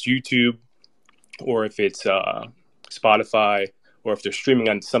 So if it's YouTube or if it's Spotify or if they're streaming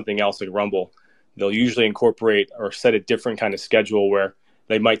on something else like Rumble, they'll usually incorporate or set a different kind of schedule where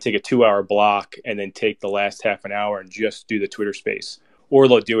they might take a 2-hour block and then take the last half an hour and just do the Twitter space, or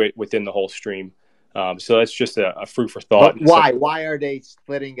they'll do it within the whole stream. So that's just a food for thought. But why? Why are they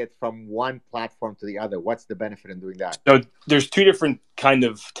splitting it from one platform to the other? What's the benefit in doing that? So there's two different kind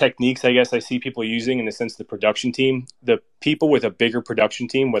of techniques, I guess, I see people using in the sense of the production team. The people with a bigger production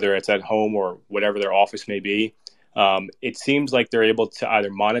team, whether it's at home or whatever their office may be, it seems like they're able to either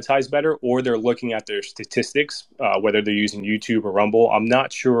monetize better or they're looking at their statistics, whether they're using YouTube or Rumble. I'm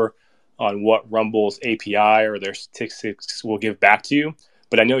not sure on what Rumble's API or their statistics will give back to you,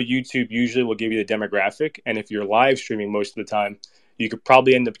 but I know YouTube usually will give you the demographic. And if you're live streaming most of the time, you could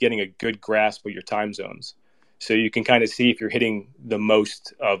probably end up getting a good grasp of your time zones. So you can kind of see if you're hitting the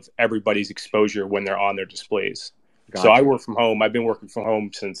most of everybody's exposure when they're on their displays. Gotcha. So I work from home. I've been working from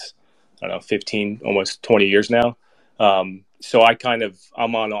home since, I don't know, 15, almost 20 years now. So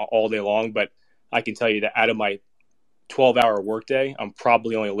I'm on all day long, but I can tell you that out of my 12-hour workday, I'm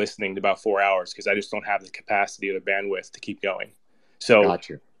probably only listening to about 4 hours because I just don't have the capacity or the bandwidth to keep going. So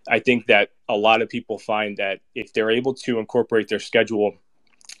gotcha. I think that a lot of people find that if they're able to incorporate their schedule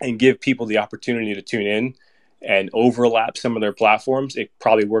and give people the opportunity to tune in and overlap some of their platforms, it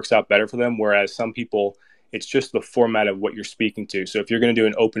probably works out better for them. Whereas some people, it's just the format of what you're speaking to. So if you're going to do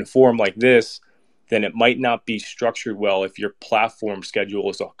an open forum like this, then it might not be structured well if your platform schedule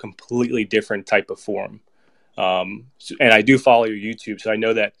is a completely different type of forum. And I do follow your YouTube, so I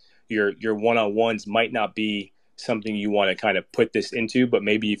know that your one-on-ones might not be something you want to kind of put this into, but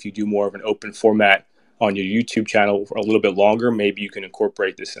maybe if you do more of an open format on your YouTube channel for a little bit longer, maybe you can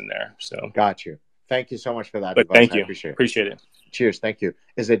incorporate this in there. So got you. Thank you so much for that advice. Thank you. I appreciate it. Cheers. Thank you.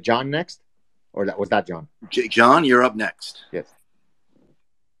 Is it John next? Or was that John? John, you're up next. Yes.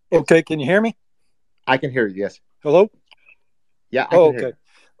 Okay, can you hear me? I can hear you, yes. Hello? Yeah, I can hear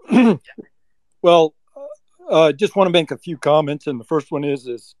you. Well, just want to make a few comments, and the first one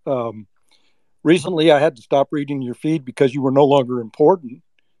is recently I had to stop reading your feed because you were no longer important.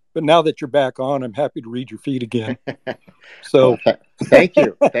 But now that you're back on, I'm happy to read your feed again. So thank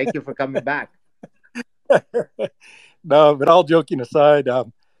you. Thank you for coming back. No, but all joking aside, I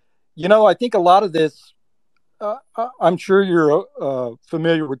think a lot of this, I'm sure you're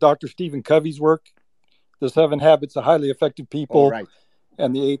familiar with Dr. Stephen Covey's work, The 7 Habits of Highly Effective People, right,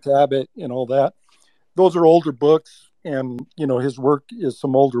 and The 8th Habit and all that. Those are older books, and, his work is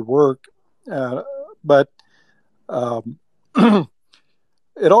some older work. But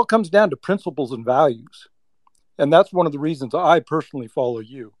it all comes down to principles and values. And that's one of the reasons I personally follow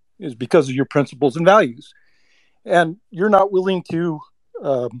you, is because of your principles and values. And you're not willing to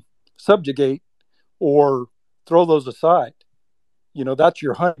subjugate or throw those aside. That's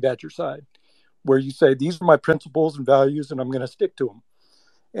your honey badger side, where you say, these are my principles and values, and I'm going to stick to them.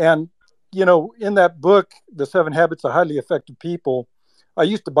 And, in that book, The 7 Habits of Highly Effective People, I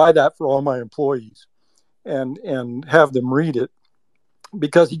used to buy that for all my employees and have them read it,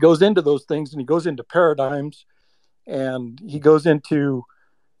 because he goes into those things, and he goes into paradigms, and he goes into,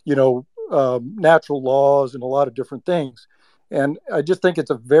 natural laws and a lot of different things. And I just think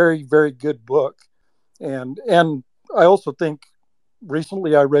it's a very, very good book. And I also think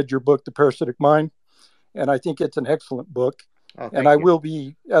recently I read your book, The Parasitic Mind, and I think it's an excellent book. And I will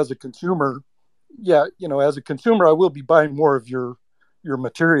be, as a consumer, I will be buying more of your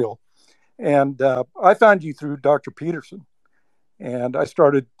material. And I found you through Dr. Peterson, and I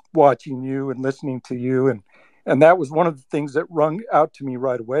started watching you and listening to you, and that was one of the things that rung out to me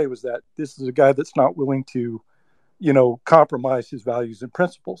right away, was that this is a guy that's not willing to, compromise his values and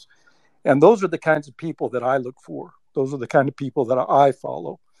principles. And those are the kinds of people that I look for. Those are the kind of people that I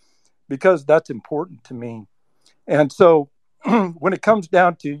follow, because that's important to me. And so when it comes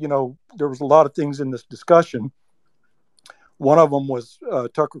down to, there was a lot of things in this discussion. One of them was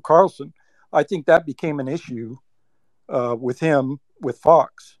Tucker Carlson. I think that became an issue with him, with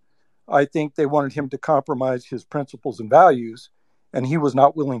Fox. I think they wanted him to compromise his principles and values, and he was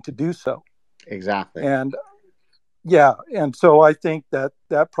not willing to do so. Exactly. And and so I think that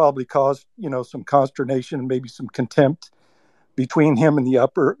probably caused, some consternation, maybe some contempt between him and the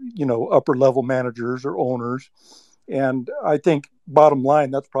upper level managers or owners. And I think bottom line,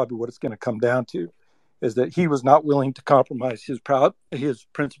 that's probably what it's going to come down to, is that he was not willing to compromise his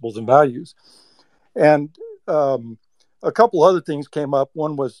principles and values. And a couple other things came up.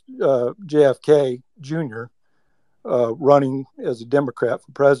 One was JFK Jr. Running as a Democrat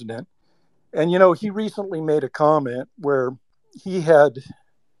for president. And, he recently made a comment where he had,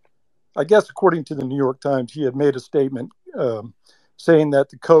 I guess, according to the New York Times, he had made a statement saying that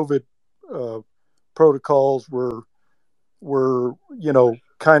the COVID protocols were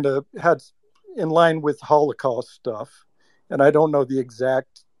kind of had in line with Holocaust stuff. And I don't know the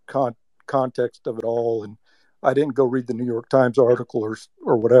exact context of it all. And I didn't go read the New York Times article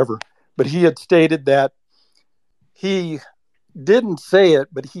or whatever. But he had stated that he didn't say it,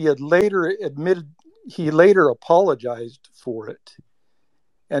 but he had later apologized for it.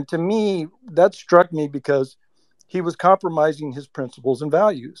 And to me, that struck me because he was compromising his principles and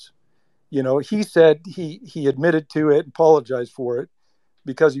values. He said he admitted to it and apologized for it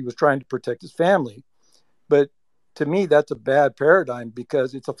because he was trying to protect his family. But to me, that's a bad paradigm,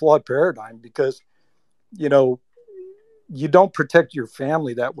 because it's a flawed paradigm, because, you don't protect your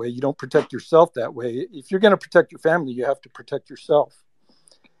family that way. You don't protect yourself that way. If you're going to protect your family, you have to protect yourself.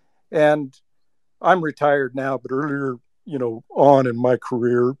 And I'm retired now, but earlier, on in my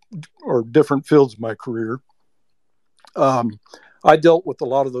career, or different fields of my career, I dealt with a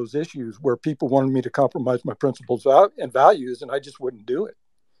lot of those issues where people wanted me to compromise my principles and values, and I just wouldn't do it.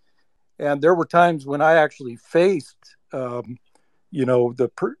 And there were times when I actually faced, the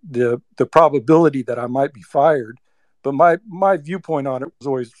probability that I might be fired. But my viewpoint on it was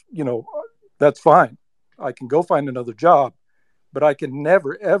always, that's fine. I can go find another job, but I can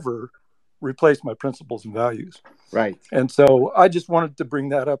never, ever replace my principles and values. Right. And so I just wanted to bring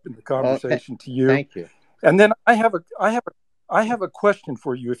that up in the conversation to you. Thank you. And then I have a question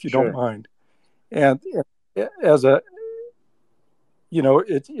for you, if you don't mind. And as a,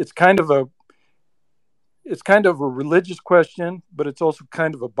 it's kind of a religious question, but it's also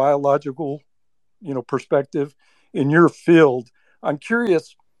kind of a biological, perspective in your field. I'm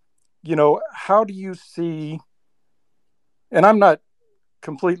curious, how do you see, and I'm not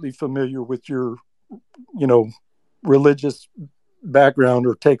completely familiar with your, religious background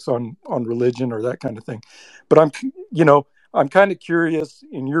or takes on religion or that kind of thing, but I'm kind of curious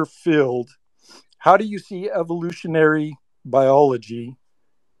in your field, how do you see evolutionary biology,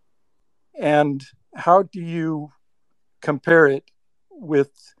 and how do you compare it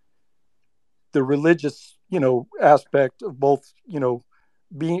with the religious, aspect of both,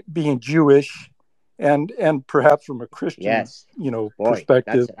 being Jewish and perhaps from a Christian,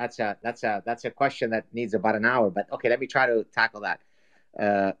 perspective? That's a question that needs about an hour, but okay, let me try to tackle that.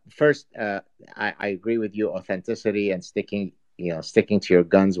 First, I agree with you. Authenticity and sticking to your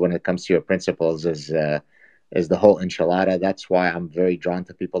guns when it comes to your principles is the whole enchilada. That's why I'm very drawn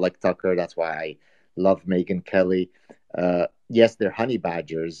to people like Tucker. That's why I love Megyn Kelly. Yes, they're honey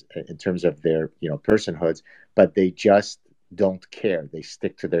badgers in terms of their personhoods, but they just don't care. They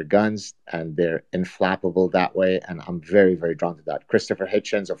stick to their guns and they're inflappable that way. And I'm very, very drawn to that. Christopher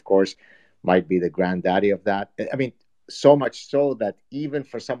Hitchens, of course, might be the granddaddy of that. I mean, so much so that even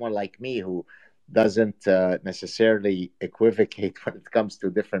for someone like me who doesn't necessarily equivocate when it comes to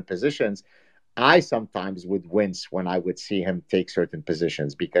different positions, I sometimes would wince when I would see him take certain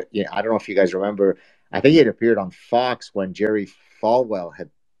positions, because I don't know if you guys remember, I think it appeared on Fox when Jerry Falwell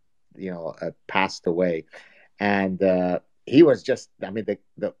had passed away, and he was just, I mean,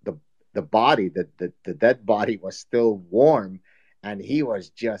 the body, the dead body was still warm, and he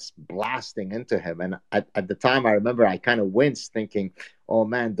was just blasting into him. And at the time, I remember I kind of winced, thinking, "Oh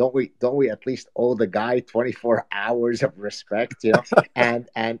man, don't we at least owe the guy 24 hours of respect?" But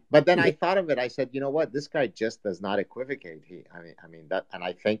then I thought of it. I said, you know what? This guy just does not equivocate. I mean that, and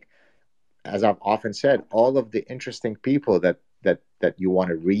I think, as I've often said, all of the interesting people that you want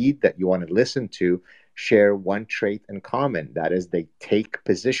to read, that you want to listen to, share one trait in common. That is, they take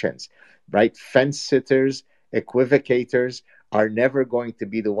positions, right? Fence sitters, equivocators are never going to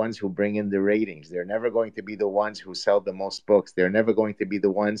be the ones who bring in the ratings. They're never going to be the ones who sell the most books. They're never going to be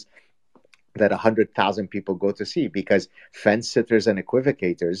the ones that 100,000 people go to see, because fence sitters and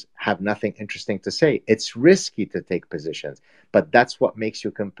equivocators have nothing interesting to say. It's risky to take positions, but that's what makes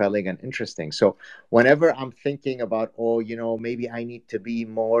you compelling and interesting. So whenever I'm thinking about, maybe I need to be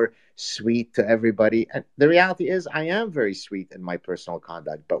more sweet to everybody, and the reality is I am very sweet in my personal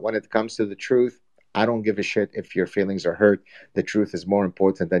conduct, but when it comes to the truth, I don't give a shit if your feelings are hurt. The truth is more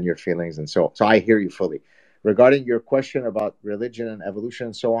important than your feelings. And so I hear you fully. Regarding your question about religion and evolution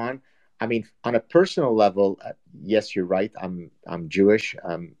and so on, I mean, on a personal level, yes, you're right. I'm Jewish.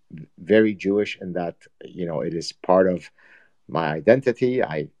 I'm very Jewish in that, it is part of my identity.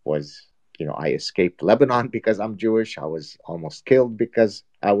 I escaped Lebanon because I'm Jewish. I was almost killed because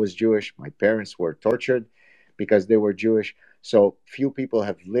I was Jewish. My parents were tortured because they were Jewish. So few people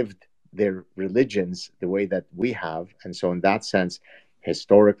have lived their religions the way that we have. And so, in that sense,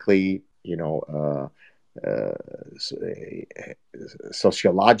 historically, uh,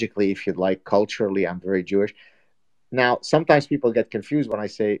 sociologically, if you'd like, culturally, I'm very Jewish. Now, sometimes people get confused when I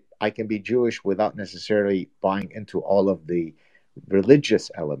say I can be Jewish without necessarily buying into all of the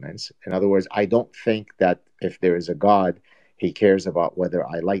religious elements. In other words, I don't think that if there is a God, he cares about whether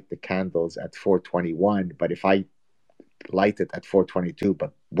I light the candles at 421, but if I light it at 422,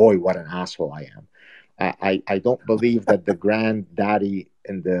 but boy, what an asshole I am. I don't believe that the granddaddy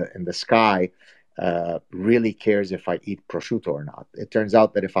in the sky really cares if I eat prosciutto or not. It turns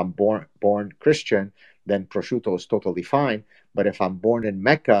out that if I'm born Christian, then prosciutto is totally fine. But if I'm born in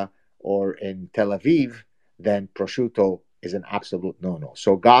Mecca or in Tel Aviv, then prosciutto is an absolute no-no.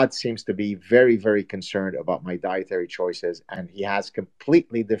 So God seems to be very, very concerned about my dietary choices, and he has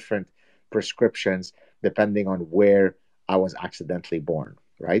completely different prescriptions depending on where I was accidentally born,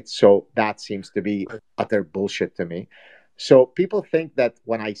 right? So that seems to be utter bullshit to me. So people think that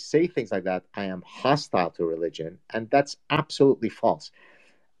when I say things like that, I am hostile to religion, and that's absolutely false.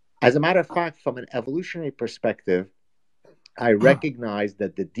 As a matter of fact, from an evolutionary perspective, I recognize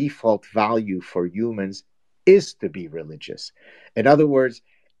that the default value for humans is to be religious. In other words,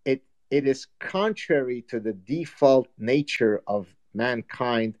 it is contrary to the default nature of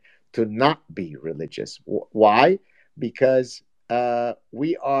mankind to not be religious. Why? Because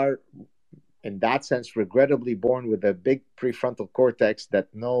we are, in that sense, regrettably born with a big prefrontal cortex that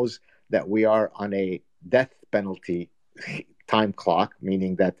knows that we are on a death penalty time clock,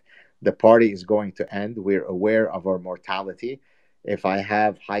 meaning that the party is going to end. We're aware of our mortality. If I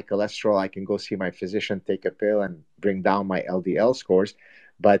have high cholesterol, I can go see my physician, take a pill, and bring down my LDL scores.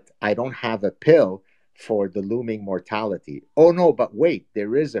 But I don't have a pill for the looming mortality. Oh, no, but wait,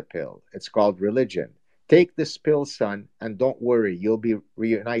 there is a pill. It's called religion. Take this pill, son, and don't worry. You'll be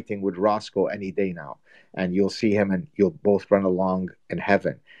reuniting with Roscoe any day now. And you'll see him and you'll both run along in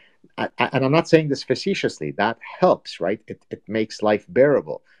heaven. And I'm not saying this facetiously. That helps, right? It makes life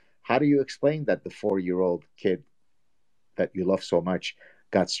bearable. How do you explain that the 4-year-old kid that you love so much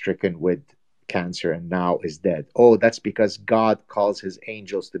got stricken with cancer and now is dead? Oh, that's because God calls his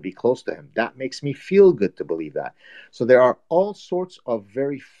angels to be close to him. That makes me feel good to believe that. So there are all sorts of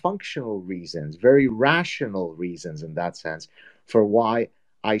very functional reasons, very rational reasons in that sense for why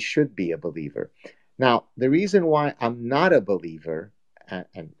I should be a believer. Now, the reason why I'm not a believer,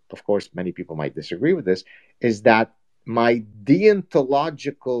 and of course many people might disagree with this, is that my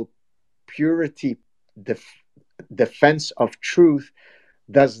deontological purity defense of truth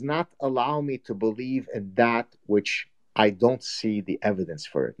does not allow me to believe in that which I don't see the evidence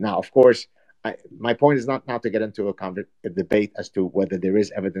for it. Now, of course, my point is not now to get into a debate as to whether there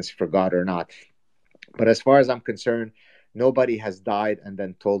is evidence for God or not. But as far as I'm concerned, nobody has died and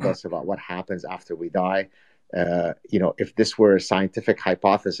then told us about what happens after we die. If this were a scientific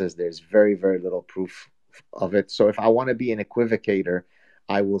hypothesis, there's very, very little proof of it. So if I want to be an equivocator,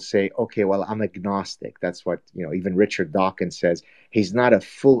 I will say, okay, well, I'm agnostic. That's what, even Richard Dawkins says. He's not a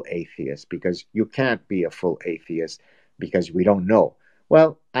full atheist because you can't be a full atheist because we don't know.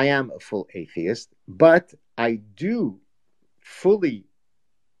 Well, I am a full atheist, but I do fully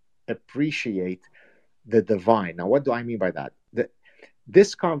appreciate the divine. Now, what do I mean by that?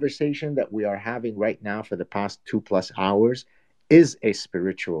 This conversation that we are having right now for the past 2+ hours is a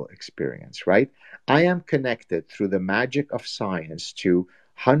spiritual experience, right? I am connected through the magic of science to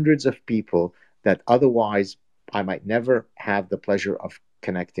hundreds of people that otherwise I might never have the pleasure of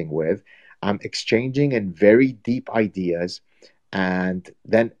connecting with. I'm exchanging in very deep ideas, and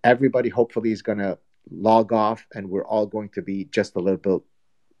then everybody hopefully is going to log off, and we're all going to be just a little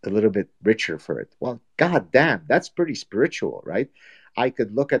bit richer for it. Well, god damn, that's pretty spiritual, right? I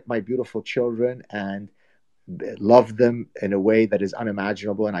could look at my beautiful children and love them in a way that is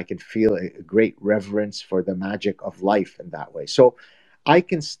unimaginable, and I can feel a great reverence for the magic of life in that way. So I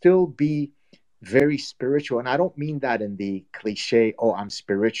can still be very spiritual, and I don't mean that in the cliche, oh, I'm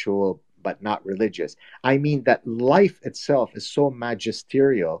spiritual but not religious. I mean that life itself is so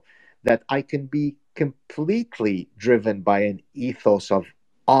magisterial that I can be completely driven by an ethos of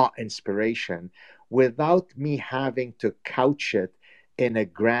awe inspiration without me having to couch it in a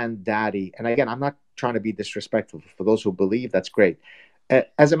granddaddy. And again, I'm not trying to be disrespectful. For those who believe, that's great.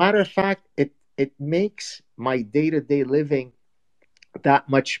 As a matter of fact, it makes my day-to-day living that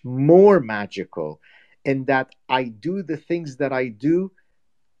much more magical, in that I do the things that I do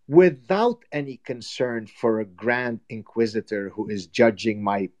without any concern for a grand inquisitor who is judging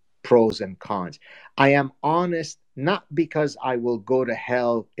my pros and cons. I am honest not because I will go to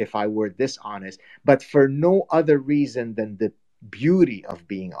hell if I were dishonest, but for no other reason than the beauty of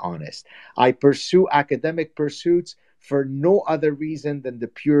being honest. I pursue academic pursuits for no other reason than the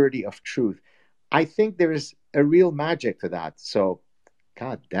purity of truth. I think there is a real magic to that. So,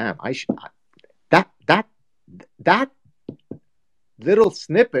 god damn, I should that little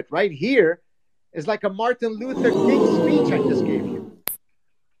snippet right here is like a Martin Luther King speech I just gave you.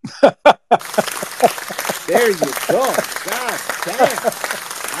 There you go. God damn.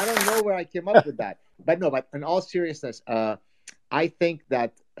 I don't know where I came up with that. But no, but in all seriousness, I think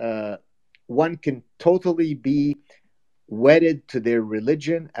that one can totally be wedded to their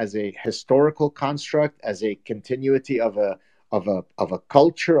religion as a historical construct, as a continuity of a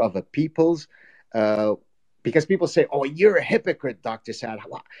culture, of a people's. Because people say, "Oh, you're a hypocrite, Dr. Saad.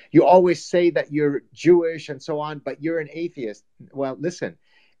 You always say that you're Jewish and so on, but you're an atheist." Well, listen,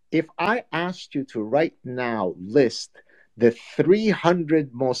 if I asked you to right now list the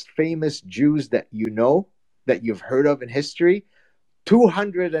 300 most famous Jews that you know, that you've heard of in history,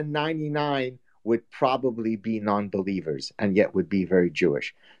 299 would probably be non-believers and yet would be very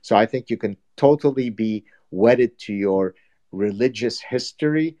Jewish. So I think you can totally be wedded to your religious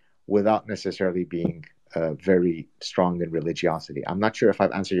history without necessarily being very strong in religiosity. I'm not sure if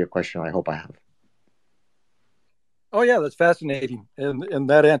I've answered your question. I hope I have. Oh yeah, that's fascinating, and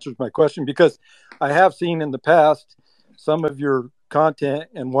that answers my question, because I have seen in the past some of your content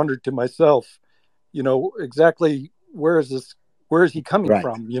and wondered to myself, exactly where is he coming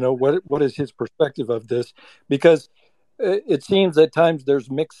from? What is his perspective of this? Because it seems at times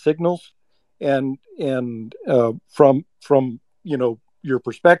there's mixed signals, and from your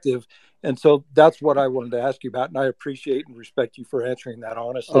perspective, and so that's what I wanted to ask you about, and I appreciate and respect you for answering that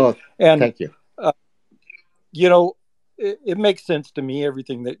honestly. Oh, and thank you. It makes sense to me,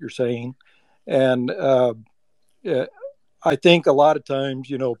 everything that you're saying, and I think a lot of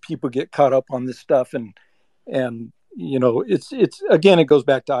times people get caught up on this stuff, and it's again, it goes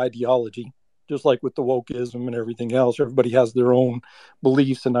back to ideology, just like with the wokeism and everything else. Everybody has their own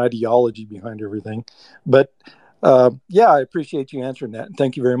beliefs and ideology behind everything, but yeah, I appreciate you answering that, and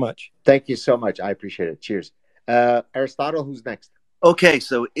thank you very much. Thank you so much. I appreciate it. Cheers. Aristotle, who's next? Okay,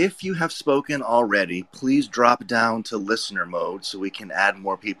 so if you have spoken already, please drop down to listener mode so we can add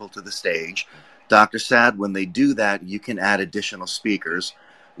more people to the stage. Dr. Saad, when they do that, you can add additional speakers.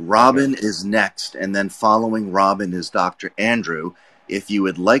 Robin is next, and then following Robin is Dr. Andrew. If you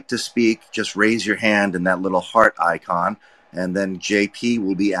would like to speak, just raise your hand and that little heart icon, and then JP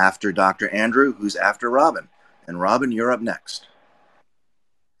will be after Dr. Andrew, who's after Robin. And Robin, you're up next.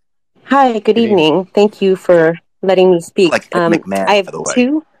 Hi, good evening. Thank you for letting me speak. Like Ed McMahon, I have by the way.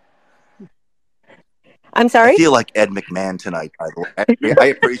 two. I'm sorry? I feel like Ed McMahon tonight, by the way. I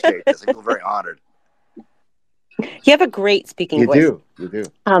appreciate this. I feel very honored. You have a great speaking voice. You do.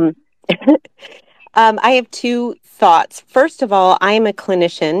 I have two thoughts. First of all, I am a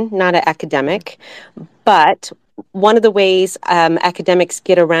clinician, not an academic, but one of the ways academics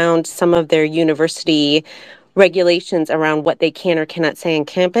get around some of their university regulations around what they can or cannot say on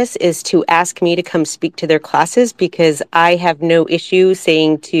campus is to ask me to come speak to their classes, because I have no issue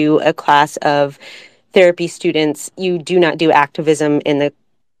saying to a class of therapy students, you do not do activism in the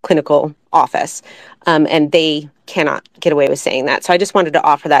clinical office. And they cannot get away with saying that. So I just wanted to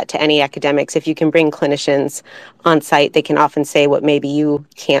offer that to any academics. If you can bring clinicians on site, they can often say what maybe you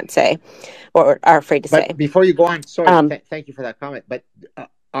can't say or are afraid to say. Before you go on, sorry, thank you for that comment. But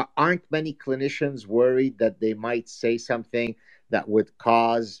aren't many clinicians worried that they might say something that would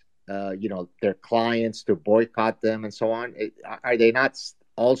cause, their clients to boycott them and so on? Are they not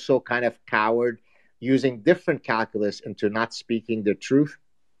also kind of coward, using different calculus into not speaking the truth?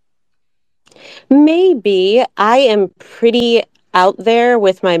 Maybe. I am pretty out there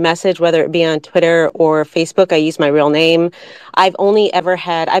with my message, whether it be on Twitter or Facebook. I use my real name. I've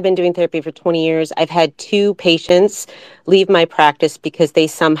been doing therapy for 20 years. I've had 2 patients leave my practice because they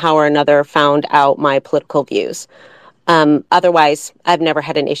somehow or another found out my political views. Otherwise, I've never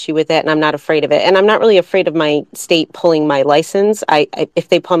had an issue with it, and I'm not afraid of it. And I'm not really afraid of my state pulling my license. If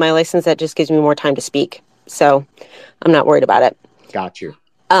they pull my license, that just gives me more time to speak. So I'm not worried about it. Got you.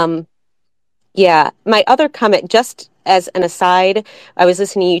 Yeah. My other comment, just as an aside, I was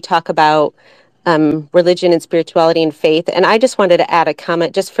listening to you talk about religion and spirituality and faith. And I just wanted to add a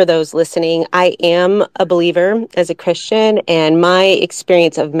comment just for those listening. I am a believer as a Christian, and my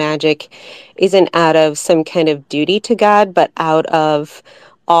experience of magic isn't out of some kind of duty to God, but out of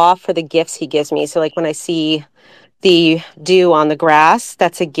awe for the gifts he gives me. So like when I see the dew on the grass,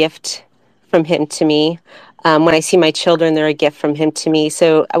 that's a gift from him to me. When I see my children, they're a gift from him to me.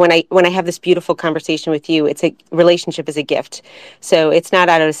 So when I have this beautiful conversation with you, it's a relationship is a gift. So it's not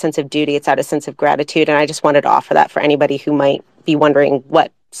out of a sense of duty; it's out of a sense of gratitude. And I just wanted to offer that for anybody who might be wondering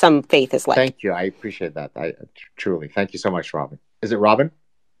what some faith is like. Thank you. I appreciate that. I truly thank you so much, Robin. Is it Robin?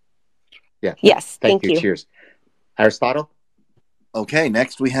 Yeah. Yes. Thank you. Cheers. Aristotle. Okay.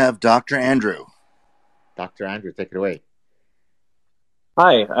 Next we have Dr. Andrew. Dr. Andrew, take it away.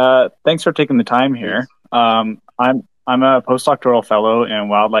 Hi, thanks for taking the time here. I'm a postdoctoral fellow in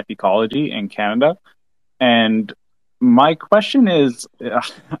wildlife ecology in Canada, and my question is,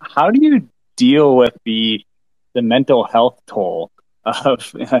 how do you deal with the mental health toll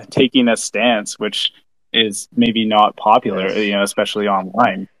of taking a stance, which is maybe not popular, Yes. Especially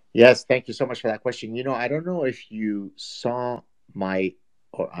online? Yes, thank you so much for that question. I don't know if you saw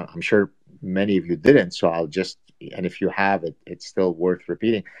or I'm sure many of you didn't, so and if you have, it's still worth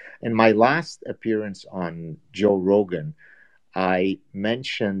repeating. In my last appearance on Joe Rogan, I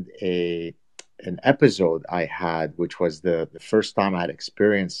mentioned an episode I had, which was the first time I had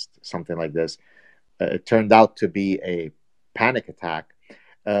experienced something like this. It turned out to be a panic attack.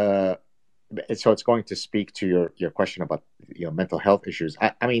 So it's going to speak to your question about mental health issues.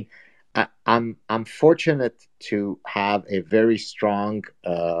 I'm fortunate to have a very strong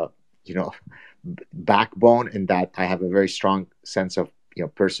backbone in that I have a very strong sense of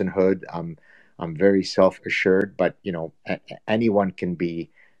personhood. I'm very self-assured, but anyone can be,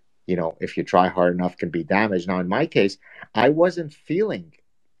 if you try hard enough, can be damaged. Now in my case, I wasn't feeling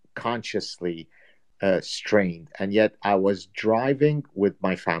consciously strained, and yet I was driving with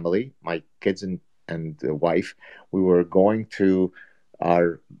my family, my kids and the wife. We were going to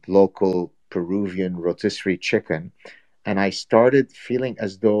our local Peruvian rotisserie chicken, and I started feeling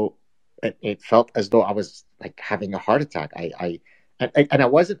as though it felt as though I was like having a heart attack. And I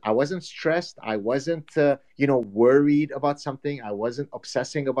wasn't stressed. I wasn't worried about something. I wasn't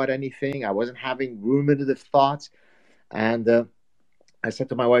obsessing about anything. I wasn't having ruminative thoughts. And I said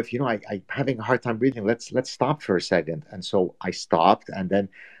to my wife, I'm having a hard time breathing. Let's stop for a second. And so I stopped, and then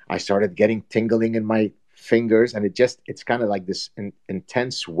I started getting tingling in my fingers, and it's kind of like this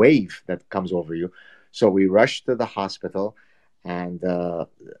intense wave that comes over you. So we rushed to the hospital, and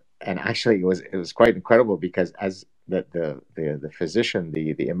actually it was quite incredible, because as the physician,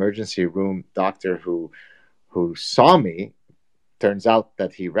 the emergency room doctor who saw me, turns out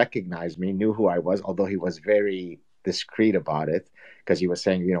that he recognized me, knew who I was, although he was very discreet about it, because he was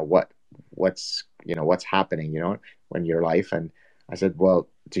saying, what's happening, in your life. And I said, well,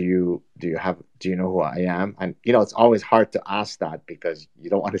 do you know who I am? And it's always hard to ask that, because you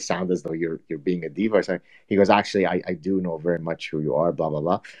don't want to sound as though you're being a diva or something. He goes, actually, I do know very much who you are, blah blah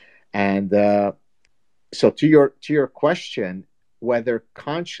blah. And so to your question, whether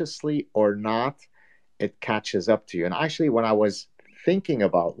consciously or not, it catches up to you. And actually, when I was thinking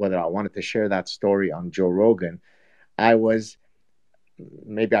about whether I wanted to share that story on Joe Rogan,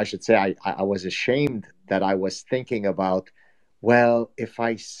 maybe I should say I was ashamed that I was thinking about, well, if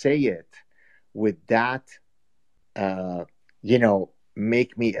I say it, would that,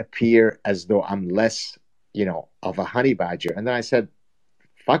 make me appear as though I'm less, of a honey badger? And then I said,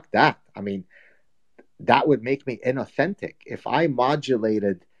 fuck that. I mean, that would make me inauthentic. If I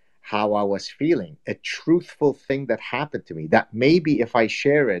modulated how I was feeling, a truthful thing that happened to me, that maybe if I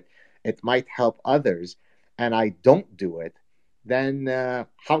share it, it might help others, and I don't do it, then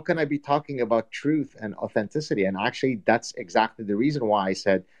how can I be talking about truth and authenticity? And actually, that's exactly the reason why I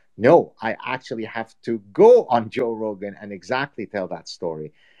said, no, I actually have to go on Joe Rogan and exactly tell that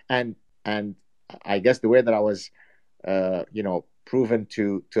story. And I guess the way that I was, proven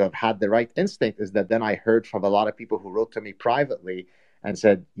to have had the right instinct is that then I heard from a lot of people who wrote to me privately and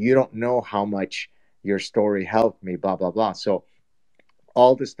said, you don't know how much your story helped me, blah blah blah. So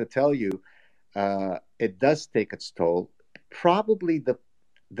all this to tell you, it does take its toll. Probably the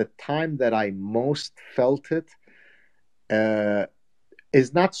time that I most felt it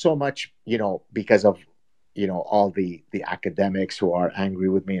is not so much because of all the academics who are angry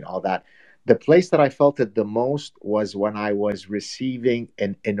with me and all that. The place that I felt it the most was when I was receiving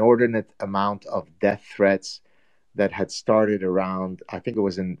an inordinate amount of death threats that had started around, I think it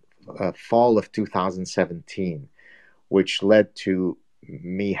was in fall of 2017, which led to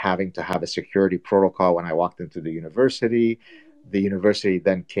me having to have a security protocol when I walked into the university. the university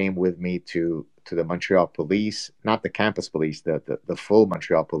then came with me to the Montreal police, not the campus police, the full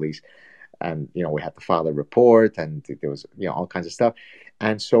Montreal police. And, we had to file a report, and there was, all kinds of stuff.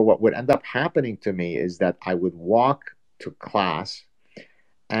 And so what would end up happening to me is that I would walk to class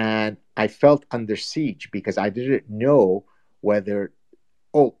and I felt under siege because I didn't know whether,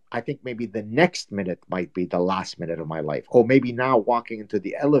 I think maybe the next minute might be the last minute of my life. Oh, maybe now walking into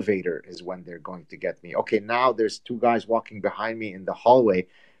the elevator is when they're going to get me. Okay, now there's two guys walking behind me in the hallway.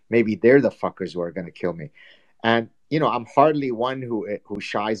 Maybe they're the fuckers who are going to kill me. And, I'm hardly one who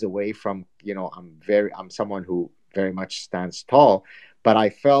shies away from, I'm someone who very much stands tall. But I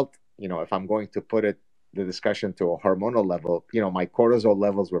felt, if I'm going to put the discussion to a hormonal level, my cortisol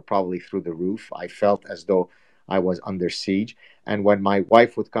levels were probably through the roof. I felt as though I was under siege. And when my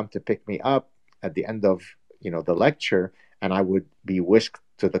wife would come to pick me up at the end of, the lecture, and I would be whisked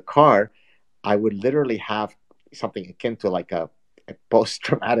to the car, I would literally have something akin to like a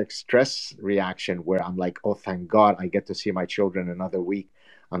post-traumatic stress reaction where I'm like, oh, thank God I get to see my children another week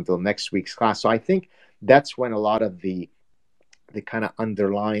until next week's class. So I think that's when a lot of the kind of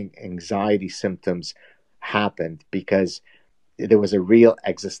underlying anxiety symptoms happened, because there was a real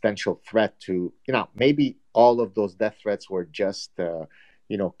existential threat to, maybe all of those death threats were just,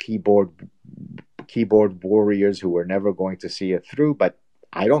 keyboard warriors who were never going to see it through. But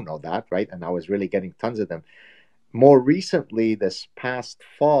I don't know that, right? And I was really getting tons of them. More recently, this past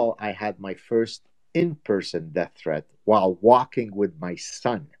fall, I had my first in-person death threat while walking with my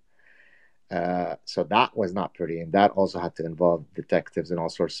son. So that was not pretty. And that also had to involve detectives and all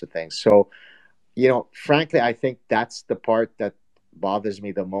sorts of things. So, frankly, I think that's the part that bothers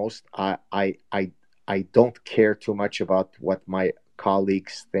me the most. I don't care too much about what my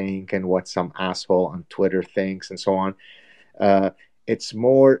colleagues think and what some asshole on Twitter thinks and so on. It's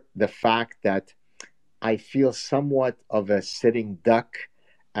more the fact that I feel somewhat of a sitting duck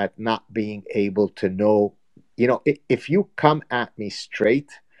at not being able to know, if you come at me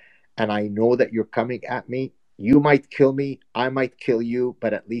straight and I know that you're coming at me, you might kill me, I might kill you,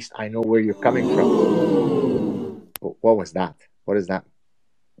 but at least I know where you're coming from. What was that? What is that?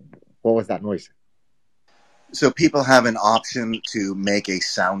 What was that noise? So people have an option to make a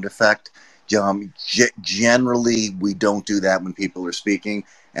sound effect. Generally, we don't do that when people are speaking,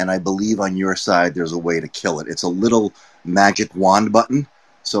 and I believe on your side there's a way to kill it. It's a little magic wand button,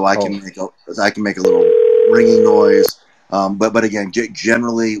 so I can make a little ringing noise. But again,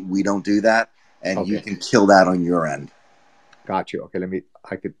 generally we don't do that, and you can kill that on your end. Got you.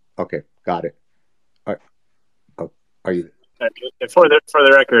 Okay, got it. Are you? For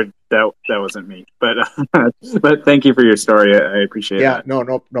the record, that wasn't me, but but thank you for your story. I appreciate that.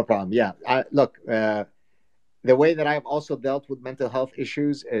 Yeah, no problem. Yeah, look, the way that I've also dealt with mental health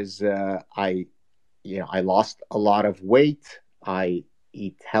issues is I lost a lot of weight. I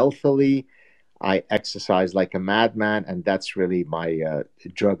eat healthily. I exercise like a madman, and that's really my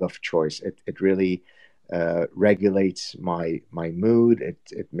drug of choice. It really regulates my mood.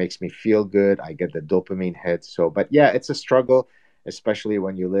 It makes me feel good. I get the dopamine hit. So, but yeah, it's a struggle, especially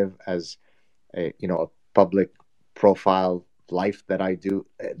when you live as a public profile life that I do.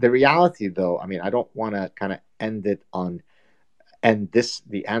 The reality, though, I mean, I don't want to kind of end the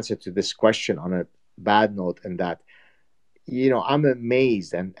answer to this question on a bad note, in that I'm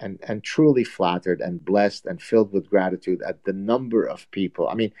amazed and truly flattered and blessed and filled with gratitude at the number of people.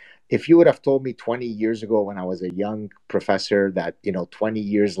 I mean, if you would have told me 20 years ago when I was a young professor that 20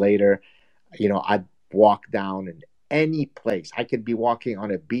 years later, I'd walk down in any place. I could be walking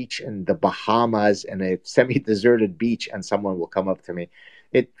on a beach in the Bahamas, in a semi-deserted beach, and someone will come up to me.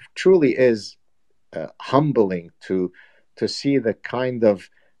 It truly is humbling to see the kind of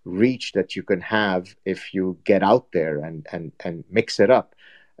reach that you can have if you get out there and mix it up.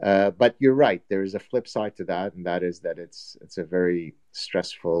 But you're right, there is a flip side to that, and that is that it's a very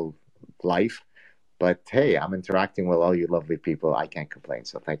stressful life. But hey, I'm interacting with all you lovely people. I can't complain.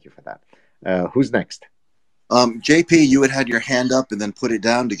 So thank you for that. Who's next? JP, you had your hand up and then put it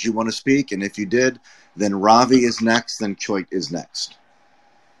down. Did you want to speak? And if you did, then Ravi is next, then Choit is next.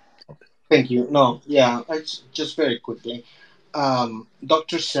 Thank you. No, yeah, it's just very quickly.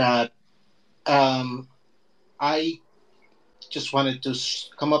 Dr. Saad, I just wanted to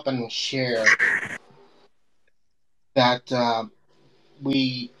come up and share that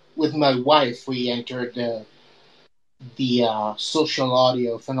with my wife, we entered the social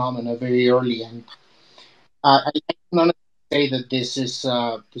audio phenomena very early, and I can say that this is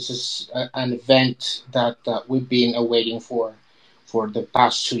an event that we've been awaiting for the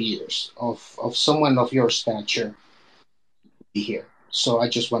past 2 years of someone of your stature be here. So I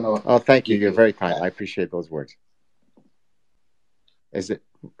just want to. Oh, thank you. You're very kind. I appreciate those words. Is it?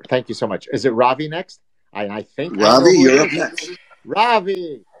 Thank you so much. Is it Ravi next? I think I know Ravi, who it you're up is. next.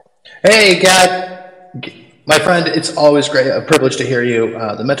 Ravi. Hey, Gad. My friend, it's always a privilege to hear you.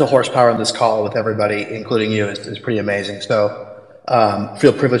 The mental horsepower on this call with everybody, including you, is pretty amazing. So,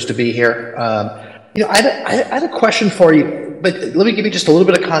 feel privileged to be here. I had a question for you, but let me give you just a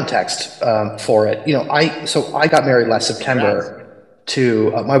little bit of context for it. I got married last September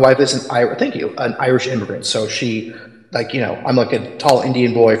to my wife is an Irish immigrant. So she, I'm like a tall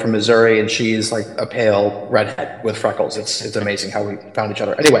Indian boy from Missouri, and she's like a pale redhead with freckles. It's amazing how we found each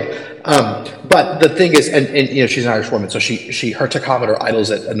other. Anyway, but the thing is, and she's an Irish woman, so her tachometer idles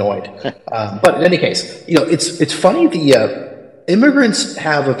it annoyed. But in any case, it's funny. The immigrants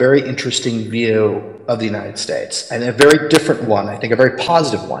have a very interesting view of the United States, and a very different one. I think a very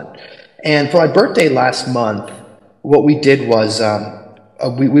positive one. And for my birthday last month, what we did was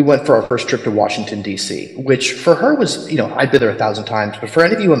we went for our first trip to Washington, D.C., which for her was, I'd been there 1,000 times, but for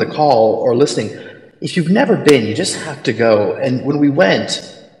any of you on the call or listening, if you've never been, you just have to go. And when we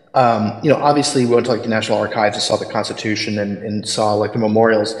went, obviously we went to the National Archives and saw the Constitution and saw the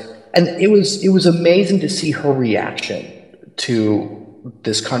memorials. And it was amazing to see her reaction to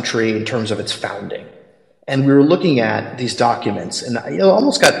this country in terms of its founding. And we were looking at these documents, and we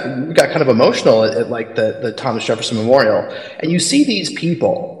got kind of emotional at the Thomas Jefferson Memorial. And you see these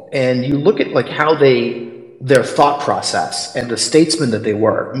people, and you look at how their thought process and the statesmen that they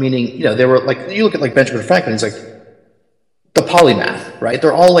were. Meaning, they were you look at Benjamin Franklin. He's the polymath, right?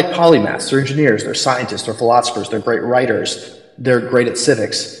 They're all polymaths. They're engineers. They're scientists. They're philosophers. They're great writers. They're great at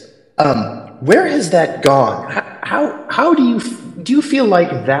civics. Where has that gone? How do you feel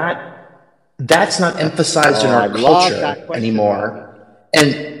like that? That's not emphasized in our culture anymore,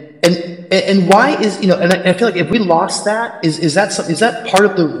 and why is and I feel like if we lost that, is that part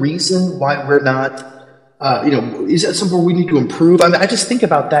of the reason why we're not is that something we need to improve? I mean, I just think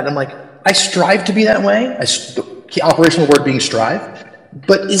about that, and I'm like, I strive to be that way. The operational word being strive,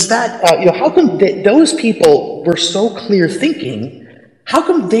 but is that how come those people were so clear thinking? How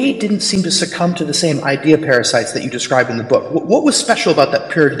come they didn't seem to succumb to the same idea parasites that you described in the book? What was special about that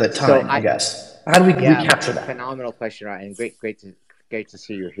period of that time, I guess? How do we recapture that? Phenomenal question, right? And great to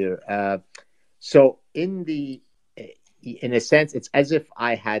see you here. So in a sense, it's as if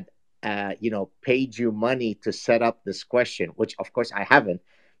I had, paid you money to set up this question, which of course I haven't,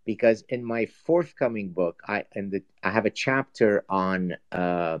 because in my forthcoming book, I have a chapter on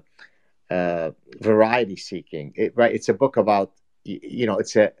variety seeking. It's a book about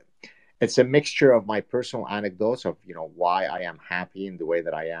it's a mixture of my personal anecdotes of why I am happy in the way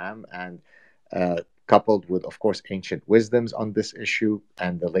that I am, and coupled with, of course, ancient wisdoms on this issue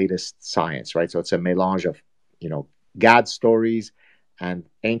and the latest science, right? So it's a melange of God stories and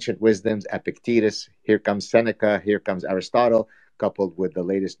ancient wisdoms, Epictetus, here comes Seneca, here comes Aristotle, coupled with the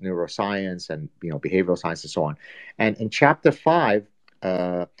latest neuroscience and behavioral science and so on. And in chapter 5,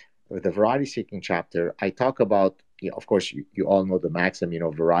 the variety seeking chapter, I talk about, of course, you all know the maxim,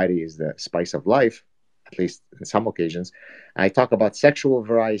 variety is the spice of life, at least in some occasions. I talk about sexual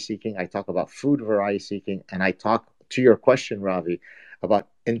variety seeking, I talk about food variety seeking, and I talk, to your question, Ravi, about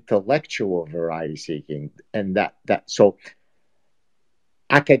intellectual variety seeking. And so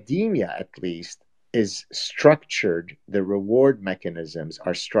academia, at least, is structured, the reward mechanisms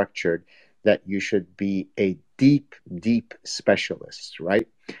are structured that you should be a deep specialist, right?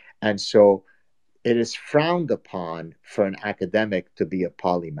 And so it is frowned upon for an academic to be a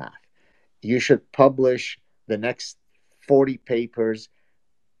polymath. You should publish the next 40 papers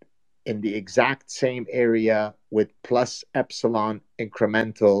in the exact same area with plus epsilon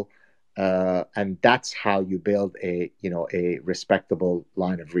incremental, and that's how you build a respectable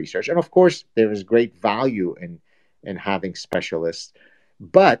line of research. And of course, there is great value in having specialists,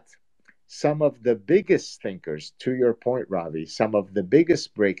 but some of the biggest thinkers, to your point, Ravi, some of the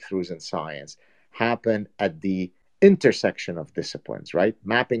biggest breakthroughs in science happen at the intersection of disciplines, right?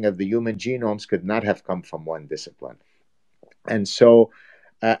 Mapping of the human genomes could not have come from one discipline. And so,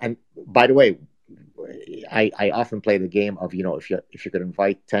 and by the way, I often play the game of, if you could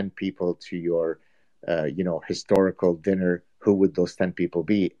invite 10 people to your, historical dinner, who would those 10 people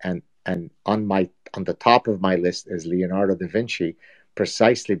be? And on the top of my list is Leonardo da Vinci,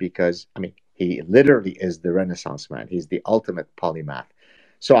 precisely because, he literally is the Renaissance man. He's the ultimate polymath.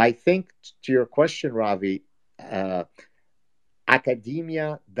 So I think, to your question, Ravi,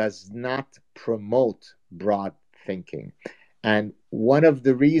 academia does not promote broad thinking. And one of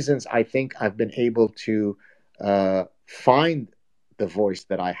the reasons I think I've been able to find the voice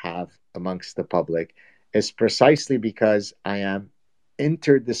that I have amongst the public is precisely because I am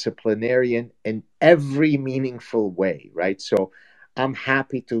interdisciplinarian in every meaningful way, right? So I'm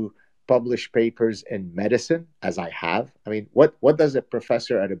happy to publish papers in medicine, as I have. I mean, what does a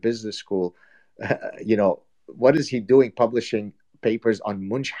professor at a business school, what is he doing publishing papers on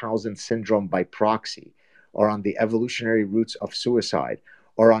Munchausen syndrome by proxy, or on the evolutionary roots of suicide,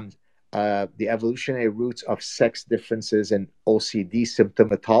 or on the evolutionary roots of sex differences and OCD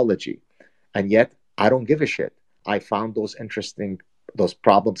symptomatology? And yet, I don't give a shit. I found those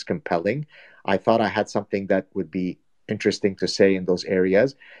problems compelling. I thought I had something that would be interesting to say in those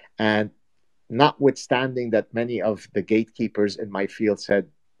areas. And notwithstanding that many of the gatekeepers in my field said,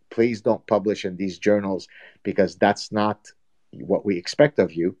 please don't publish in these journals because that's not what we expect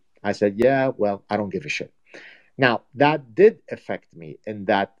of you, I said, yeah, well, I don't give a shit. Now, that did affect me in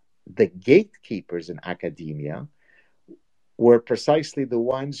that the gatekeepers in academia were precisely the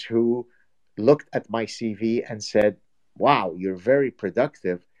ones who looked at my CV and said, wow, you're very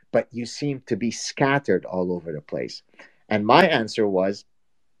productive, but you seem to be scattered all over the place. And my answer was,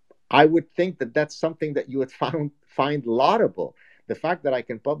 I would think that that's something that you would find laudable. The fact that I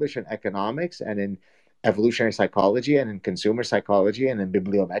can publish in economics and in evolutionary psychology and in consumer psychology and in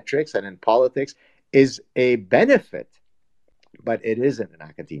bibliometrics and in politics is a benefit, but it isn't in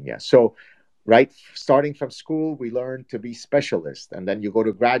academia. So, right, starting from school, we learn to be specialists, and then you go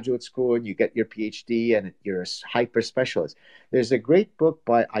to graduate school and you get your PhD and you're a hyper specialist. There's a great book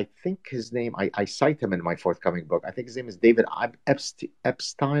by, I think his name, I cite him in my forthcoming book. I think his name is David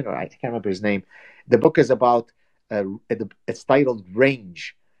Epstein, or I can't remember his name. The book is about, it's titled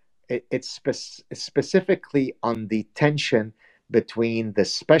Range. It's specifically on the tension between the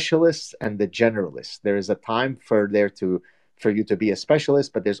specialists and the generalists. There is a time for you to be a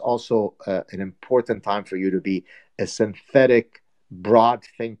specialist, but there's also an important time for you to be a synthetic, broad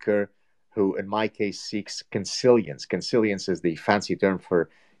thinker who, in my case, seeks consilience. Consilience is the fancy term for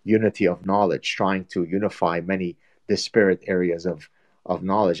unity of knowledge, trying to unify many disparate areas of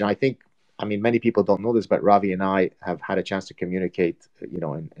knowledge. And I think, I mean, many people don't know this, but Ravi and I have had a chance to communicate,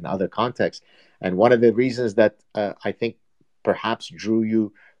 in other contexts. And one of the reasons that I think perhaps drew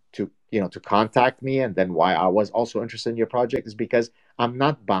you to contact me, and then why I was also interested in your project, is because I'm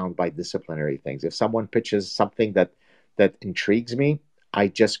not bound by disciplinary things. If someone pitches something that intrigues me, I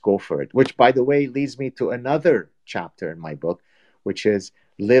just go for it. Which, by the way, leads me to another chapter in my book, which is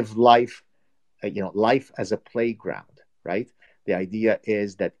live life, life as a playground, right? The idea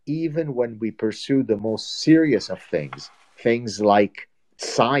is that even when we pursue the most serious of things like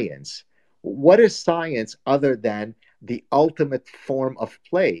science, what is science other than the ultimate form of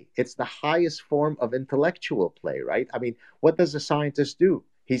play? It's the highest form of intellectual play, right? I mean, what does a scientist do?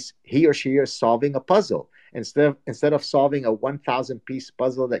 He or she is solving a puzzle. Instead of solving a 1,000 piece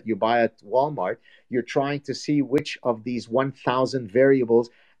puzzle that you buy at Walmart, you're trying to see which of these 1,000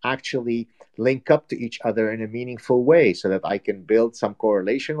 variables actually link up to each other in a meaningful way so that I can build some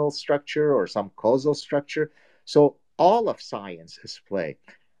correlational structure or some causal structure. So all of science is play.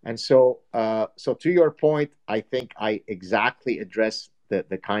 And so to your point, I think I exactly address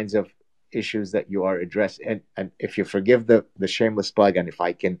the kinds of issues that you are addressing. And if you forgive the shameless plug, and if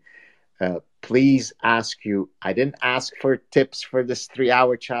I can please ask you, I didn't ask for tips for this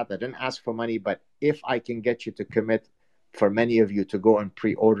 3-hour chat. I didn't ask for money, but if I can get you to commit, for many of you, to go and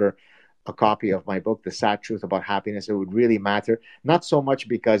pre-order a copy of my book, The Sad Truth About Happiness, it would really matter. Not so much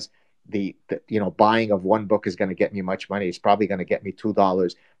because the buying of one book is going to get me much money. It's probably going to get me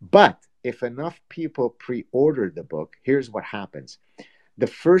 $2. But if enough people pre-order the book, here's what happens. The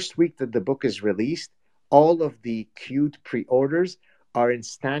first week that the book is released, all of the queued pre-orders are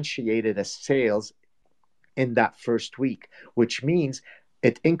instantiated as sales in that first week, which means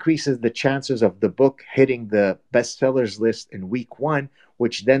it increases the chances of the book hitting the bestsellers list in week 1,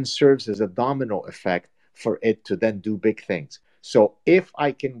 which then serves as a domino effect for it to then do big things. So if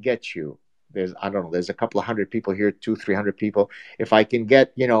I can get you, there's a couple of hundred people here, 200-300 people. If I can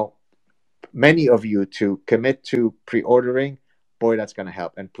get, many of you to commit to pre-ordering, boy, that's going to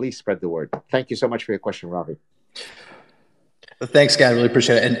help. And please spread the word. Thank you so much for your question, Ravi. Thanks, Gad. Really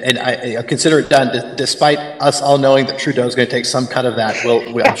appreciate it. And I consider it done, despite us all knowing that Trudeau is going to take some cut of that.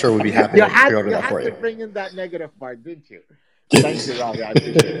 I'm sure we'll be happy to pre-order that for you. You had to bring in that negative part, didn't you? Thank you, Ravi. I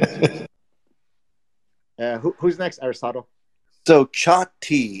appreciate it. Cheers. Who's next, Aristotle? So Chat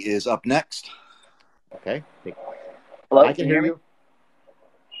T is up next. Okay. Hello, I can hear you.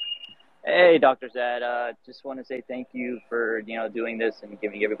 Hey, Dr. Saad. Just want to say thank you for doing this and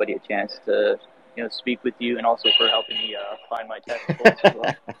giving everybody a chance to speak with you, and also for helping me find my testicles as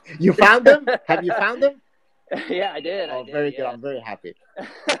well. You found them? Have you found them? Yeah, I did. Very good. I'm very happy.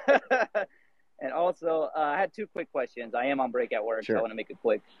 And also, I had 2 quick questions. I am on break at work, so I want to make it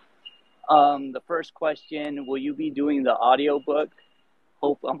quick. The first question, will you be doing the audio book?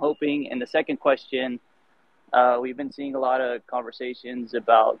 I'm hoping. And the second question, we've been seeing a lot of conversations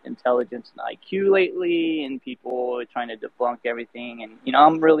about intelligence and IQ lately, and people trying to debunk everything. And, you know,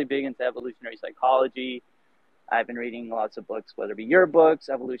 I'm really big into evolutionary psychology. I've been reading lots of books, whether it be your books,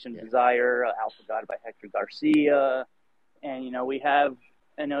 Evolution of Desire, Alpha God by Hector Garcia. And, you know, we have,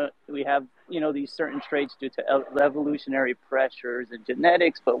 you know, these certain traits due to evolutionary pressures and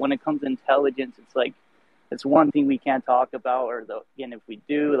genetics. But when it comes to intelligence, it's like, it's one thing we can't talk about, or again, if we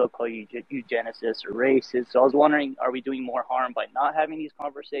do, they'll call you eugenicists or racist. So I was wondering, are we doing more harm by not having these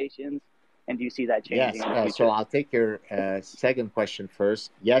conversations? And do you see that changing in the future? So I'll take your second question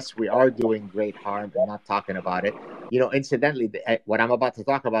first. Yes, we are doing great harm and not talking about it. You know, incidentally, what I'm about to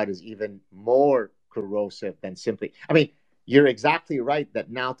talk about is even more corrosive than simply, I mean, you're exactly right that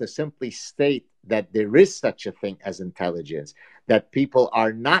now to simply state that there is such a thing as intelligence, that people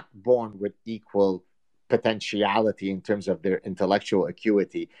are not born with equal potentiality in terms of their intellectual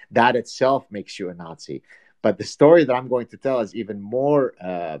acuity, that itself makes you a Nazi. But the story that I'm going to tell is even more,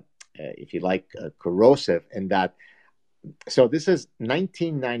 if you like, corrosive in that. So this is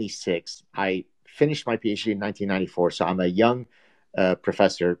 1996. I finished my PhD in 1994. So I'm a young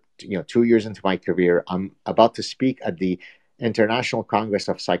professor, you know, 2 years into my career. I'm about to speak at the International Congress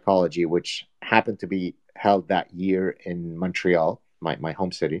of Psychology, which happened to be held that year in Montreal, my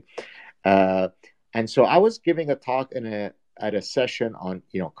home city. And so I was giving a talk at a session on,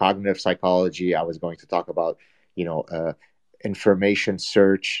 you know, cognitive psychology. I was going to talk about, you know, information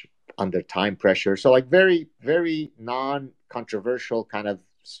search under time pressure. So like very, very non-controversial kind of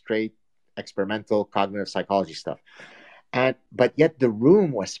straight experimental cognitive psychology stuff. But yet the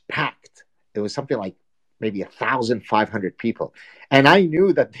room was packed. It was something like maybe 1,500 people. And I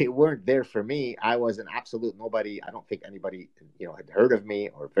knew that they weren't there for me. I was an absolute nobody. I don't think anybody, you know, had heard of me,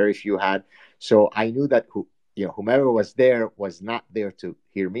 or very few had. So I knew that whomever was there was not there to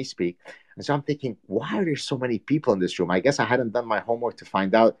hear me speak. And so I'm thinking, why are there so many people in this room? I guess I hadn't done my homework to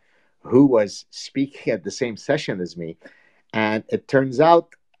find out who was speaking at the same session as me. And it turns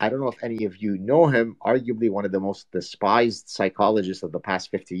out, I don't know if any of you know him, arguably one of the most despised psychologists of the past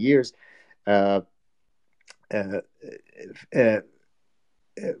 50 years. I can't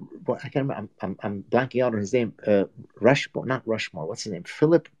remember. I'm blanking out on his name. Rushmore, not Rushmore. What's his name?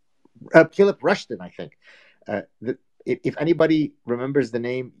 Philip Rushton, I think. If anybody remembers the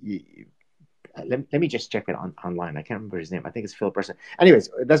name, let me just check it online. I can't remember his name. I think it's Philip Rushton. Anyways,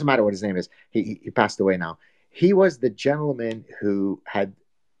 it doesn't matter what his name is. He passed away now. He was the gentleman who had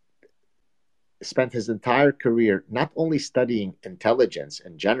spent his entire career not only studying intelligence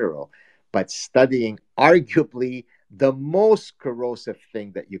in general, but studying arguably the most corrosive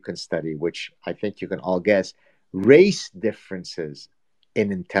thing that you can study, which I think you can all guess, race differences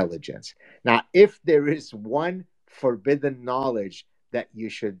in intelligence. Now, if there is one forbidden knowledge that you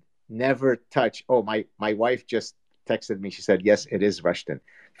should never touch, oh, my wife just texted me. She said, yes, it is Rushton.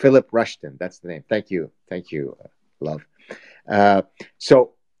 Philip Rushton, that's the name. Thank you, love.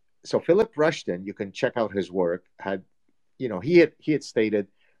 So Philip Rushton, you can check out his work. He had stated,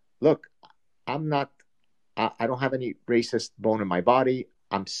 look, I don't have any racist bone in my body.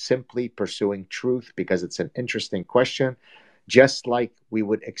 I'm simply pursuing truth because it's an interesting question. Just like we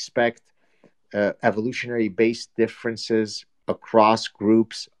would expect evolutionary-based differences across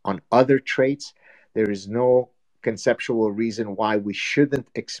groups on other traits, there is no conceptual reason why we shouldn't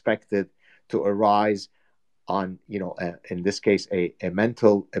expect it to arise on, in this case, a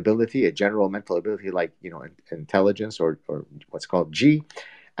mental ability, a general mental ability like, intelligence or what's called G.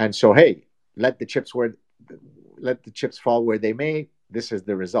 And so, hey, let the chips fall where they may. This is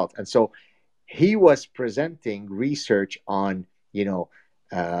the result. And so he was presenting research on,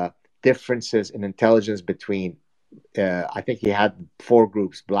 differences in intelligence between, I think he had 4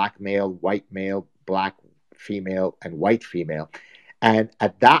 groups: black male, white male, black female, and white female. And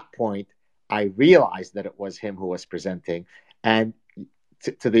at that point, I realized that it was him who was presenting. And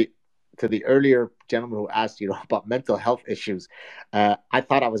to the earlier gentleman who asked, about mental health issues, I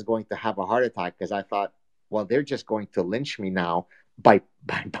thought I was going to have a heart attack, because I thought, well, they're just going to lynch me now by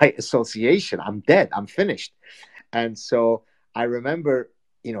association. I'm dead. I'm finished. And so I remember,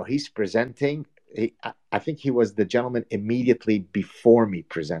 he's presenting. I think he was the gentleman immediately before me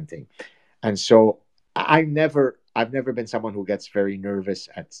presenting. And so I've never been someone who gets very nervous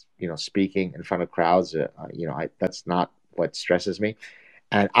at, speaking in front of crowds. That's not what stresses me.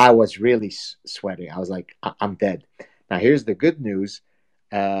 And I was really sweating. I was like, I'm dead. Now, here's the good news.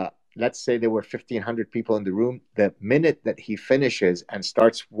 Let's say there were 1,500 people in the room. The minute that he finishes and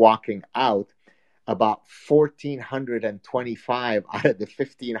starts walking out, about 1,425 out of the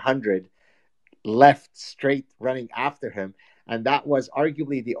 1,500 left straight running after him. And that was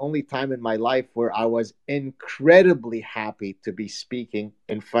arguably the only time in my life where I was incredibly happy to be speaking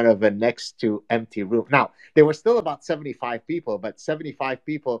in front of a next to empty room. Now, there were still about 75 people, but 75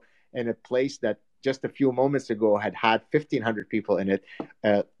 people in a place that just a few moments ago had 1,500 people in it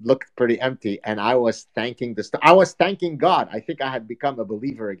looked pretty empty. And I was thanking I was thanking God. I think I had become a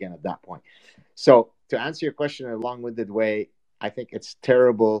believer again at that point. So to answer your question in a long-winded way, I think it's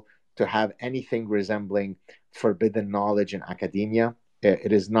terrible to have anything resembling forbidden knowledge in academia.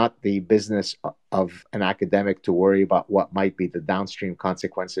 It is not the business of an academic to worry about what might be the downstream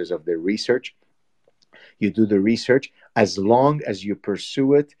consequences of their research. You do the research as long as you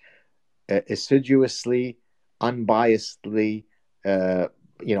pursue it assiduously, unbiasedly,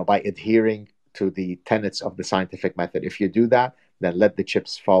 by adhering to the tenets of the scientific method. If you do that, then let the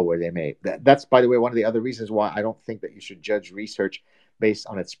chips fall where they may. That's, by the way, one of the other reasons why I don't think that you should judge research based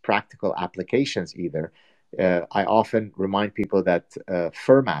on its practical applications either. I often remind people that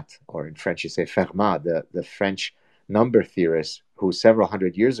Fermat, or in French you say Fermat, the French number theorist who several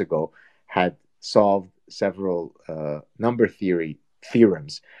hundred years ago had solved several number theory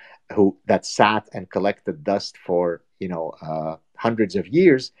theorems, that sat and collected dust for hundreds of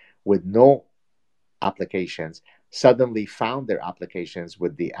years with no applications, suddenly found their applications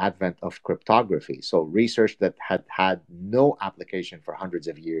with the advent of cryptography. So research that had no application for hundreds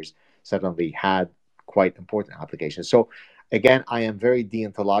of years suddenly had quite important applications. So again, I am very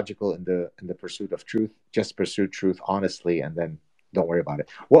deontological in the pursuit of truth. Just pursue truth honestly, and then don't worry about it.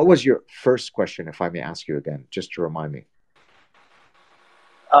 What was your first question, if I may ask you again, just to remind me?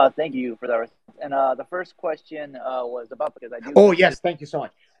 Thank you for that. And the first question was about, because I do. Oh yes, thank you so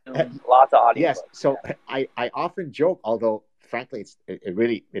much. Lots of audio. Yes, so I often joke, although frankly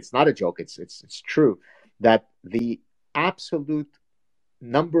it's not a joke. It's true that the absolute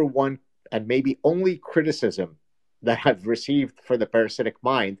number one and maybe only criticism that I've received for the Parasitic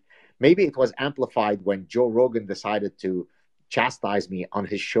Mind, maybe it was amplified when Joe Rogan decided to chastise me on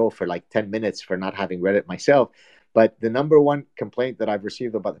his show for like 10 minutes for not having read it myself. But the number one complaint that I've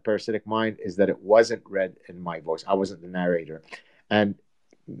received about the Parasitic Mind is that it wasn't read in my voice. I wasn't the narrator. And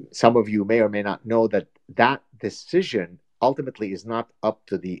some of you may or may not know that decision ultimately is not up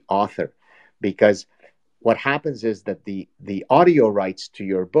to the author, because what happens is that the audio rights to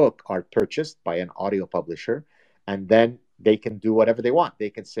your book are purchased by an audio publisher, and then they can do whatever they want. They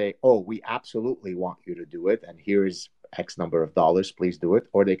can say, oh, we absolutely want you to do it, and here is X number of dollars, please do it.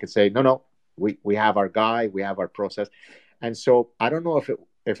 Or they can say, no, we have our guy, we have our process. And so I don't know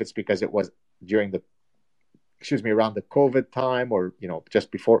if it's because it was during around the COVID time, or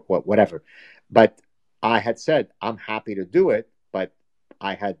just before, whatever. But I had said I'm happy to do it, but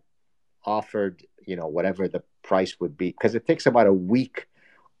I had offered whatever the price would be, because it takes about a week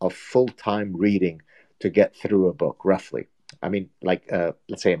of full-time reading to get through a book, roughly. I mean, like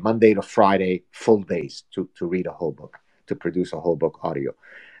let's say Monday to Friday, full days to read a whole book, to produce a whole book audio.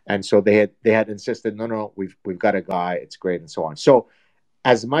 And so they had insisted, no, we've got a guy, it's great, and so on. So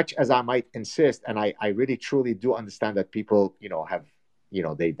as much as I might insist, and I really truly do understand that people have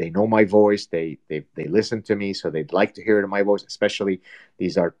they know my voice, they listen to me, so they'd like to hear it in my voice. Especially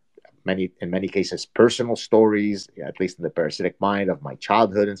these are in many cases personal stories, at least in the Parasitic Mind, of my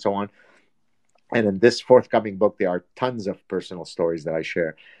childhood and so on. And in this forthcoming book, there are tons of personal stories that I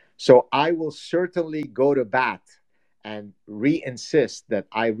share. So I will certainly go to bat and re-insist that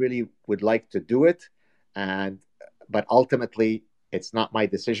I really would like to do it, but ultimately it's not my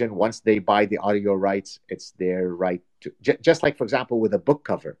decision. Once they buy the audio rights, it's their right to. Just like, for example, with a book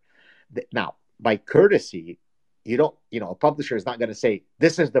cover. Now, by courtesy, a publisher is not going to say,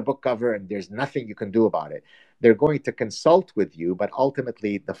 this is the book cover and there's nothing you can do about it. They're going to consult with you, but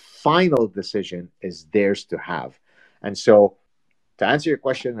ultimately the final decision is theirs to have. And so, to answer your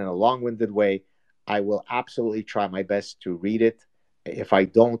question in a long-winded way, I will absolutely try my best to read it. If I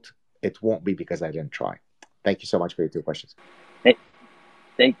don't, it won't be because I didn't try. Thank you so much for your two questions.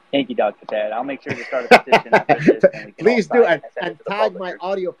 Thank you, Dr. Saad. I'll make sure to start a petition after this. And please do, and tag my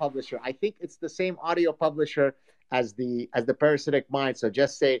audio publisher. I think it's the same audio publisher as the Parasitic Mind. So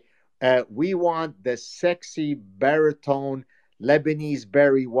just say, we want the sexy baritone Lebanese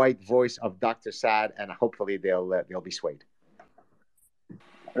Barry White voice of Dr. Saad, and hopefully they'll be swayed.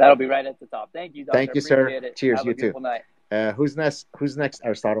 That'll be right at the top. Thank you, Doctor. Thank you, sir. It. Cheers. Have you a beautiful too. Night. Who's next,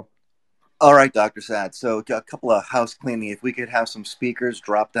 Aristotle? All right, Dr. Saad. So a couple of house cleaning. If we could have some speakers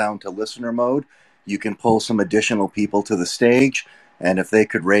drop down to listener mode, you can pull some additional people to the stage. And if they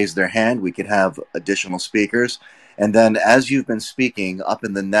could raise their hand, we could have additional speakers. And then as you've been speaking up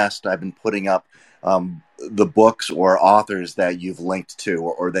in the nest, I've been putting up the books or authors that you've linked to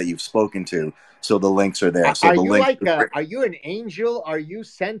or that you've spoken to. So the links are there. So Are the you link. are you an angel? Are you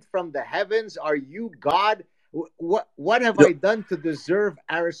sent from the heavens? Are you God? What have I done to deserve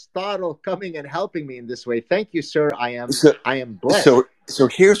Aristotle coming and helping me in this way? Thank you, sir. I am blessed. So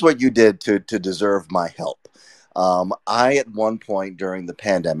here's what you did to deserve my help. I at one point during the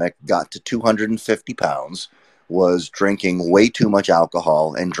pandemic got to 250 pounds, was drinking way too much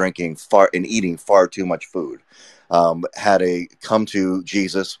alcohol and eating far too much food. Had a come to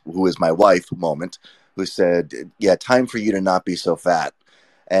Jesus, who is my wife, moment, who said, "Yeah, time for you to not be so fat."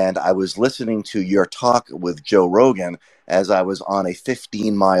 And I was listening to your talk with Joe Rogan as I was on a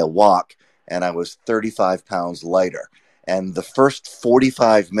 15-mile walk, and I was 35 pounds lighter. And the first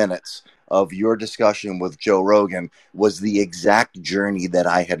 45 minutes of your discussion with Joe Rogan was the exact journey that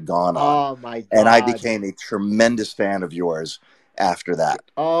I had gone on. Oh my God. And I became a tremendous fan of yours after that.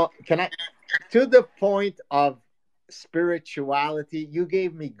 Oh, to the point of spirituality, you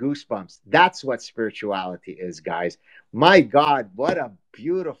gave me goosebumps. That's what spirituality is, guys. My God, what a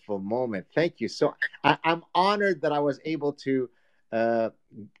beautiful moment. Thank you. So I'm honored that I was able to,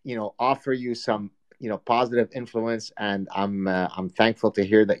 offer you some, positive influence, and I'm thankful to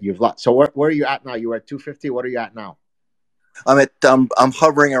hear that you've lost. So where are you at now? You were at 250. What are you at now? I'm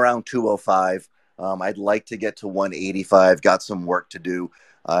hovering around 205. I'd like to get to 185. Got some work to do.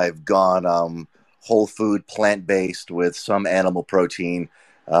 I've gone whole food, plant based with some animal protein.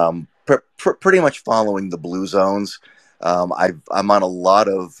 Pretty much following the blue zones. I'm on a lot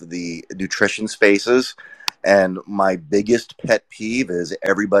of the nutrition spaces, and my biggest pet peeve is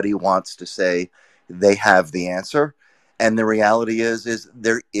everybody wants to say they have the answer. And the reality is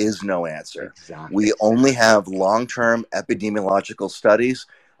there is no answer. Exactly. We only have long-term epidemiological studies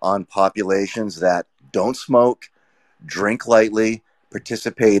on populations that don't smoke, drink lightly,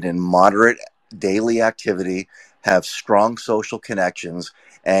 participate in moderate daily activity, have strong social connections,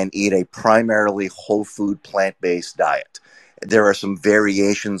 and eat a primarily whole food plant-based diet. There are some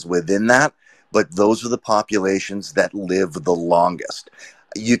variations within that, but those are the populations that live the longest.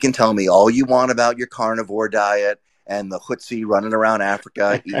 You can tell me all you want about your carnivore diet and the Hutsi running around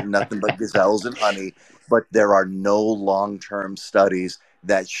Africa eating nothing but gazelles and honey, but there are no long-term studies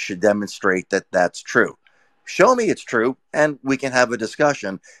that should demonstrate that that's true. Show me it's true, and we can have a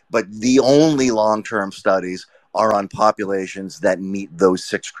discussion, but the only long-term studies are on populations that meet those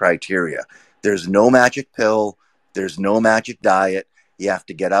 6 criteria. There's no magic pill. There's no magic diet. You have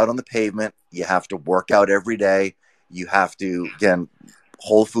to get out on the pavement. You have to work out every day. You have to, again,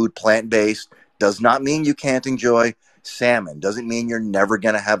 whole food, plant-based. Does not mean you can't enjoy salmon. Doesn't mean you're never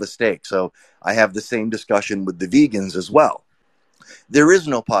going to have a steak. So I have the same discussion with the vegans as well. There is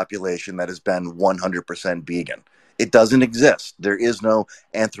no population that has been 100% vegan. It doesn't exist. There is no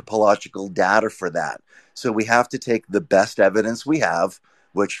anthropological data for that. So we have to take the best evidence we have,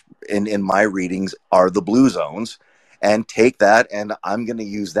 which in my readings are the blue zones, and take that, and I'm going to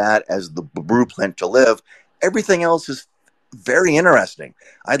use that as the blueprint to live. Everything else is very interesting.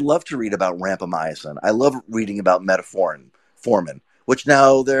 I'd love to read about rampamycin. I love reading about metformin, which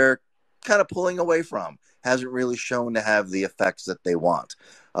now they're kind of pulling away from. Hasn't really shown to have the effects that they want.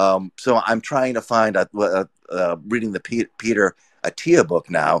 So I'm trying to find reading the Peter Attia book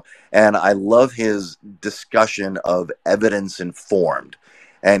now, and I love his discussion of evidence informed,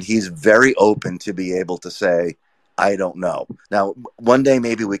 and he's very open to be able to say, I don't know. Now, one day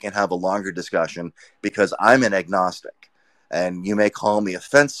maybe we can have a longer discussion because I'm an agnostic, and you may call me a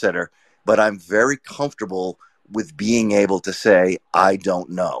fence sitter, but I'm very comfortable with being able to say, I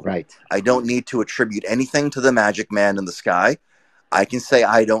don't know. Right. I don't need to attribute anything to the magic man in the sky. I can say,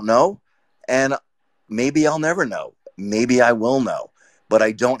 I don't know, and maybe I'll never know. Maybe I will know. But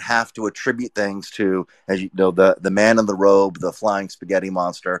I don't have to attribute things to, as you know, the man in the robe, the flying spaghetti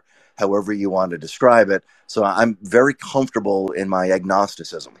monster, however you want to describe it. So I'm very comfortable in my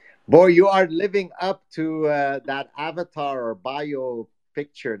agnosticism. Boy, you are living up to that avatar or bio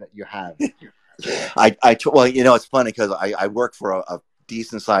picture that you have. Well, it's funny because I work for a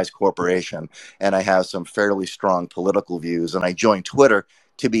decent sized corporation, and I have some fairly strong political views, and I joined Twitter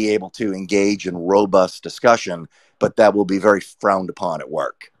to be able to engage in robust discussion, but that will be very frowned upon at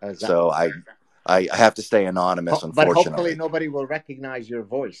work. So I have to stay anonymous, unfortunately. But hopefully nobody will recognize your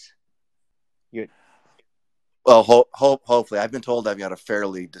voice. Well, hopefully. I've been told I've got a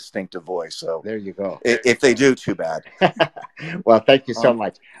fairly distinctive voice, so there you go. If they do, too bad. Well, thank you so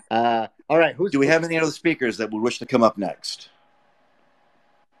much. All right, do we have any other speakers that would wish to come up next?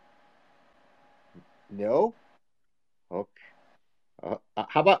 No. Okay.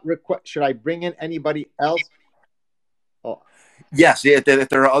 How about request? Should I bring in anybody else? Oh, yes. If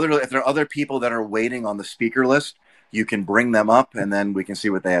there are other people that are waiting on the speaker list, you can bring them up, and then we can see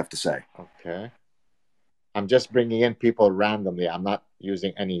what they have to say. Okay. I'm just bringing in people randomly. I'm not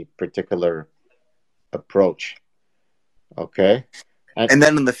using any particular approach. Okay. And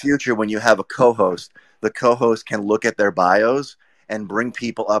then in the future, when you have a co-host, the co-host can look at their bios and bring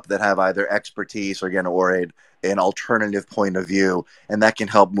people up that have either expertise or an alternative point of view, and that can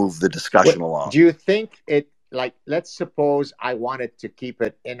help move the discussion along. Do you think it, like, let's suppose I wanted to keep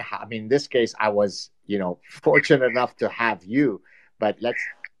it in, I mean, in this case, I was, fortunate enough to have you, but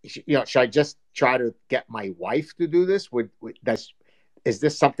should I just try to get my wife to do this? Is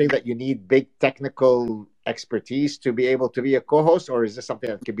this something that you need big technical expertise to be able to be a co-host, or is this something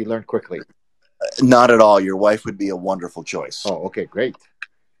that can be learned quickly? Not at all. Your wife would be a wonderful choice. Oh, okay, great.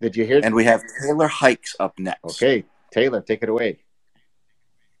 Did you hear? And we have Taylor Hikes up next. Okay, Taylor, take it away.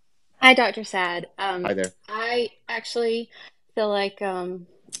 Hi, Dr. Saad. Hi there. I actually feel like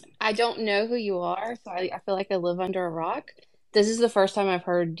I don't know who you are, so I feel like I live under a rock. This is the first time I've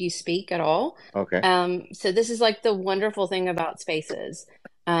heard you speak at all. Okay. So this is like the wonderful thing about spaces.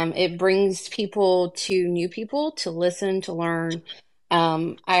 It brings people to new people to listen, to learn.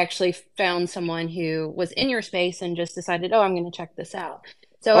 I actually found someone who was in your space and just decided, I'm going to check this out.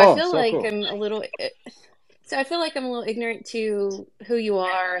 So I feel like cool. I'm a little ignorant to who you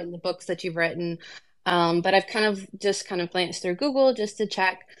are and the books that you've written. But I've kind of glanced through Google just to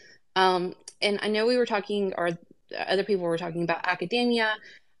check. And I know we were talking, or other people were talking about academia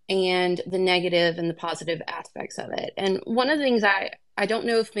and the negative and the positive aspects of it. And one of the things I don't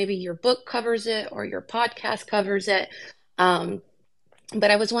know if maybe your book covers it or your podcast covers it. But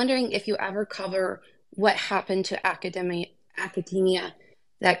I was wondering if you ever cover what happened to academia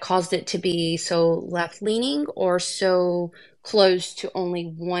that caused it to be so left-leaning or so close to only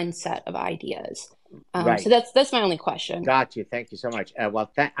one set of ideas. Right. So that's my only question. Got you. Thank you so much. I love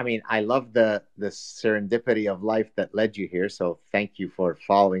the serendipity of life that led you here. So thank you for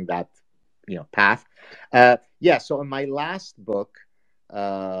following that, path. So in my last book,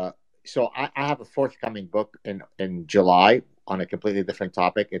 so I have a forthcoming book in July on a completely different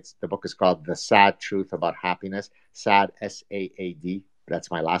topic. The book is called The Sad Truth About Happiness. Saad, Saad.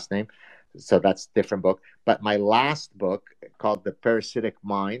 That's my last name. So that's a different book. But my last book, called The Parasitic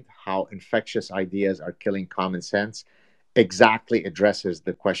Mind, How Infectious Ideas Are Killing Common Sense, exactly addresses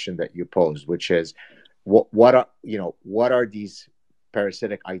the question that you posed, which is what are these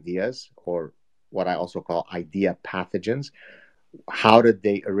parasitic ideas, or what I also call idea pathogens? How did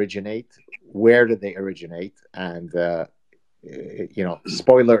they originate? Where did they originate? And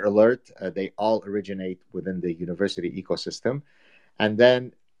spoiler alert, they all originate within the university ecosystem. And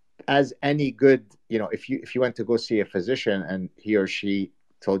then, as any good, if you went to go see a physician and he or she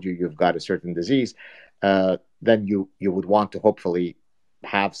told you you've got a certain disease, then you would want to hopefully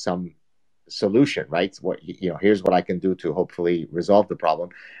have some solution, right? Here's what I can do to hopefully resolve the problem.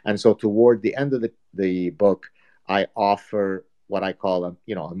 And so toward the end of the book, I offer what I call a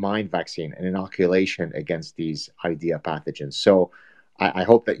mind vaccine, an inoculation against these idea pathogens. So I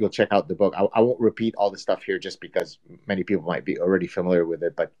hope that you'll check out the book. I won't repeat all the stuff here just because many people might be already familiar with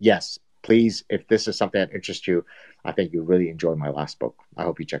it. But yes, please, if this is something that interests you, I think you'll really enjoy my last book. I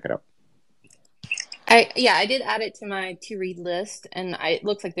hope you check it out. I did add it to my to-read list, and it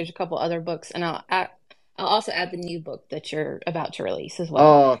looks like there's a couple other books, and I'll also add the new book that you're about to release as well.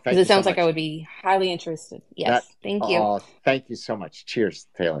 Oh, thank you. Because it sounds like I would be highly interested. Yes, thank you. Oh, thank you so much. Cheers,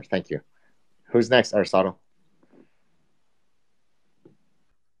 Taylor. Thank you. Who's next, Aristotle?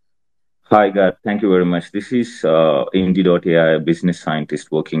 Hi, God. Thank you very much. This is Indy.ai, a business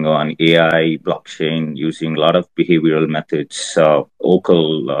scientist working on AI, blockchain, using a lot of behavioral methods,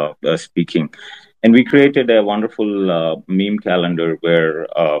 vocal speaking. And we created a wonderful meme calendar where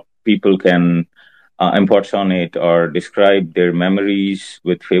people can impersonate or describe their memories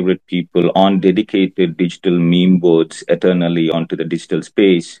with favorite people on dedicated digital meme boards eternally onto the digital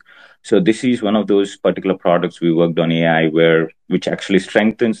space. So this is one of those particular products we worked on AI, which actually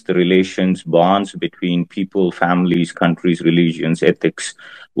strengthens the relations, bonds between people, families, countries, religions, ethics,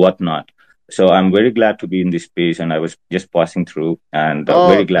 whatnot. So I'm very glad to be in this space, and I was just passing through, and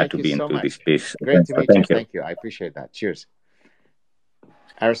very glad to be into this space. Great to meet you. Thank you. I appreciate that. Cheers.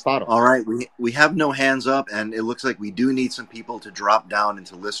 Aristotle. All right, we have no hands up, and it looks like we do need some people to drop down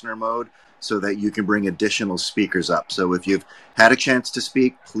into listener mode so that you can bring additional speakers up. So if you've had a chance to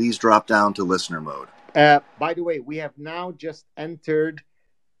speak, please drop down to listener mode. By the way, we have now just entered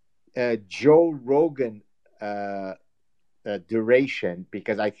Joe Rogan duration,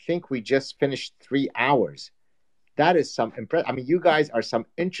 because I think we just finished 3 hours. That is some impressive. I mean, you guys are some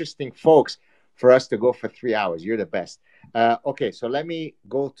interesting folks for us to go for 3 hours. You're the best. Okay, so let me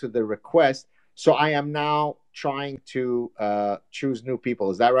go to the request. So I am now trying to choose new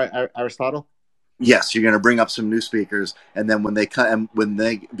people. Is that right, Aristotle? Yes, you're going to bring up some new speakers, and then when they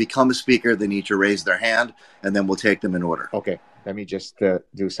become a speaker, they need to raise their hand, and then we'll take them in order. Okay, let me just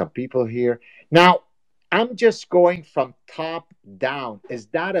do some people here. Now, I'm just going from top down. Is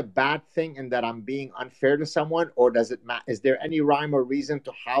that a bad thing in that I'm being unfair to someone, or does it matter? Is there any rhyme or reason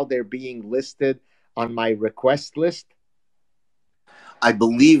to how they're being listed on my request list? I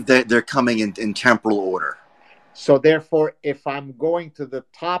believe that they're coming in temporal order. So therefore, if I'm going to the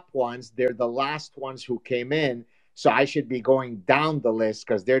top ones, they're the last ones who came in. So I should be going down the list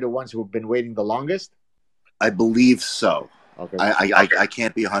because they're the ones who've been waiting the longest? I believe so. Okay. I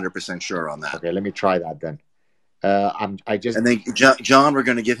can't be 100% sure on that. Okay, let me try that then. And then John, we're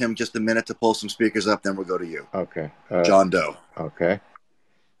going to give him just a minute to pull some speakers up. Then we'll go to you. Okay. John Doe. Okay.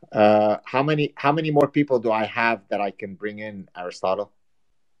 How many more people do I have that I can bring in, Aristotle?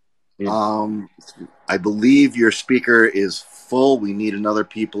 I believe your speaker is full. We need another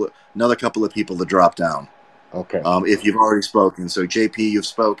couple of people to drop down. Okay. If you've already spoken, so JP, you've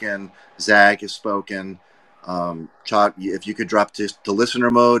spoken. Zag has spoken. Chad, if you could drop to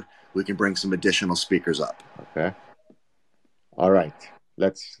listener mode, we can bring some additional speakers up. Okay. All right.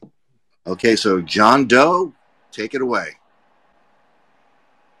 Okay, so John Doe, take it away.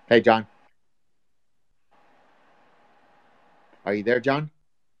 Hey, John. Are you there, John?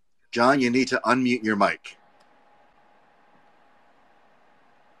 John, you need to unmute your mic.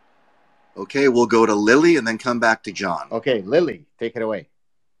 Okay, we'll go to Lily and then come back to John. Okay, Lily, take it away.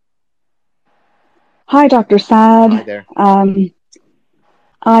 Hi, Dr. Saad. Hi there.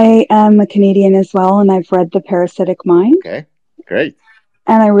 I am a Canadian as well, and I've read The Parasitic Mind. Okay, great.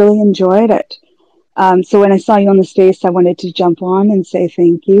 And I really enjoyed it. So when I saw you on the space, I wanted to jump on and say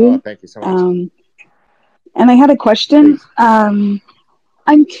thank you. Oh, thank you so much. And I had a question.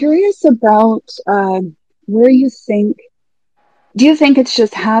 I'm curious about where you think. Do you think it's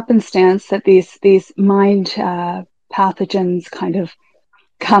just happenstance that these mind pathogens kind of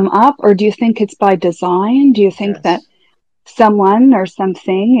come up, or do you think it's by design? Do you think that someone or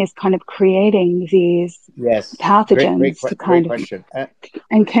something is kind of creating these pathogens to kind great question.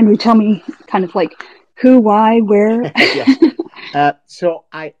 And can you tell me kind of like who, why, where? So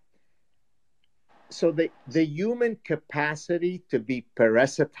the human capacity to be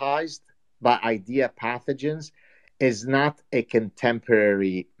parasitized by idea pathogens is not a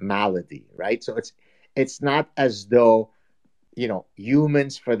contemporary malady, right? So it's not as though,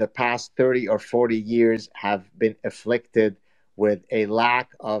 humans for the past 30 or 40 years have been afflicted with a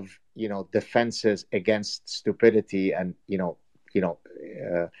lack of, defenses against stupidity and,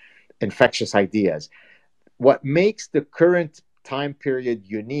 infectious ideas. What makes the current time period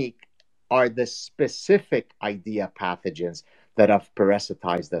unique are the specific idea pathogens that have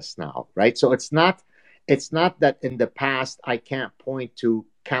parasitized us now, right? So it's not that in the past I can't point to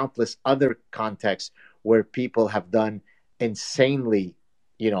countless other contexts where people have done insanely,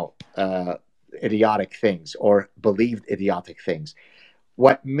 idiotic things or believed idiotic things.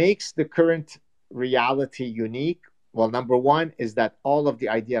 What makes the current reality unique? Well, number one is that all of the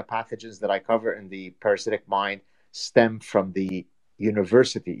idea pathogens that I cover in the parasitic mind stem from the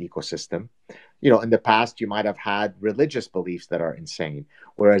university ecosystem. In the past, you might have had religious beliefs that are insane,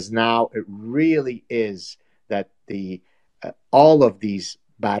 whereas now it really is that all of these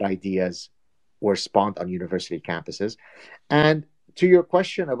bad ideas were spawned on university campuses. And to your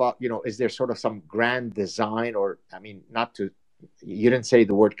question about, is there sort of some grand design, or, you didn't say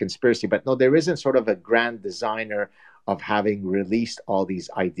the word conspiracy, but no, there isn't sort of a grand designer of having released all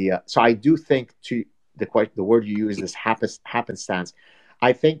these ideas. So I do think, to the word you use is happenstance.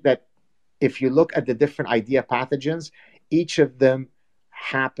 I think that if you look at the different idea pathogens, each of them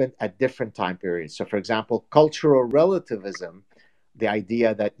happened at different time periods. So, for example, cultural relativism, the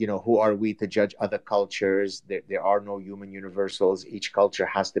idea that, who are we to judge other cultures? There are no human universals. Each culture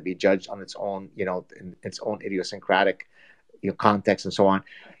has to be judged on its own, in its own idiosyncratic context and so on.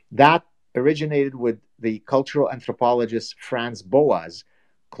 That originated with the cultural anthropologist Franz Boas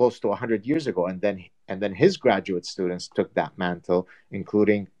close to 100 years ago, and then his graduate students took that mantle,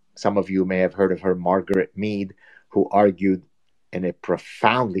 including, some of you may have heard of her, Margaret Mead, who argued in a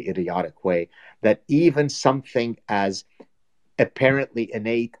profoundly idiotic way that even something as apparently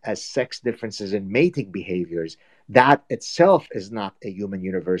innate as sex differences in mating behaviors, that itself is not a human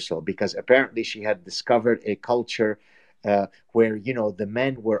universal, because apparently she had discovered a culture where, the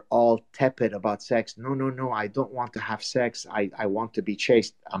men were all tepid about sex. No, I don't want to have sex. I want to be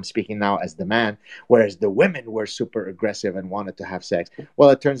chaste. I'm speaking now as the man, whereas the women were super aggressive and wanted to have sex.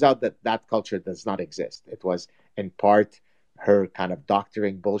 Well, it turns out that culture does not exist. It was in part her kind of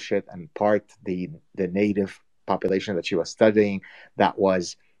doctoring bullshit, and part the native population that she was studying that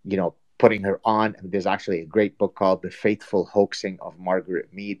was, putting her on. And there's actually a great book called The Faithful Hoaxing of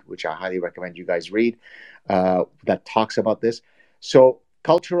Margaret Mead, which I highly recommend you guys read, that talks about this. So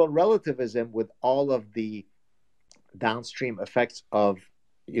cultural relativism, with all of the downstream effects of,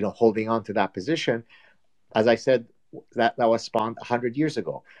 holding on to that position, as I said, that was spawned 100 years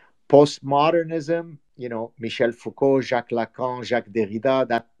ago. Postmodernism, Michel Foucault, Jacques Lacan, Jacques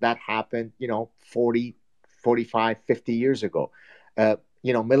Derrida, that happened, 40, 45, 50 years ago.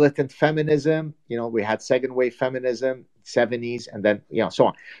 Militant feminism, we had second wave feminism, 70s, and then, so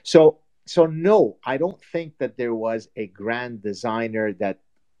on. So no, I don't think that there was a grand designer that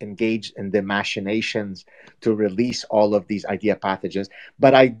engaged in the machinations to release all of these idea pathogens.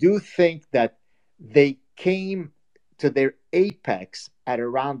 But I do think that they came to their apex at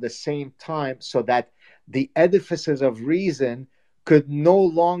around the same time, so that the edifices of reason could no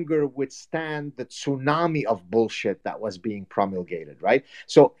longer withstand the tsunami of bullshit that was being promulgated, right?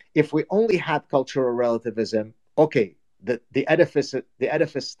 So if we only had cultural relativism, okay, the edifice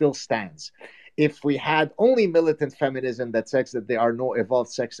still stands. If we had only militant feminism that says that there are no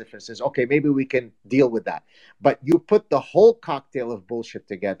evolved sex differences, okay, maybe we can deal with that. But you put the whole cocktail of bullshit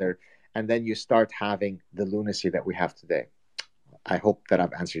together, and then you start having the lunacy that we have today. I hope that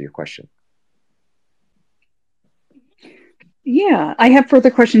I've answered your question. Yeah, I have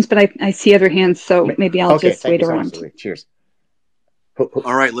further questions, but I see other hands, so maybe I'll just wait around. So much, Cheers.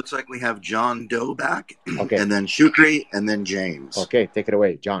 All right, looks like we have John Doe back, okay, and then Shukri, and then James. Okay, take it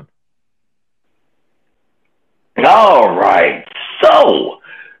away, John. All right, so,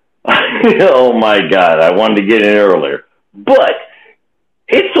 oh my God, I wanted to get in earlier, but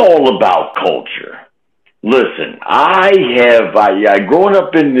it's all about culture. Listen, I growing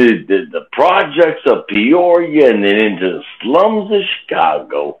up in the projects of Peoria and then into the slums of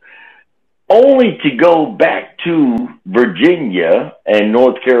Chicago, only to go back to Virginia and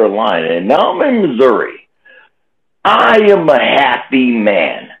North Carolina, and now I'm in Missouri. I am a happy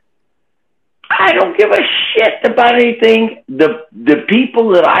man. I don't give a shit about anything. The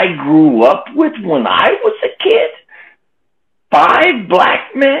people that I grew up with when I was a kid, 5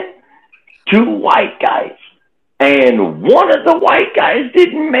 black men, 2 white guys, and one of the white guys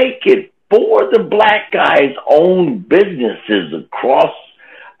didn't make it. 4 of the black guys owned businesses across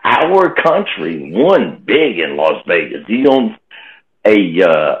our country. One big in Las Vegas. He owns a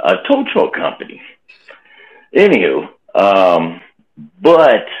tow truck company. Anywho,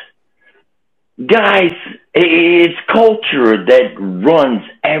 but guys, it's culture that runs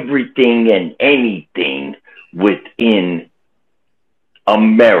everything and anything within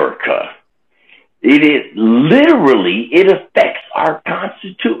America. It affects our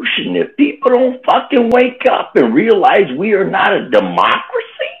Constitution. If people don't fucking wake up and realize we are not a democracy,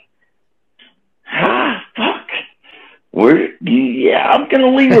 fuck. I'm going to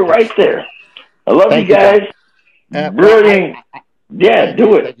leave it right there. I love you guys. Brilliant.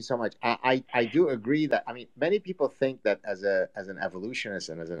 Do it. Thank you so much. I do agree that, many people think that as an evolutionist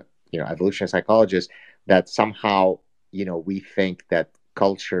and as an evolutionary psychologist, that somehow, we think that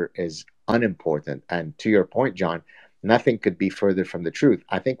culture is unimportant. And to your point, John, nothing could be further from the truth.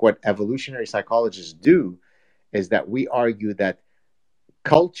 I think what evolutionary psychologists do is that we argue that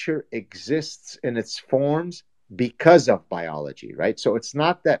culture exists in its forms because of biology, right? So it's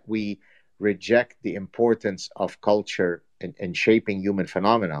not that we reject the importance of culture in shaping human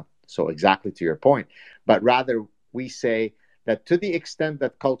phenomena, so exactly to your point, but rather we say that to the extent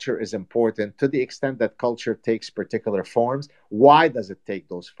that culture is important, to the extent that culture takes particular forms, why does it take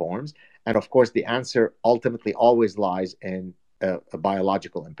those forms? And of course, the answer ultimately always lies in a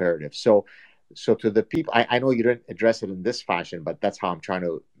biological imperative. So to the people, I know you didn't address it in this fashion, but that's how I'm trying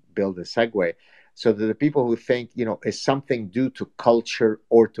to build a segue. So that the people who think, is something due to culture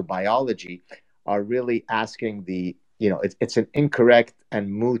or to biology are really asking it's an incorrect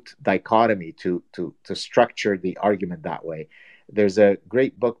and moot dichotomy to structure the argument that way. There's a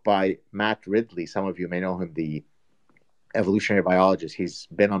great book by Matt Ridley. Some of you may know him, the evolutionary biologist. He's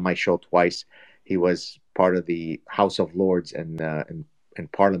been on my show twice. He was part of the House of Lords in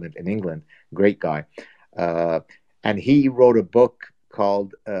Parliament in England. Great guy. And he wrote a book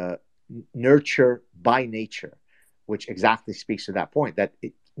called Nurture by Nature, which exactly speaks to that point, that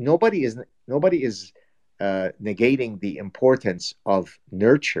nobody is negating the importance of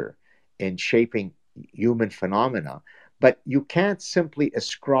nurture in shaping human phenomena, but you can't simply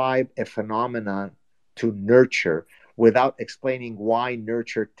ascribe a phenomenon to nurture without explaining why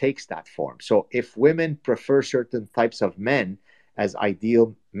nurture takes that form. So if women prefer certain types of men as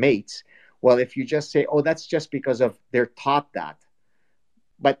ideal mates, Well, if you just say, oh, that's just because of they're taught that.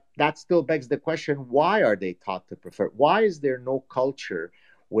 But that still begs the question, why are they taught to prefer? Why is there no culture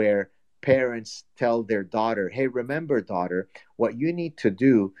where parents tell their daughter, hey, remember, daughter, what you need to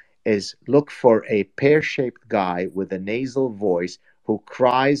do is look for a pear-shaped guy with a nasal voice who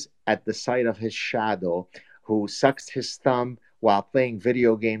cries at the sight of his shadow, who sucks his thumb while playing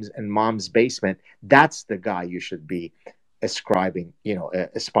video games in mom's basement. That's the guy you should be aspiring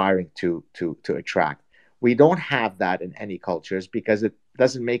to attract. We don't have that in any cultures because it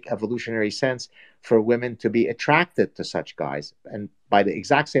doesn't make evolutionary sense for women to be attracted to such guys. And by the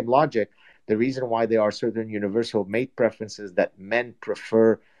exact same logic, the reason why there are certain universal mate preferences that men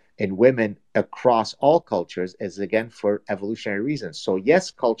prefer in women across all cultures is again for evolutionary reasons. So yes,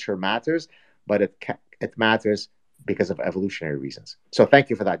 culture matters, but it matters because of evolutionary reasons. So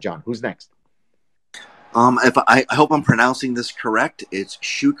thank you for that, John. Who's next? If I hope I'm pronouncing this correct, it's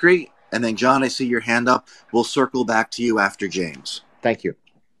Shukri. And then, John, I see your hand up. We'll circle back to you after James. Thank you.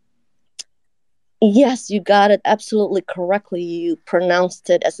 Yes, you got it absolutely correctly. You pronounced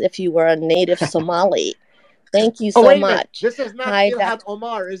it as if you were a native Somali. Thank you so wait a much. minute. This is not Hi, Ilhan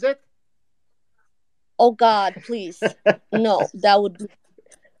Omar, is it? Oh God, please. No, that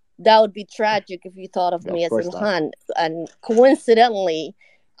would be tragic if you thought of me as Ilhan. And coincidentally,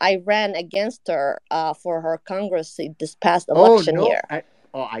 I ran against her for her Congress seat this past election year.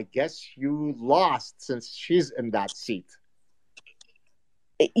 I guess you lost since she's in that seat.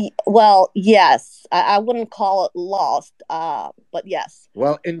 Well, yes. I wouldn't call it lost, but yes.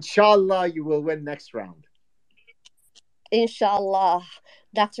 Well, inshallah, you will win next round. Inshallah.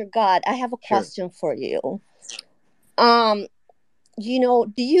 Dr. God, I have a question for you. Do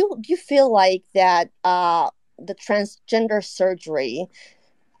you feel like that the transgender surgery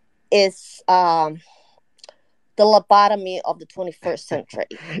is the lobotomy of the 21st century?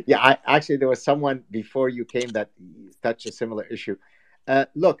 Yeah, there was someone before you came that touched a similar issue.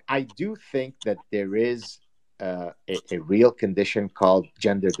 Look, I do think that there is a real condition called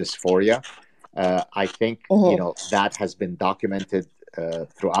gender dysphoria. I think that has been documented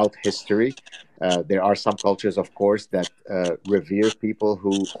throughout history. There are some cultures, of course, that revere people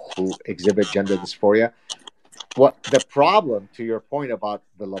who exhibit gender dysphoria. What the problem, to your point about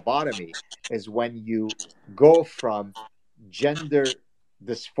the lobotomy, is when you go from gender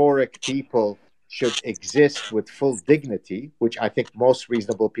dysphoric people should exist with full dignity, which I think most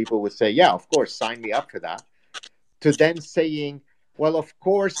reasonable people would say, yeah, of course, sign me up for that, to then saying, well, of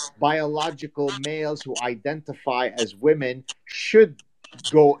course, biological males who identify as women should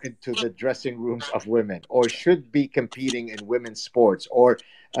go into the dressing rooms of women, or should be competing in women's sports, or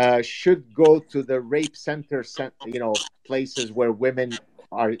should go to the rape center, places where women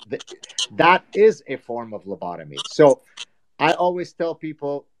are. That is a form of lobotomy. So I always tell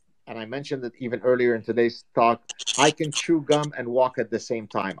people, and I mentioned it even earlier in today's talk, I can chew gum and walk at the same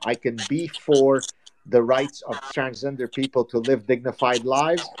time. I can be for the rights of transgender people to live dignified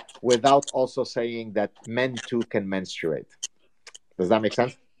lives without also saying that men too can menstruate. Does that make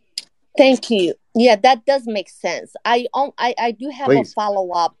sense? Thank you. Yeah, that does make sense. I do have a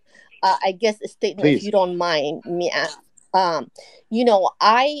follow-up, I guess, a statement, if you don't mind me. I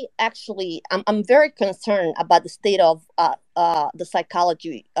actually, I'm very concerned about the state of the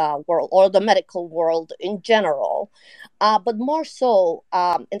psychology world, or the medical world in general, but more so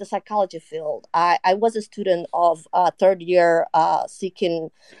in the psychology field. I was a student of third year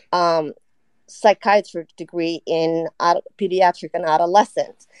seeking psychiatry degree in pediatric and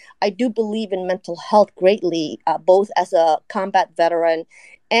adolescents. I do believe in mental health greatly, both as a combat veteran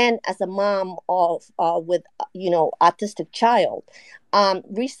and as a mom of with autistic child.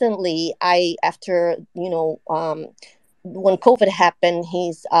 Recently, after when COVID happened,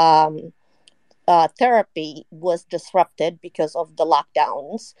 his therapy was disrupted because of the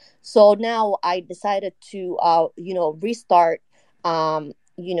lockdowns. So now I decided to restart an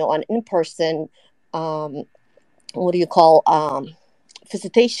in-person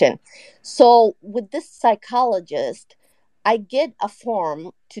visitation. So with this psychologist, I get a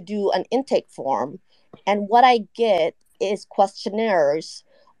form to do an intake form, and what I get is questionnaires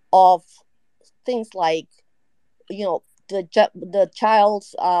of things like the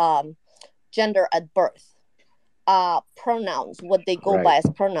child's gender at birth, pronouns, what they go by as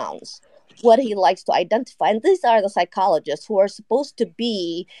pronouns, what he likes to identify. And these are the psychologists who are supposed to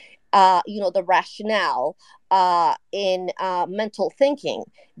be, the rationale in mental thinking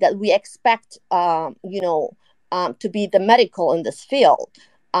that we expect, to be the medical in this field.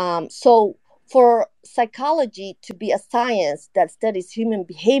 So for psychology to be a science that studies human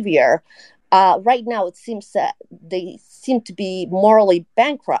behavior, right now it seems that they seem to be morally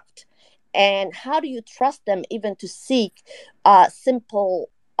bankrupt. And how do you trust them even to seek simple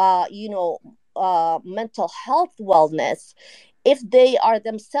mental health wellness if they are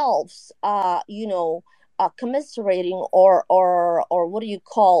themselves commiserating or what do you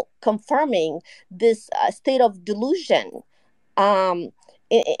call confirming this state of delusion?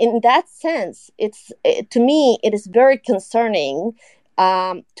 In that sense, to me it is very concerning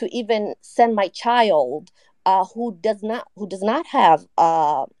to even send my child who does not have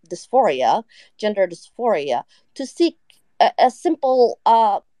dysphoria, gender dysphoria, to seek a simple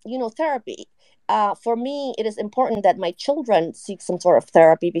therapy. For me, it is important that my children seek some sort of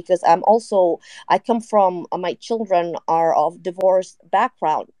therapy because I come from my children are of divorced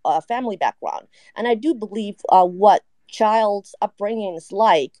background, family background, and I do believe what child's upbringing is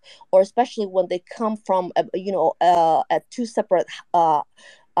like, or especially when they come from a two separate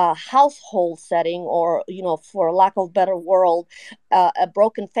household setting, or for lack of better word, a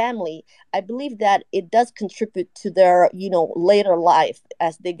broken family. I believe that it does contribute to their later life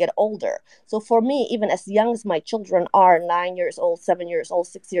as they get older. So for me, even as young as my children are 9 years old, 7 years old,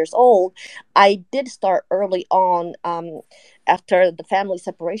 6 years old, I did start early on, after the family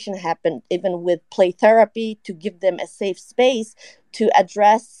separation happened, even with play therapy, to give them a safe space to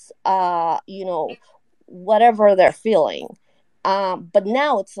address whatever they're feeling. But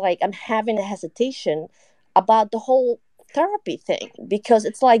now it's like I'm having a hesitation about the whole therapy thing, because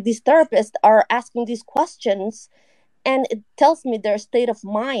it's like these therapists are asking these questions, and it tells me their state of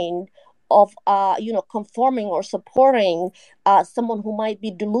mind of conforming or supporting someone who might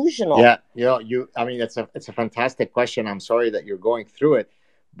be delusional. Yeah, I mean, it's a fantastic question. I'm sorry that you're going through it,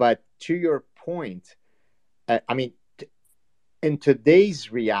 but to your point, I mean, in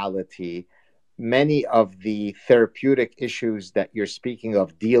today's reality, many of the therapeutic issues that you're speaking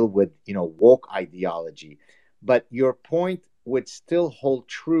of deal with woke ideology, but your point would still hold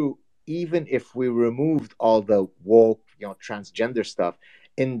true even if we removed all the woke transgender stuff,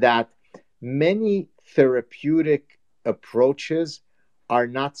 in that many therapeutic approaches are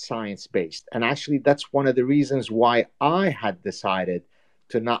not science based. And actually, that's one of the reasons why I had decided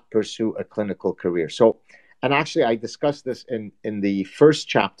to not pursue a clinical career. So, and actually, I discussed this in the first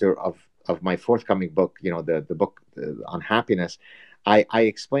chapter of my forthcoming book, the book on happiness. I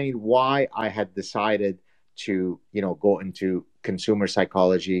explained why I had decided to go into consumer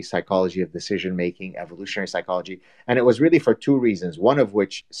psychology, psychology of decision making, evolutionary psychology, and it was really for two reasons, one of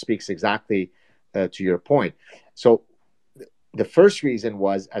which speaks exactly to your point. So the first reason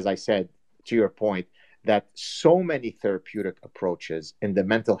was, as I said, to your point, that so many therapeutic approaches in the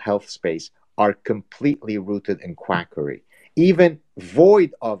mental health space are completely rooted in quackery, even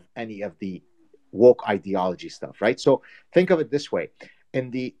void of any of the woke ideology stuff, right? So think of it this way.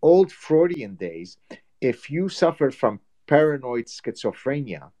 In the old Freudian days, if you suffered from paranoid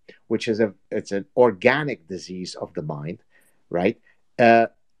schizophrenia, which is it's an organic disease of the mind, right?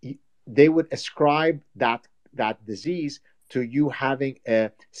 They would ascribe that disease to you having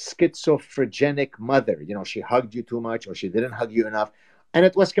a schizophrenic mother. She hugged you too much, or she didn't hug you enough. And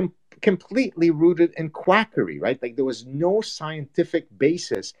it was completely rooted in quackery, right? Like there was no scientific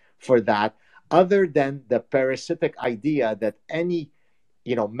basis for that other than the parasitic idea that any,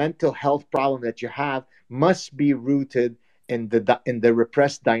 mental health problem that you have must be rooted in the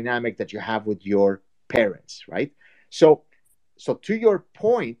repressed dynamic that you have with your parents, right? So to your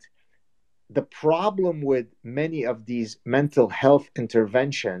point, the problem with many of these mental health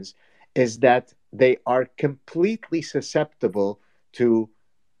interventions is that they are completely susceptible to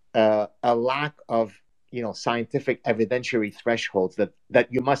a lack of scientific evidentiary thresholds that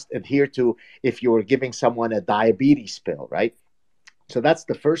you must adhere to if you are giving someone a diabetes pill, right? So that's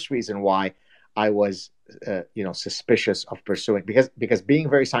the first reason why I was suspicious of pursuing, because being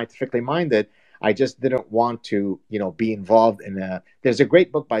very scientifically minded, I just didn't want to be involved in a. There's a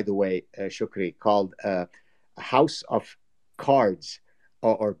great book, by the way, Shukri, called House of Cards,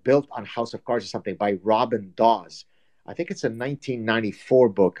 or Built on House of Cards or something, by Robin Dawes. I think it's a 1994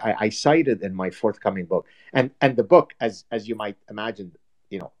 book. I cited in my forthcoming book, and the book, as you might imagine,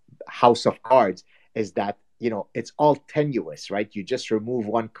 House of Cards, is that it's all tenuous, right? You just remove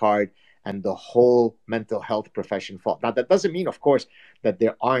one card and the whole mental health profession falls. Now, that doesn't mean, of course, that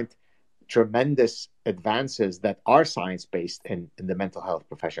there aren't tremendous advances that are science-based in the mental health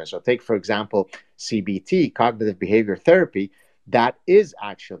profession. So take, for example, CBT, cognitive behavior therapy, that is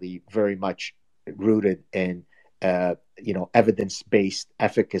actually very much rooted in evidence-based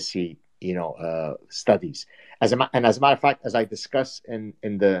efficacy studies. As a matter of fact, as I discuss in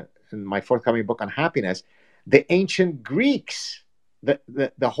my forthcoming book on happiness, the ancient Greeks,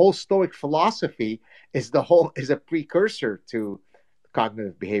 the whole Stoic philosophy is a precursor to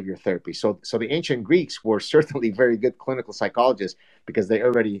cognitive behavior therapy. So the ancient Greeks were certainly very good clinical psychologists because they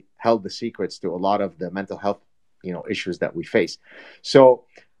already held the secrets to a lot of the mental health, issues that we face. So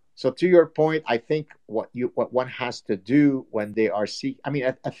to your point, I think what one has to do when they are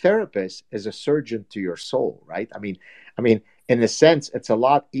a therapist is a surgeon to your soul, right? I mean, in a sense, it's a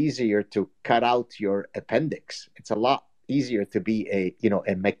lot easier to cut out your appendix. It's a lot easier to be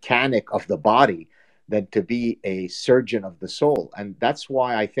a mechanic of the body than to be a surgeon of the soul. And that's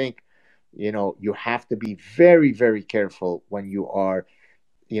why I think, you have to be very, very careful when you are,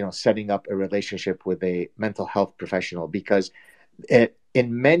 setting up a relationship with a mental health professional, because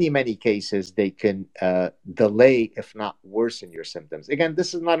in many, many cases, they can delay, if not worsen, your symptoms. Again,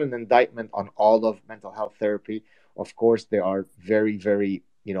 this is not an indictment on all of mental health therapy. Of course, there are very, very,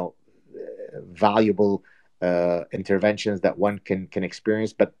 valuable interventions that one can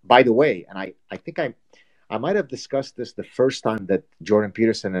experience. But by the way, and I think I might have discussed this the first time that Jordan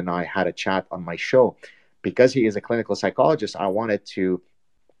Peterson and I had a chat on my show. Because he is a clinical psychologist, I wanted to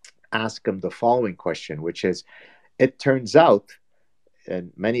ask him the following question, which is, it turns out,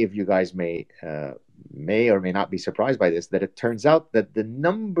 and many of you guys may or may not be surprised by this, that it turns out that the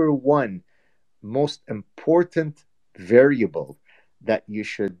number one most important variable that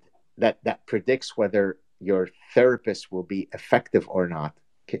that predicts whether your therapist will be effective or not.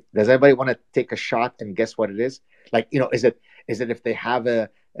 Does anybody want to take a shot and guess what it is? Like, is it if they have a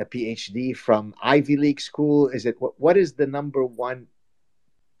PhD from Ivy League school? Is it what is the number one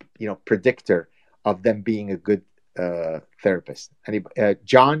predictor of them being a good therapist?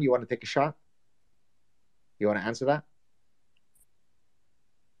 John, you want to take a shot? You want to answer that?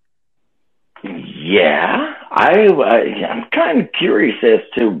 Yeah, I'm kind of curious as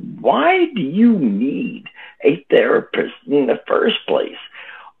to why do you need a therapist in the first place?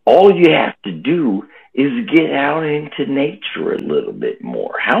 All you have to do is get out into nature a little bit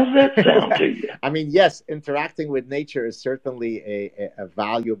more. How's that sound to you? I mean, yes, interacting with nature is certainly a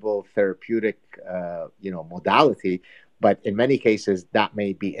valuable therapeutic, modality, but in many cases that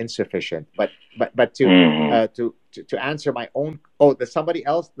may be insufficient. But to answer my own. Oh, there's somebody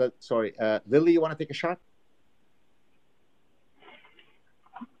else. Sorry, Lily, you want to take a shot?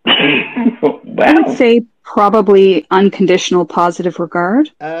 I would say probably unconditional positive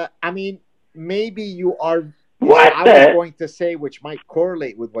regard. I mean, maybe you are. What? I was going to say, which might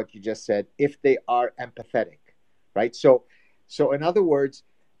correlate with what you just said, if they are empathetic, right? So in other words,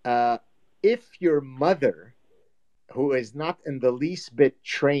 if your mother, who is not in the least bit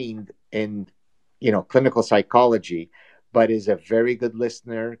trained in, clinical psychology, but is a very good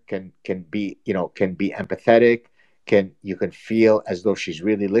listener, can be empathetic, you can feel as though she's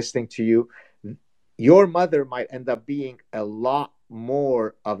really listening to you. Your mother might end up being a lot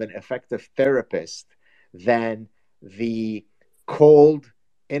more of an effective therapist than the cold,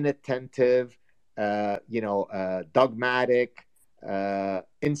 inattentive, dogmatic,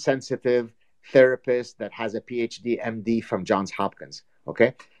 insensitive therapist that has a PhD, MD from Johns Hopkins.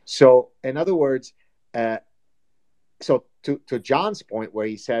 Okay, so in other words, so to John's point, where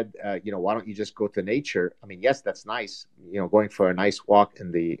he said, why don't you just go to nature? I mean, yes, that's nice. Going for a nice walk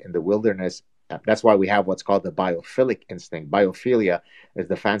in the wilderness. That's why we have what's called the biophilic instinct. Biophilia is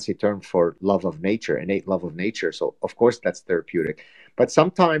the fancy term for love of nature, innate love of nature. So, of course, that's therapeutic. But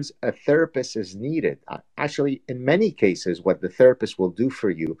sometimes a therapist is needed. Actually, in many cases, what the therapist will do for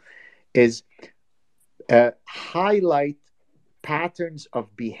you is highlight patterns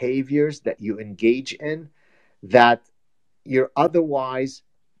of behaviors that you engage in that you're otherwise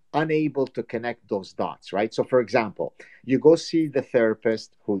unable to connect those dots, right? So, for example, you go see the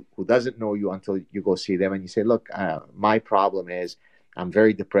therapist who doesn't know you until you go see them, and you say, look, my problem is I'm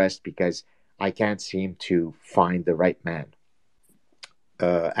very depressed because I can't seem to find the right man.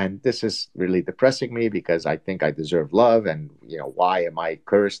 And this is really depressing me because I think I deserve love, and why am I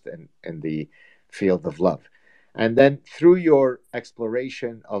cursed in the field of love? And then through your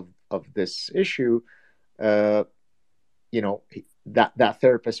exploration of this issue, that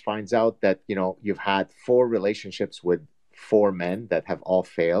therapist finds out that you've had 4 relationships with 4 men that have all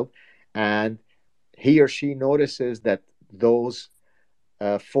failed, and he or she notices that those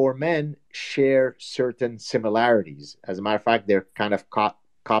 4 men share certain similarities. As a matter of fact, they're kind of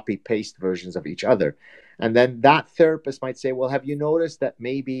copy paste versions of each other. And then that therapist might say, well, have you noticed that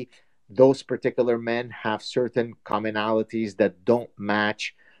maybe those particular men have certain commonalities that don't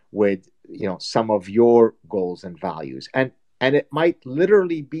match with some of your goals and values? And it might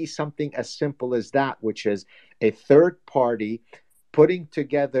literally be something as simple as that, which is a third party putting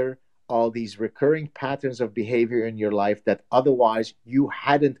together all these recurring patterns of behavior in your life that otherwise you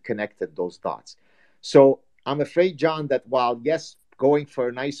hadn't connected those dots. So I'm afraid, John, that while yes, going for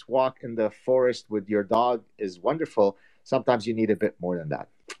a nice walk in the forest with your dog is wonderful, sometimes you need a bit more than that.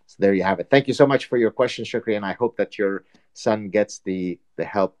 So there you have it. Thank you so much for your question, Shukri, and I hope that your son gets the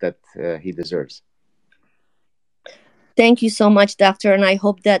help that he deserves. Thank you so much, Doctor, and I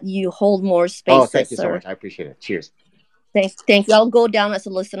hope that you hold more spaces. Oh, thank you so much. I appreciate it. Cheers. Thank you. I'll go down as a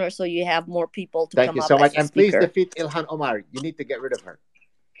listener so you have more people to come up. Thank you so much. And speaker. Please defeat Ilhan Omar. You need to get rid of her.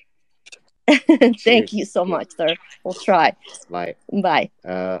 Thank you so much, sir. We'll try. Bye. Bye.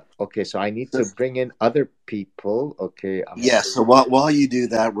 Okay, so I need to bring in other people. Okay. Yes. So while you do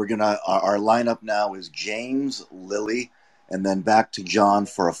that, we're gonna our lineup now is James, Lily, and then back to John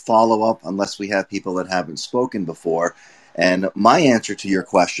for a follow-up, unless we have people that haven't spoken before. And my answer to your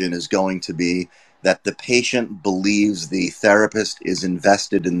question is going to be that the patient believes the therapist is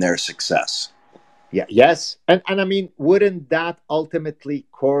invested in their success. Yeah. Yes. And I mean, wouldn't that ultimately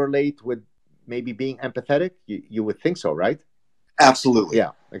correlate with maybe being empathetic? You would think so, right? Absolutely. Yeah,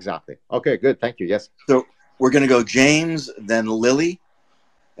 exactly. Okay, good. Thank you. Yes. So we're going to go James, then Lily,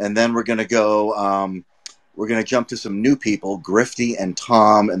 and then we're going to go, we're going to jump to some new people, Grifty and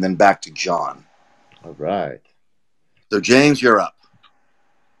Tom, and then back to John. All right. So James, you're up.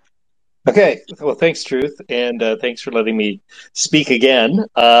 Okay. Well, thanks, Truth, and thanks for letting me speak again.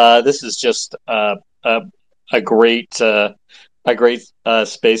 This is just a great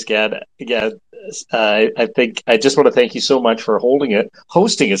space, Gad. I think I just want to thank you so much for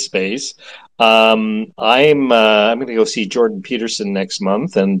hosting a space. I'm going to go see Jordan Peterson next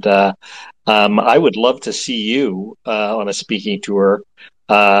month, and I would love to see you on a speaking tour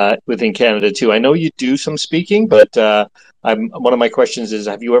within Canada too. I know you do some speaking, but one of my questions is: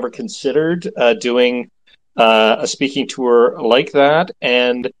 have you ever considered doing a speaking tour like that?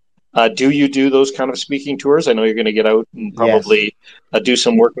 And do you do those kind of speaking tours? I know you're going to get out and probably do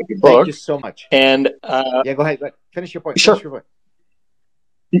some work with your book. Thank you so much. And yeah, go ahead. Finish your point. Sure. Finish your point.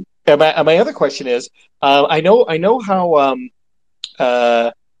 And my other question is: I know how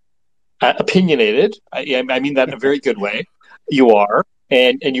opinionated. I mean that in a very good way. You are,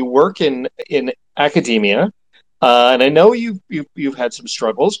 and you work in academia. And I know you've had some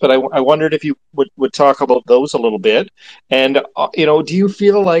struggles, but I wondered if you would talk about those a little bit. And do you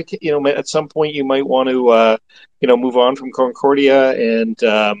feel like at some point you might want to move on from Concordia and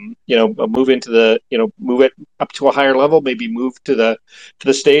move into move it up to a higher level, maybe move to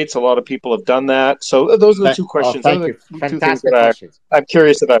the States? A lot of people have done that. So those are the two questions. Thank you. Fantastic questions. I'm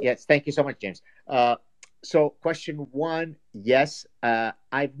curious about. Yes, thank you so much, James. So question one, yes,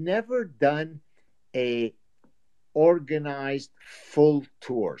 I've never done a organized full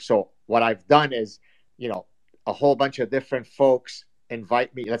tour. So what I've done is, a whole bunch of different folks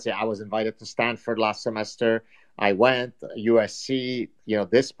invite me. Let's say I was invited to Stanford last semester. I went, USC,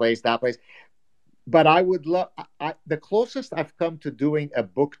 this place, that place. But I would love, the closest I've come to doing a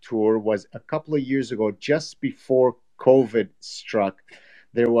book tour was a couple of years ago, just before COVID struck.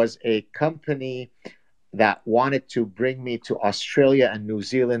 There was a company that wanted to bring me to Australia and New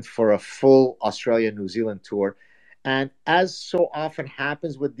Zealand for a full Australia-New Zealand tour. And as so often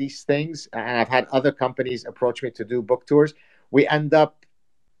happens with these things, and I've had other companies approach me to do book tours, it ends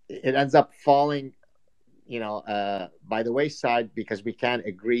up falling, by the wayside because we can't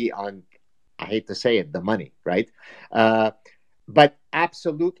agree on, I hate to say it, the money, right? But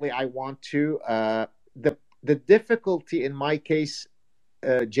absolutely, I want to. The difficulty in my case,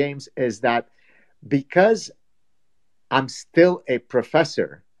 James, is that because I'm still a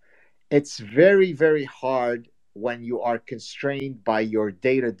professor, it's very, very hard when you are constrained by your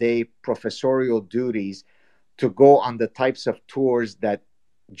day-to-day professorial duties to go on the types of tours that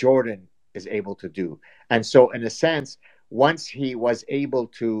Jordan is able to do. And so in a sense, once he was able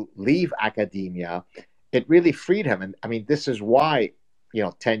to leave academia, it really freed him. And I mean, this is why,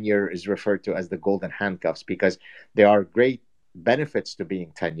 tenure is referred to as the golden handcuffs, because there are great benefits to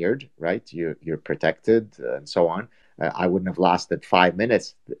being tenured, right? You're protected and so on. I wouldn't have lasted 5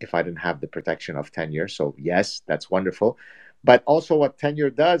 minutes if I didn't have the protection of tenure. So yes, that's wonderful. But also what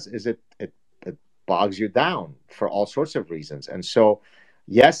tenure does is it bogs you down for all sorts of reasons. And so,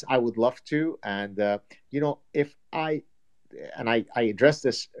 yes, I would love to. And, if I addressed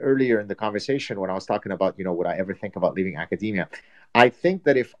this earlier in the conversation when I was talking about, would I ever think about leaving academia? I think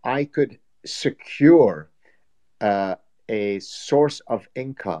that if I could secure a source of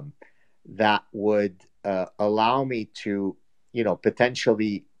income that would allow me to,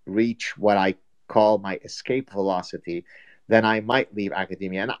 potentially reach what I call my escape velocity, then I might leave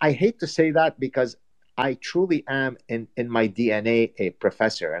academia. And I hate to say that because I truly am in my DNA a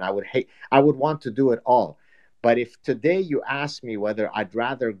professor, and I would want to do it all. But if today you ask me whether I'd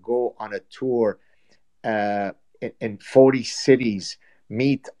rather go on a tour in 40 cities,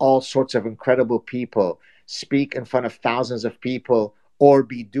 meet all sorts of incredible people, speak in front of thousands of people, or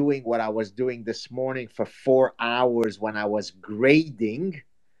be doing what I was doing this morning for 4 hours when I was grading,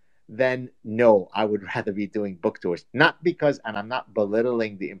 then no, I would rather be doing book tours. Not because, and I'm not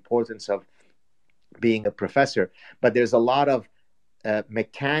belittling the importance of being a professor, but there's a lot of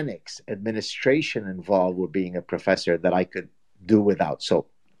mechanics, administration involved with being a professor that I could do without. So,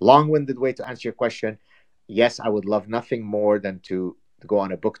 long-winded way to answer your question. Yes, I would love nothing more than to go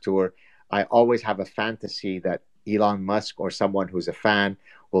on a book tour. I always have a fantasy that Elon Musk or someone who's a fan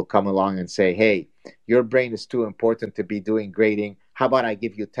will come along and say, hey, your brain is too important to be doing grading. How about I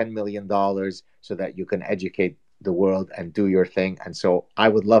give you $10 million so that you can educate the world and do your thing? And so I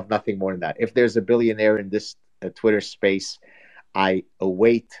would love nothing more than that. If there's a billionaire in this Twitter space, I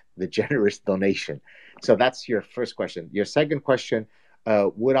await the generous donation. So that's your first question. Your second question,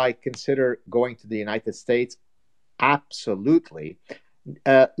 would I consider going to the United States? Absolutely.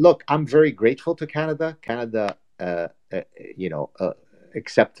 Look, I'm very grateful to Canada. Canada,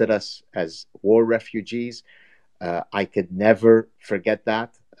 accepted us as war refugees. I could never forget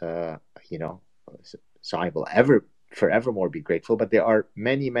that. So I will forevermore be grateful. But there are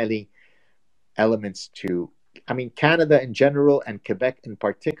many, many elements to, Canada in general and Quebec in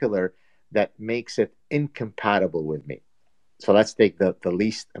particular, that makes it incompatible with me. So let's take the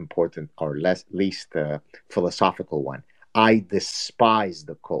least important or least philosophical one. I despise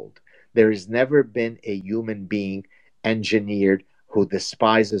the cold. There has never been a human being engineered who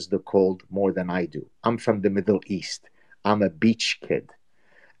despises the cold more than I do. I'm from the Middle East. I'm a beach kid.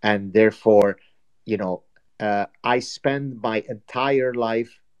 And therefore, I spend my entire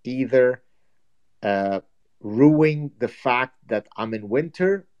life either ruining the fact that I'm in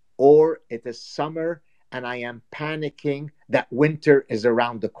winter, or it is summer and I am panicking that winter is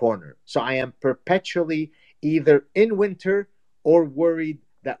around the corner. So I am perpetually either in winter or worried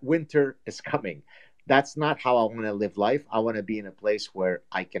that winter is coming. That's not how I want to live life. I want to be in a place where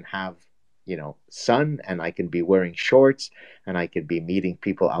I can have, sun, and I can be wearing shorts, and I can be meeting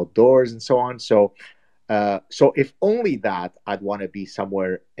people outdoors and so on. So if only that, I'd want to be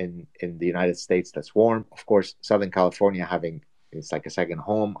somewhere in the United States that's warm. Of course, Southern California, it's like a second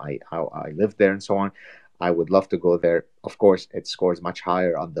home. I lived there and so on. I would love to go there. Of course, it scores much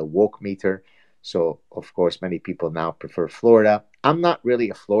higher on the woke meter. So, of course, many people now prefer Florida. I'm not really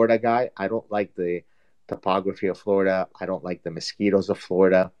a Florida guy. I don't like the topography of Florida. I don't like the mosquitoes of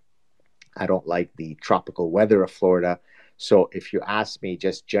Florida. I don't like the tropical weather of Florida. So if you ask me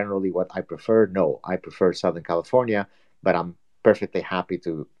just generally what I prefer, no, I prefer Southern California, but I'm perfectly happy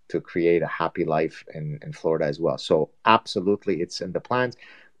to create a happy life in Florida as well. So absolutely, it's in the plans.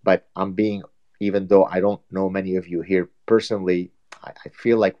 But even though I don't know many of you here personally, I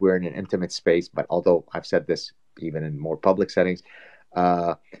feel like we're in an intimate space. But although I've said this even in more public settings,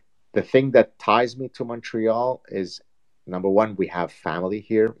 the thing that ties me to Montreal is, number one, we have family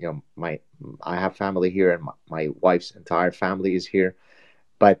here. I have family here, and my wife's entire family is here.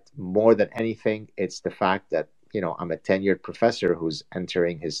 But more than anything, it's the fact that I'm a tenured professor who's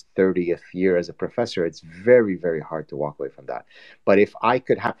entering his 30th year as a professor. It's very, very hard to walk away from that. But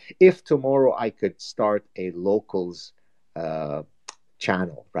if tomorrow I could start a locals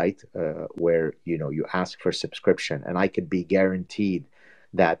channel, right, where you ask for subscription, and I could be guaranteed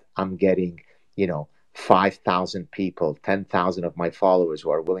that I'm getting 5,000 people, 10,000 of my followers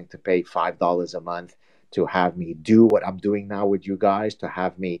who are willing to pay $5 a month to have me do what I'm doing now with you guys, to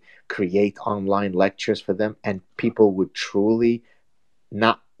have me create online lectures for them. And people would truly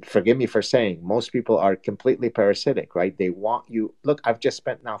not, forgive me for saying, most people are completely parasitic, right? They want you. Look, I've just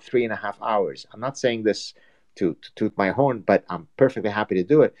spent now 3.5 hours. I'm not saying this to toot my horn, but I'm perfectly happy to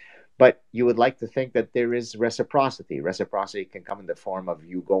do it. But you would like to think that there is reciprocity. Reciprocity can come in the form of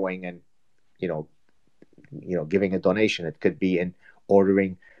you going and, giving a donation. It could be in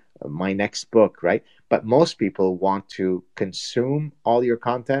ordering my next book, right? But most people want to consume all your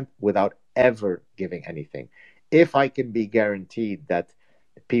content without ever giving anything. If I can be guaranteed that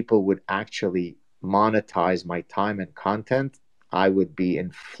people would actually monetize my time and content, I would be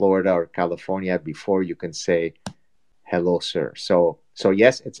in Florida or California before you can say, hello, sir. So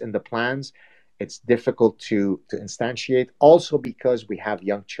yes, it's in the plans. It's difficult to instantiate, also because we have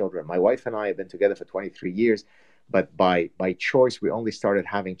young children. My wife and I have been together for 23 years, but by choice, we only started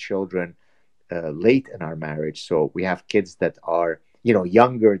having children late in our marriage. So we have kids that are,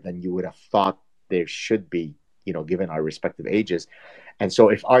 younger than you would have thought there should be, given our respective ages. And so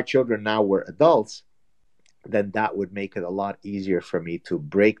if our children now were adults, then that would make it a lot easier for me to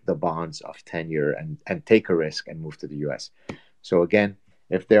break the bonds of tenure and take a risk and move to the US. So again,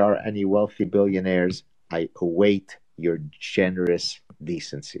 if there are any wealthy billionaires, I await your generous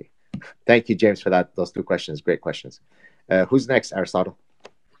decency. Thank you, James, for those two questions. Great questions. Who's next, Aristotle?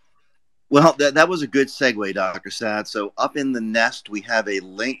 Well, that was a good segue, Dr. Saad. So up in the nest, we have a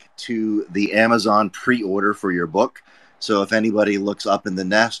link to the Amazon pre-order for your book. So if anybody looks up in the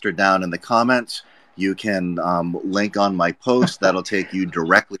nest or down in the comments, you can link on my post. That'll take you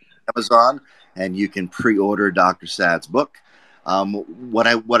directly to Amazon, and you can pre-order Dr. Saad's book. What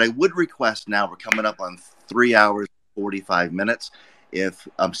I would request now, we're coming up on 3 hours, 45 minutes. If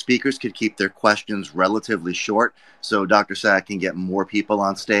speakers could keep their questions relatively short, so Dr. Saad can get more people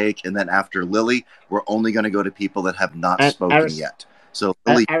on stage. And then after Lily, we're only going to go to people that have not spoken yet. So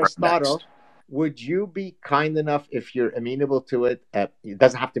Lily, Aristotle, next. Would you be kind enough, if you're amenable to it, it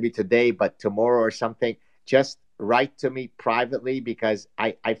doesn't have to be today, but tomorrow or something, just write to me privately, because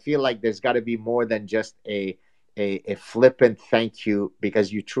I feel like there's got to be more than just a flippant thank you,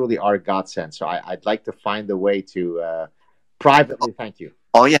 because you truly are godsend. So I'd like to find a way to privately thank you.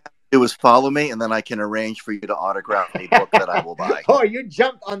 All you have to do is follow me, and then I can arrange for you to autograph a book that I will buy. Oh, you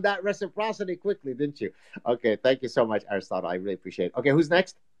jumped on that reciprocity quickly, didn't you? Okay, thank you so much, Aristotle. I really appreciate it. Okay, who's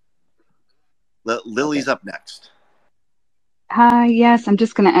next? Lily's up next. Hi, yes, I'm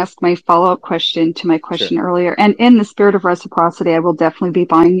just going to ask my follow-up question to my question earlier. And in the spirit of reciprocity, I will definitely be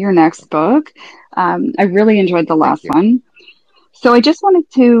buying your next book. I really enjoyed the last one. So I just wanted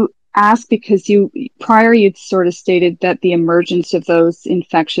to ask, because you'd sort of stated that the emergence of those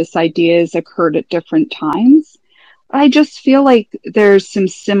infectious ideas occurred at different times. I just feel like there's some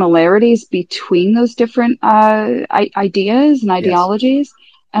similarities between those different ideas and ideologies. Yes.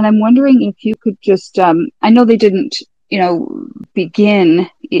 And I'm wondering if you could just, I know they didn't, begin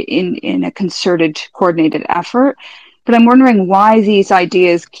in a concerted, coordinated effort, but I'm wondering why these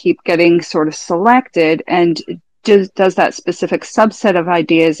ideas keep getting sort of selected, and does that specific subset of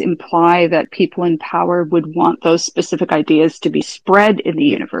ideas imply that people in power would want those specific ideas to be spread in the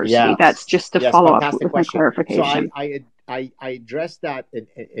university? Yeah. That's just a follow-up with my clarification. So I addressed that.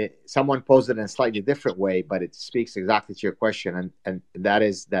 Someone posed it in a slightly different way, but it speaks exactly to your question, and that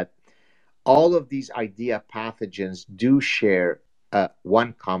is that all of these idea pathogens do share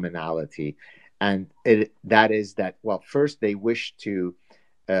one commonality, and that is that, well, first they wish to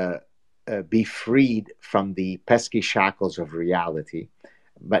be freed from the pesky shackles of reality,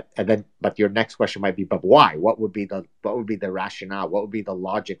 but your next question might be, but why? What would be the rationale? What would be the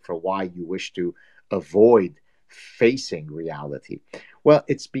logic for why you wish to avoid facing reality? Well,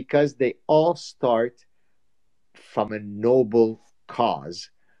 it's because they all start from a noble cause,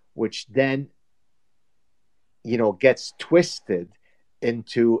 which then gets twisted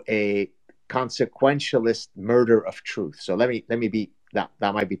into a consequentialist murder of truth. So let me be that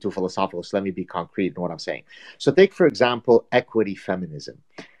might be too philosophical, so let me be concrete in what I'm saying. So take, for example, equity feminism.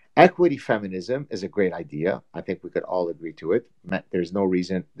 Equity feminism is a great idea. I think we could all agree to it. There's no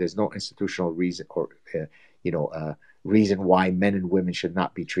institutional reason or reason why men and women should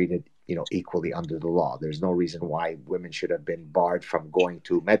not be treated equally under the law. There's no reason why women should have been barred from going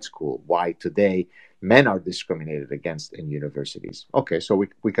to med school, why today men are discriminated against in universities. Okay, so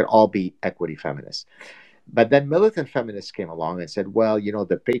we could all be equity feminists. But then militant feminists came along and said, well,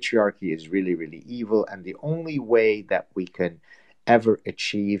 the patriarchy is really, really evil, and the only way that we can ever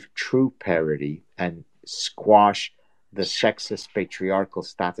achieve true parity and squash the sexist patriarchal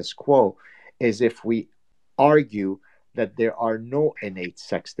status quo is if we argue that there are no innate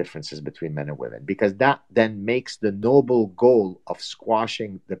sex differences between men and women, because that then makes the noble goal of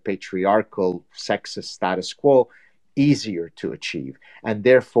squashing the patriarchal sexist status quo easier to achieve. And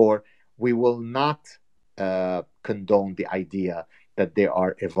therefore, we will not condone the idea that there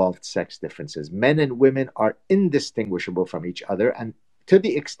are evolved sex differences. Men and women are indistinguishable from each other, and to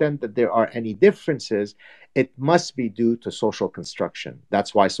the extent that there are any differences, it must be due to social construction.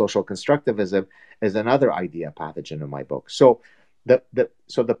 That's why social constructivism is another idea pathogen in my book. So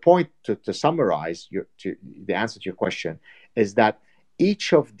the point, to summarize the answer to your question, is that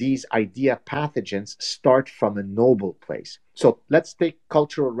each of these idea pathogens start from a noble place. So let's take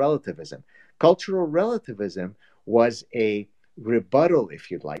cultural relativism. Cultural relativism was a rebuttal, if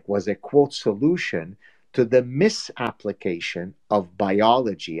you'd like, was a quote solution to the misapplication of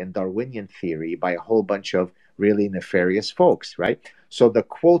biology and Darwinian theory by a whole bunch of really nefarious folks, right? So the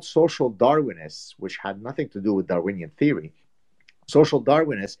quote social Darwinists, which had nothing to do with Darwinian theory, social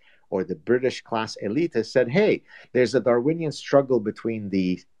Darwinists or the British class elitists said, hey, there's a Darwinian struggle between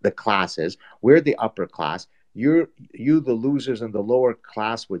the classes. We're the upper class. You the losers in the lower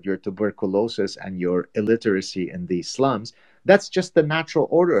class with your tuberculosis and your illiteracy in the slums. That's just the natural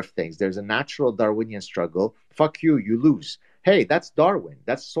order of things. There's a natural Darwinian struggle. Fuck you, you lose. Hey, that's Darwin.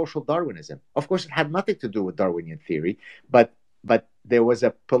 That's social Darwinism. Of course, it had nothing to do with Darwinian theory, but there was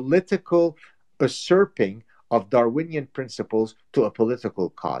a political usurping of Darwinian principles to a political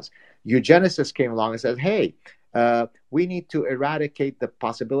cause. Eugenicists came along and said, hey, we need to eradicate the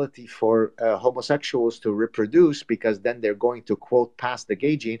possibility for homosexuals to reproduce because then they're going to, quote, pass the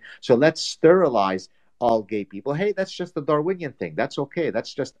gay gene. So let's sterilize all gay people. Hey, that's just a Darwinian thing. That's okay.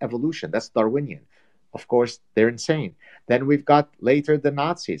 That's just evolution. That's Darwinian. Of course, they're insane. Then we've got later the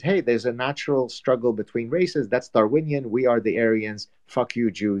Nazis. Hey, there's a natural struggle between races. That's Darwinian. We are the Aryans. Fuck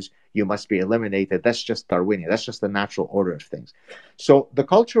you, Jews. You must be eliminated. That's just Darwinian. That's just the natural order of things. So the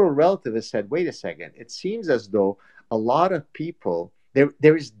cultural relativists said, wait a second. It seems as though a lot of people,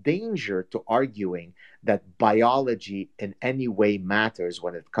 there is danger to arguing that biology in any way matters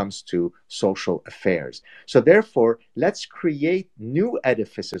when it comes to social affairs. So therefore, let's create new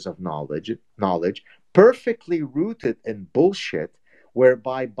edifices of knowledge perfectly rooted in bullshit,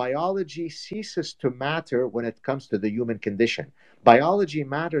 whereby biology ceases to matter when it comes to the human condition. Biology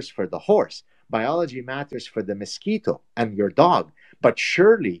matters for the horse. Biology matters for the mosquito and your dog. But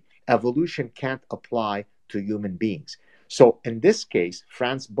surely evolution can't apply to human beings. So in this case,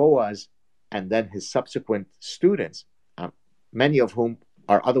 Franz Boas and then his subsequent students, many of whom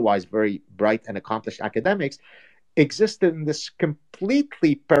are otherwise very bright and accomplished academics, existed in this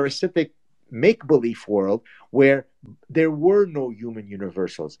completely parasitic make-believe world where there were no human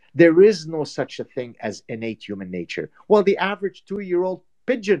universals. There is no such a thing as innate human nature. Well, the average 2-year-old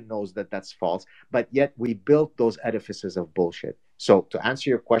pigeon knows that that's false, but yet we built those edifices of bullshit. So to answer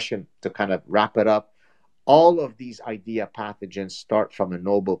your question, to kind of wrap it up, all of these idea pathogens start from a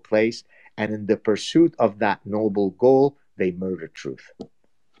noble place, and in the pursuit of that noble goal, they murder truth.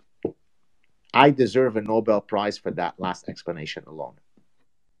 I deserve a Nobel Prize for that last explanation alone.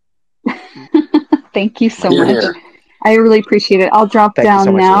 Thank you so much. I really appreciate it. I'll drop down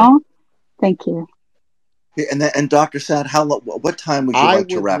so now. Thank you. And Dr. Saad, what time would you like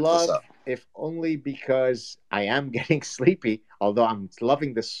to wrap this up? If only because I am getting sleepy, although I'm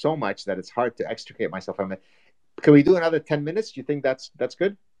loving this so much that it's hard to extricate myself from it. Can we do another 10 minutes? Do you think that's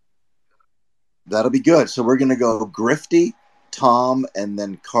good? That'll be good. So we're going to go Grifty, Tom, and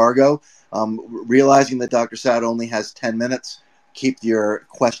then Cargo. Realizing that Dr. Saad only has 10 minutes, keep your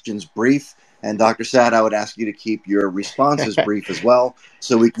questions brief. And Dr. Saad, I would ask you to keep your responses brief as well,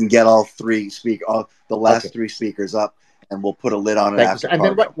 so we can get the last three speakers up, and we'll put a lid on it after. And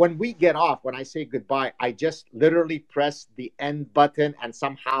then when we get off, when I say goodbye, I just literally press the end button, and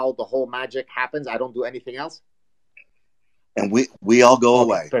somehow the whole magic happens. I don't do anything else. And we all go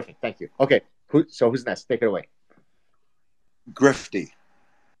away. Perfect. Thank you. Okay. Who's next? Take it away. Grifty.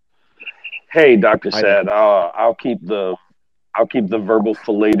 Hey, Dr. Saad. I'll keep the verbal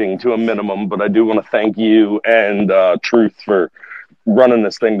filleting to a minimum, but I do want to thank you and Truth for running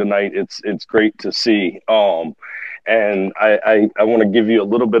this thing tonight. It's great to see. And I want to give you a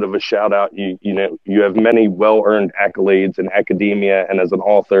little bit of a shout out. You have many well-earned accolades in academia and as an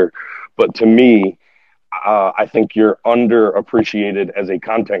author, but to me, I think you're underappreciated as a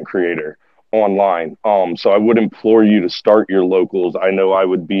content creator online. So I would implore you to start your locals. I know I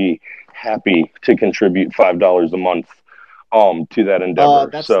would be happy to contribute $5 a month to that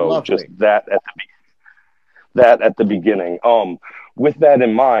endeavor. So lovely. Just that at the beginning. With that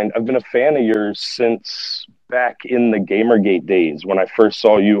in mind, I've been a fan of yours since back in the Gamergate days when I first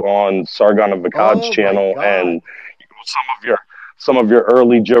saw you on Sargon of Akkad's channel and some of your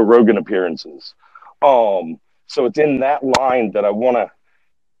early Joe Rogan appearances. So it's in that line that I want to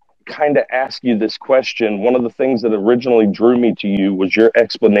kind of ask you this question. One of the things that originally drew me to you was your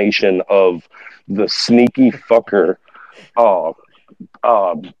explanation of the sneaky fucker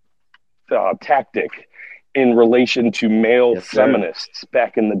tactic in relation to male feminists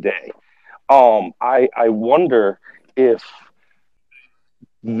back in the day. I wonder if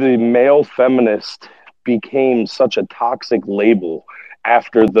the male feminist became such a toxic label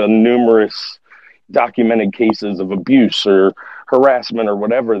after the numerous documented cases of abuse or harassment or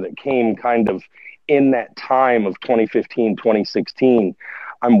whatever that came kind of in that time of 2015, 2016.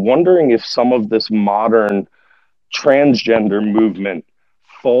 I'm wondering if some of this modern transgender movement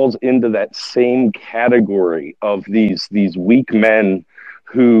falls into that same category of these weak men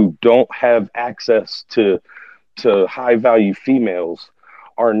who don't have access to high value females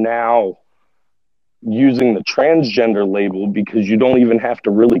are now using the transgender label because you don't even have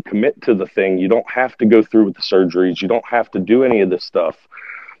to really commit to the thing. You don't have to go through with the surgeries. You don't have to do any of this stuff.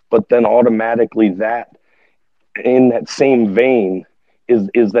 But then automatically that, in that same vein,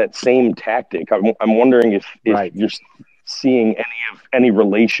 is that same tactic. I'm wondering if you're seeing any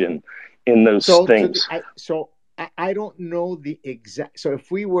relation in those things. I don't know the exact. So if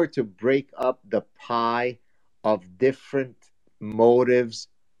we were to break up the pie of different motives,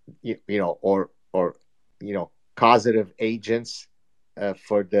 or causative agents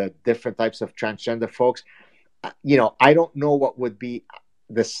for the different types of transgender folks, I don't know what would be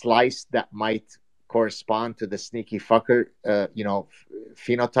the slice that might correspond to the sneaky fucker,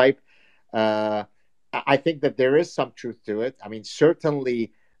 phenotype. I think that there is some truth to it. I mean,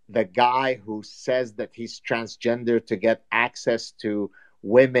 certainly the guy who says that he's transgender to get access to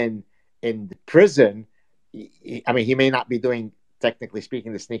women in the prison, he may not be doing, technically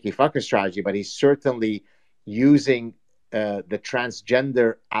speaking, the sneaky fucker strategy, but he's certainly using the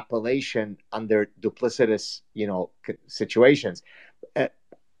transgender appellation under duplicitous, situations.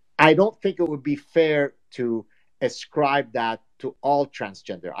 I don't think it would be fair to ascribe that to all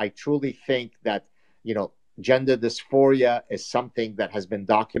transgender. I truly think that, gender dysphoria is something that has been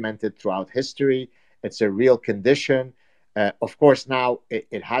documented throughout history. It's a real condition. Of course, now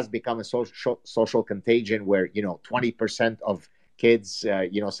it has become a social contagion where 20% of kids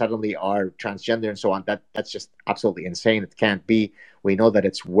suddenly are transgender and so on. That's just absolutely insane. It can't be. We know that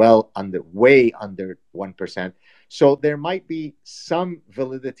it's way under 1%. So there might be some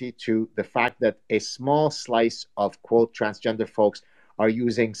validity to the fact that a small slice of, quote, transgender folks are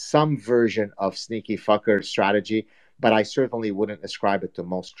using some version of sneaky fucker strategy, but I certainly wouldn't ascribe it to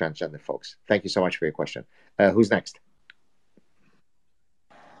most transgender folks. Thank you so much for your question. Who's next?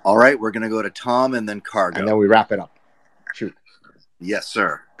 All right, we're going to go to Tom and then Cargo. And then we wrap it up. Shoot. Yes,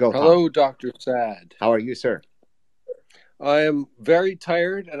 sir. Go, Tom. Hello, Dr. Saad. How are you, sir? I am very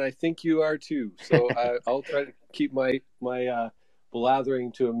tired, and I think you are too. So I'll try to keep my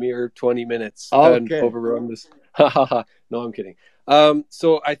blathering to a mere 20 minutes and overrun this. No, I'm kidding.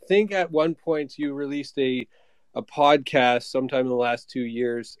 So I think at one point you released a podcast sometime in the last 2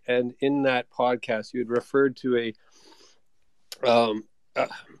 years, and in that podcast you had referred to a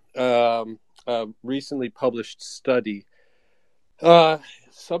recently published study.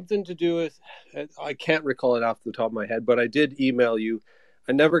 Something to do with, I can't recall it off the top of my head, but I did email you.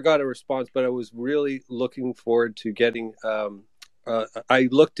 I never got a response, but I was really looking forward to getting, I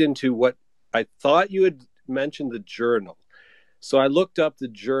looked into what I thought you had mentioned, the journal. So I looked up the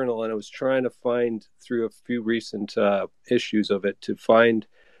journal and I was trying to find through a few recent issues of it to find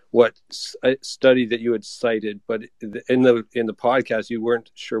what study that you had cited, but in the podcast you weren't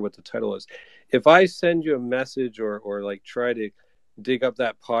sure what the title was. If I send you a message or like try to dig up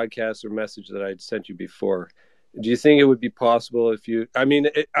that podcast or message that I'd sent you before, do you think it would be possible if you, I mean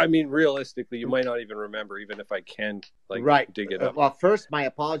realistically you might not even remember, even if I can dig it up. Well, first, my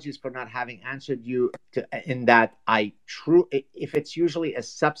apologies for not having answered you in that if it's usually a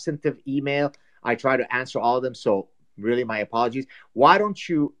substantive email, I try to answer all of them. So really, my apologies. Why don't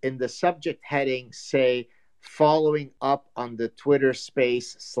you, in the subject heading, say following up on the Twitter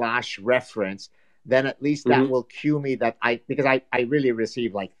space /reference, then at least that will cue me that because I really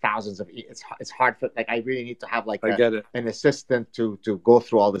receive like thousands of it's hard for, like, I really need to have like an assistant to go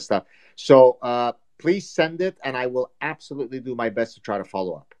through all this stuff. So please send it and I will absolutely do my best to try to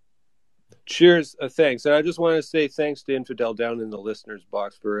follow up. Cheers. Thanks. And I just want to say thanks to Infidel down in the listeners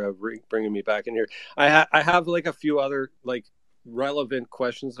box for bringing me back in here. I have like a few other like relevant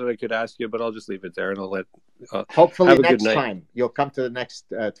questions that I could ask you, but I'll just leave it there and I'll let hopefully next time you'll come to the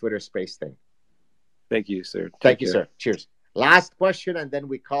next Twitter space thing. Thank you, sir. Thank you, sir. Cheers. Last question, and then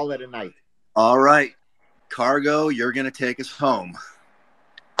we call it a night. All right. Cargo, you're going to take us home.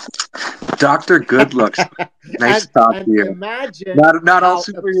 Dr. Good Looks. Nice to talk to you. Imagine not all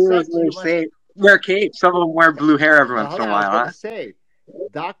superheroes wear capes. Some of them wear blue hair every once in a while. I was going to say,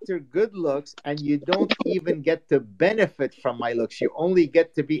 Dr. Good Looks, and you don't even get to benefit from my looks. You only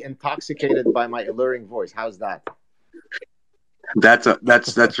get to be intoxicated by my alluring voice. How's that? That's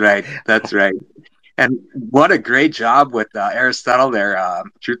right. That's right. And what a great job with Aristotle there.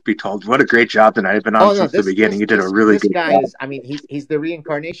 Truth be told, what a great job tonight. I've been on since the beginning. You did a really good job. He's the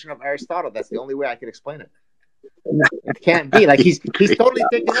reincarnation of Aristotle. That's the only way I can explain it. It can't be like he's totally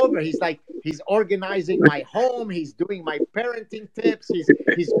taken over. He's organizing my home. He's doing my parenting tips.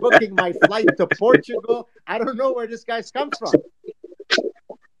 He's booking my flight to Portugal. I don't know where this guy's come from.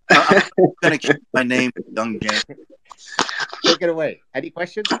 I'm gonna keep my name, young man. Take it away. Any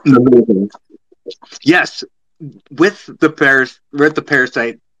questions? Yes, with the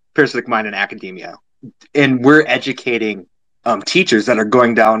parasitic mind in academia, and we're educating teachers that are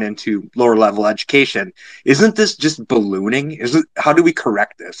going down into lower level education. Isn't this just ballooning? How do we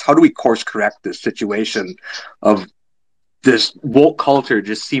correct this? How do we course correct this situation of this woke culture?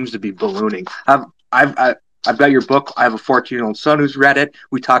 Just seems to be ballooning. I've got your book. I have a 14-year-old son who's read it.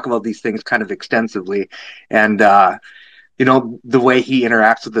 We talk about these things kind of extensively, and the way he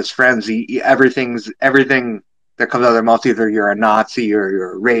interacts with his friends, everything that comes out of their mouth, either you're a Nazi or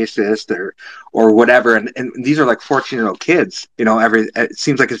you're a racist or whatever, and these are like 14-year-old kids. It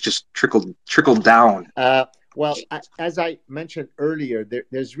seems like it's just trickled down. Well, as I mentioned earlier,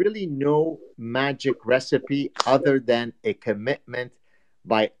 there's really no magic recipe other than a commitment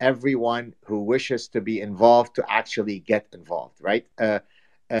by everyone who wishes to be involved to actually get involved, right?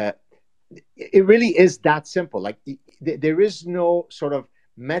 It really is that simple. Like there is no sort of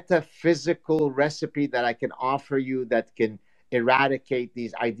metaphysical recipe that I can offer you that can eradicate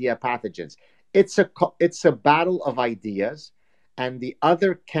these idea pathogens. It's a battle of ideas, and the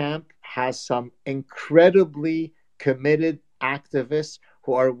other camp has some incredibly committed activists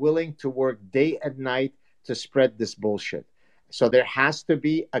who are willing to work day and night to spread this bullshit. So there has to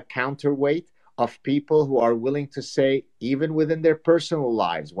be a counterweight of people who are willing to say, even within their personal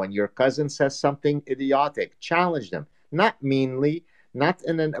lives, when your cousin says something idiotic, challenge them, not meanly, not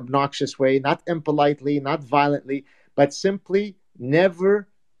in an obnoxious way, not impolitely, not violently, but simply never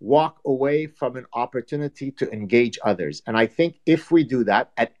walk away from an opportunity to engage others. And I think if we do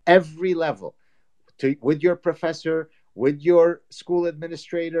that at every level, with your professor, with your school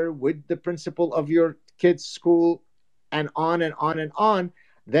administrator, with the principal of your kid's school, and on and on and on,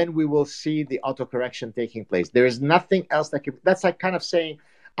 then we will see the autocorrection taking place. There is nothing else that's like kind of saying,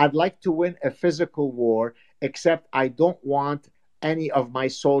 I'd like to win a physical war, except I don't want any of my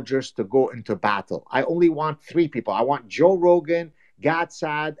soldiers to go into battle. I only want 3 people. I want Joe Rogan, Gad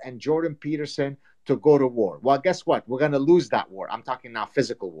Saad, and Jordan Peterson to go to war. Well, guess what? We're going to lose that war. I'm talking now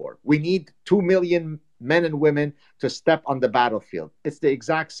physical war. We need 2 million men and women to step on the battlefield. It's the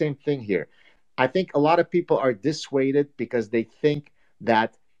exact same thing here. I think a lot of people are dissuaded because they think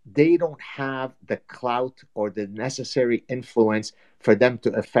that they don't have the clout or the necessary influence for them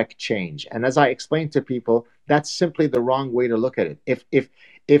to affect change. And as I explained to people, that's simply the wrong way to look at it.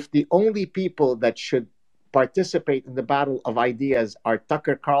 If the only people that should participate in the battle of ideas are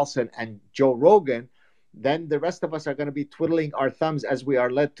Tucker Carlson and Joe Rogan, then the rest of us are going to be twiddling our thumbs as we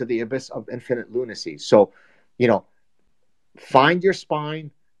are led to the abyss of infinite lunacy. So, find your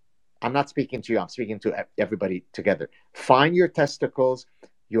spine. I'm not speaking to you, I'm speaking to everybody together. Find your testicles.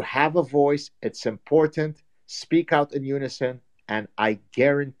 You have a voice. It's important. Speak out in unison. And I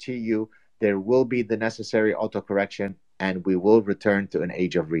guarantee you there will be the necessary autocorrection and we will return to an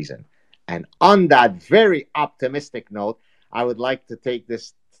age of reason. And on that very optimistic note, I would like to take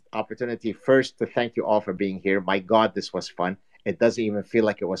this opportunity first to thank you all for being here. My God, this was fun. It doesn't even feel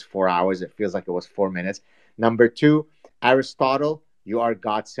like it was 4 hours. It feels like it was 4 minutes. Number 2, Aristotle, you are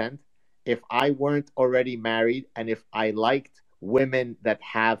God sent. If I weren't already married and if I liked women that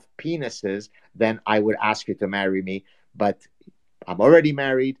have penises, then I would ask you to marry me. But I'm already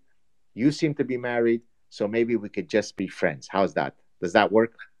married. You seem to be married. So maybe we could just be friends. How's that? Does that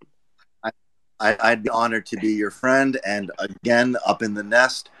work? I'd be honored to be your friend. And again, up in the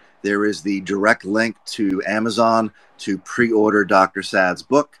nest, there is the direct link to Amazon to pre-order Dr. Saad's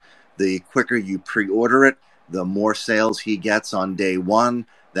book. The quicker you pre-order it, the more sales he gets on day 1.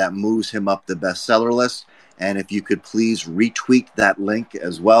 That moves him up the bestseller list. And if you could please retweet that link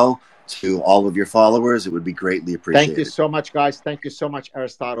as well to all of your followers, it would be greatly appreciated. Thank you so much, guys. Thank you so much,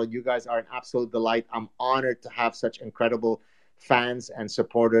 Aristotle. You guys are an absolute delight. I'm honored to have such incredible fans and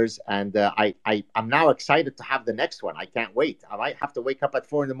supporters. And I'm now excited to have the next one. I can't wait. I might have to wake up at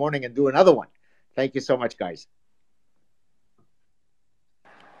 4 a.m. and do another one. Thank you so much, guys.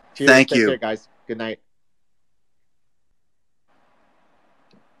 Cheers. Thank Take you. care, guys. Good night.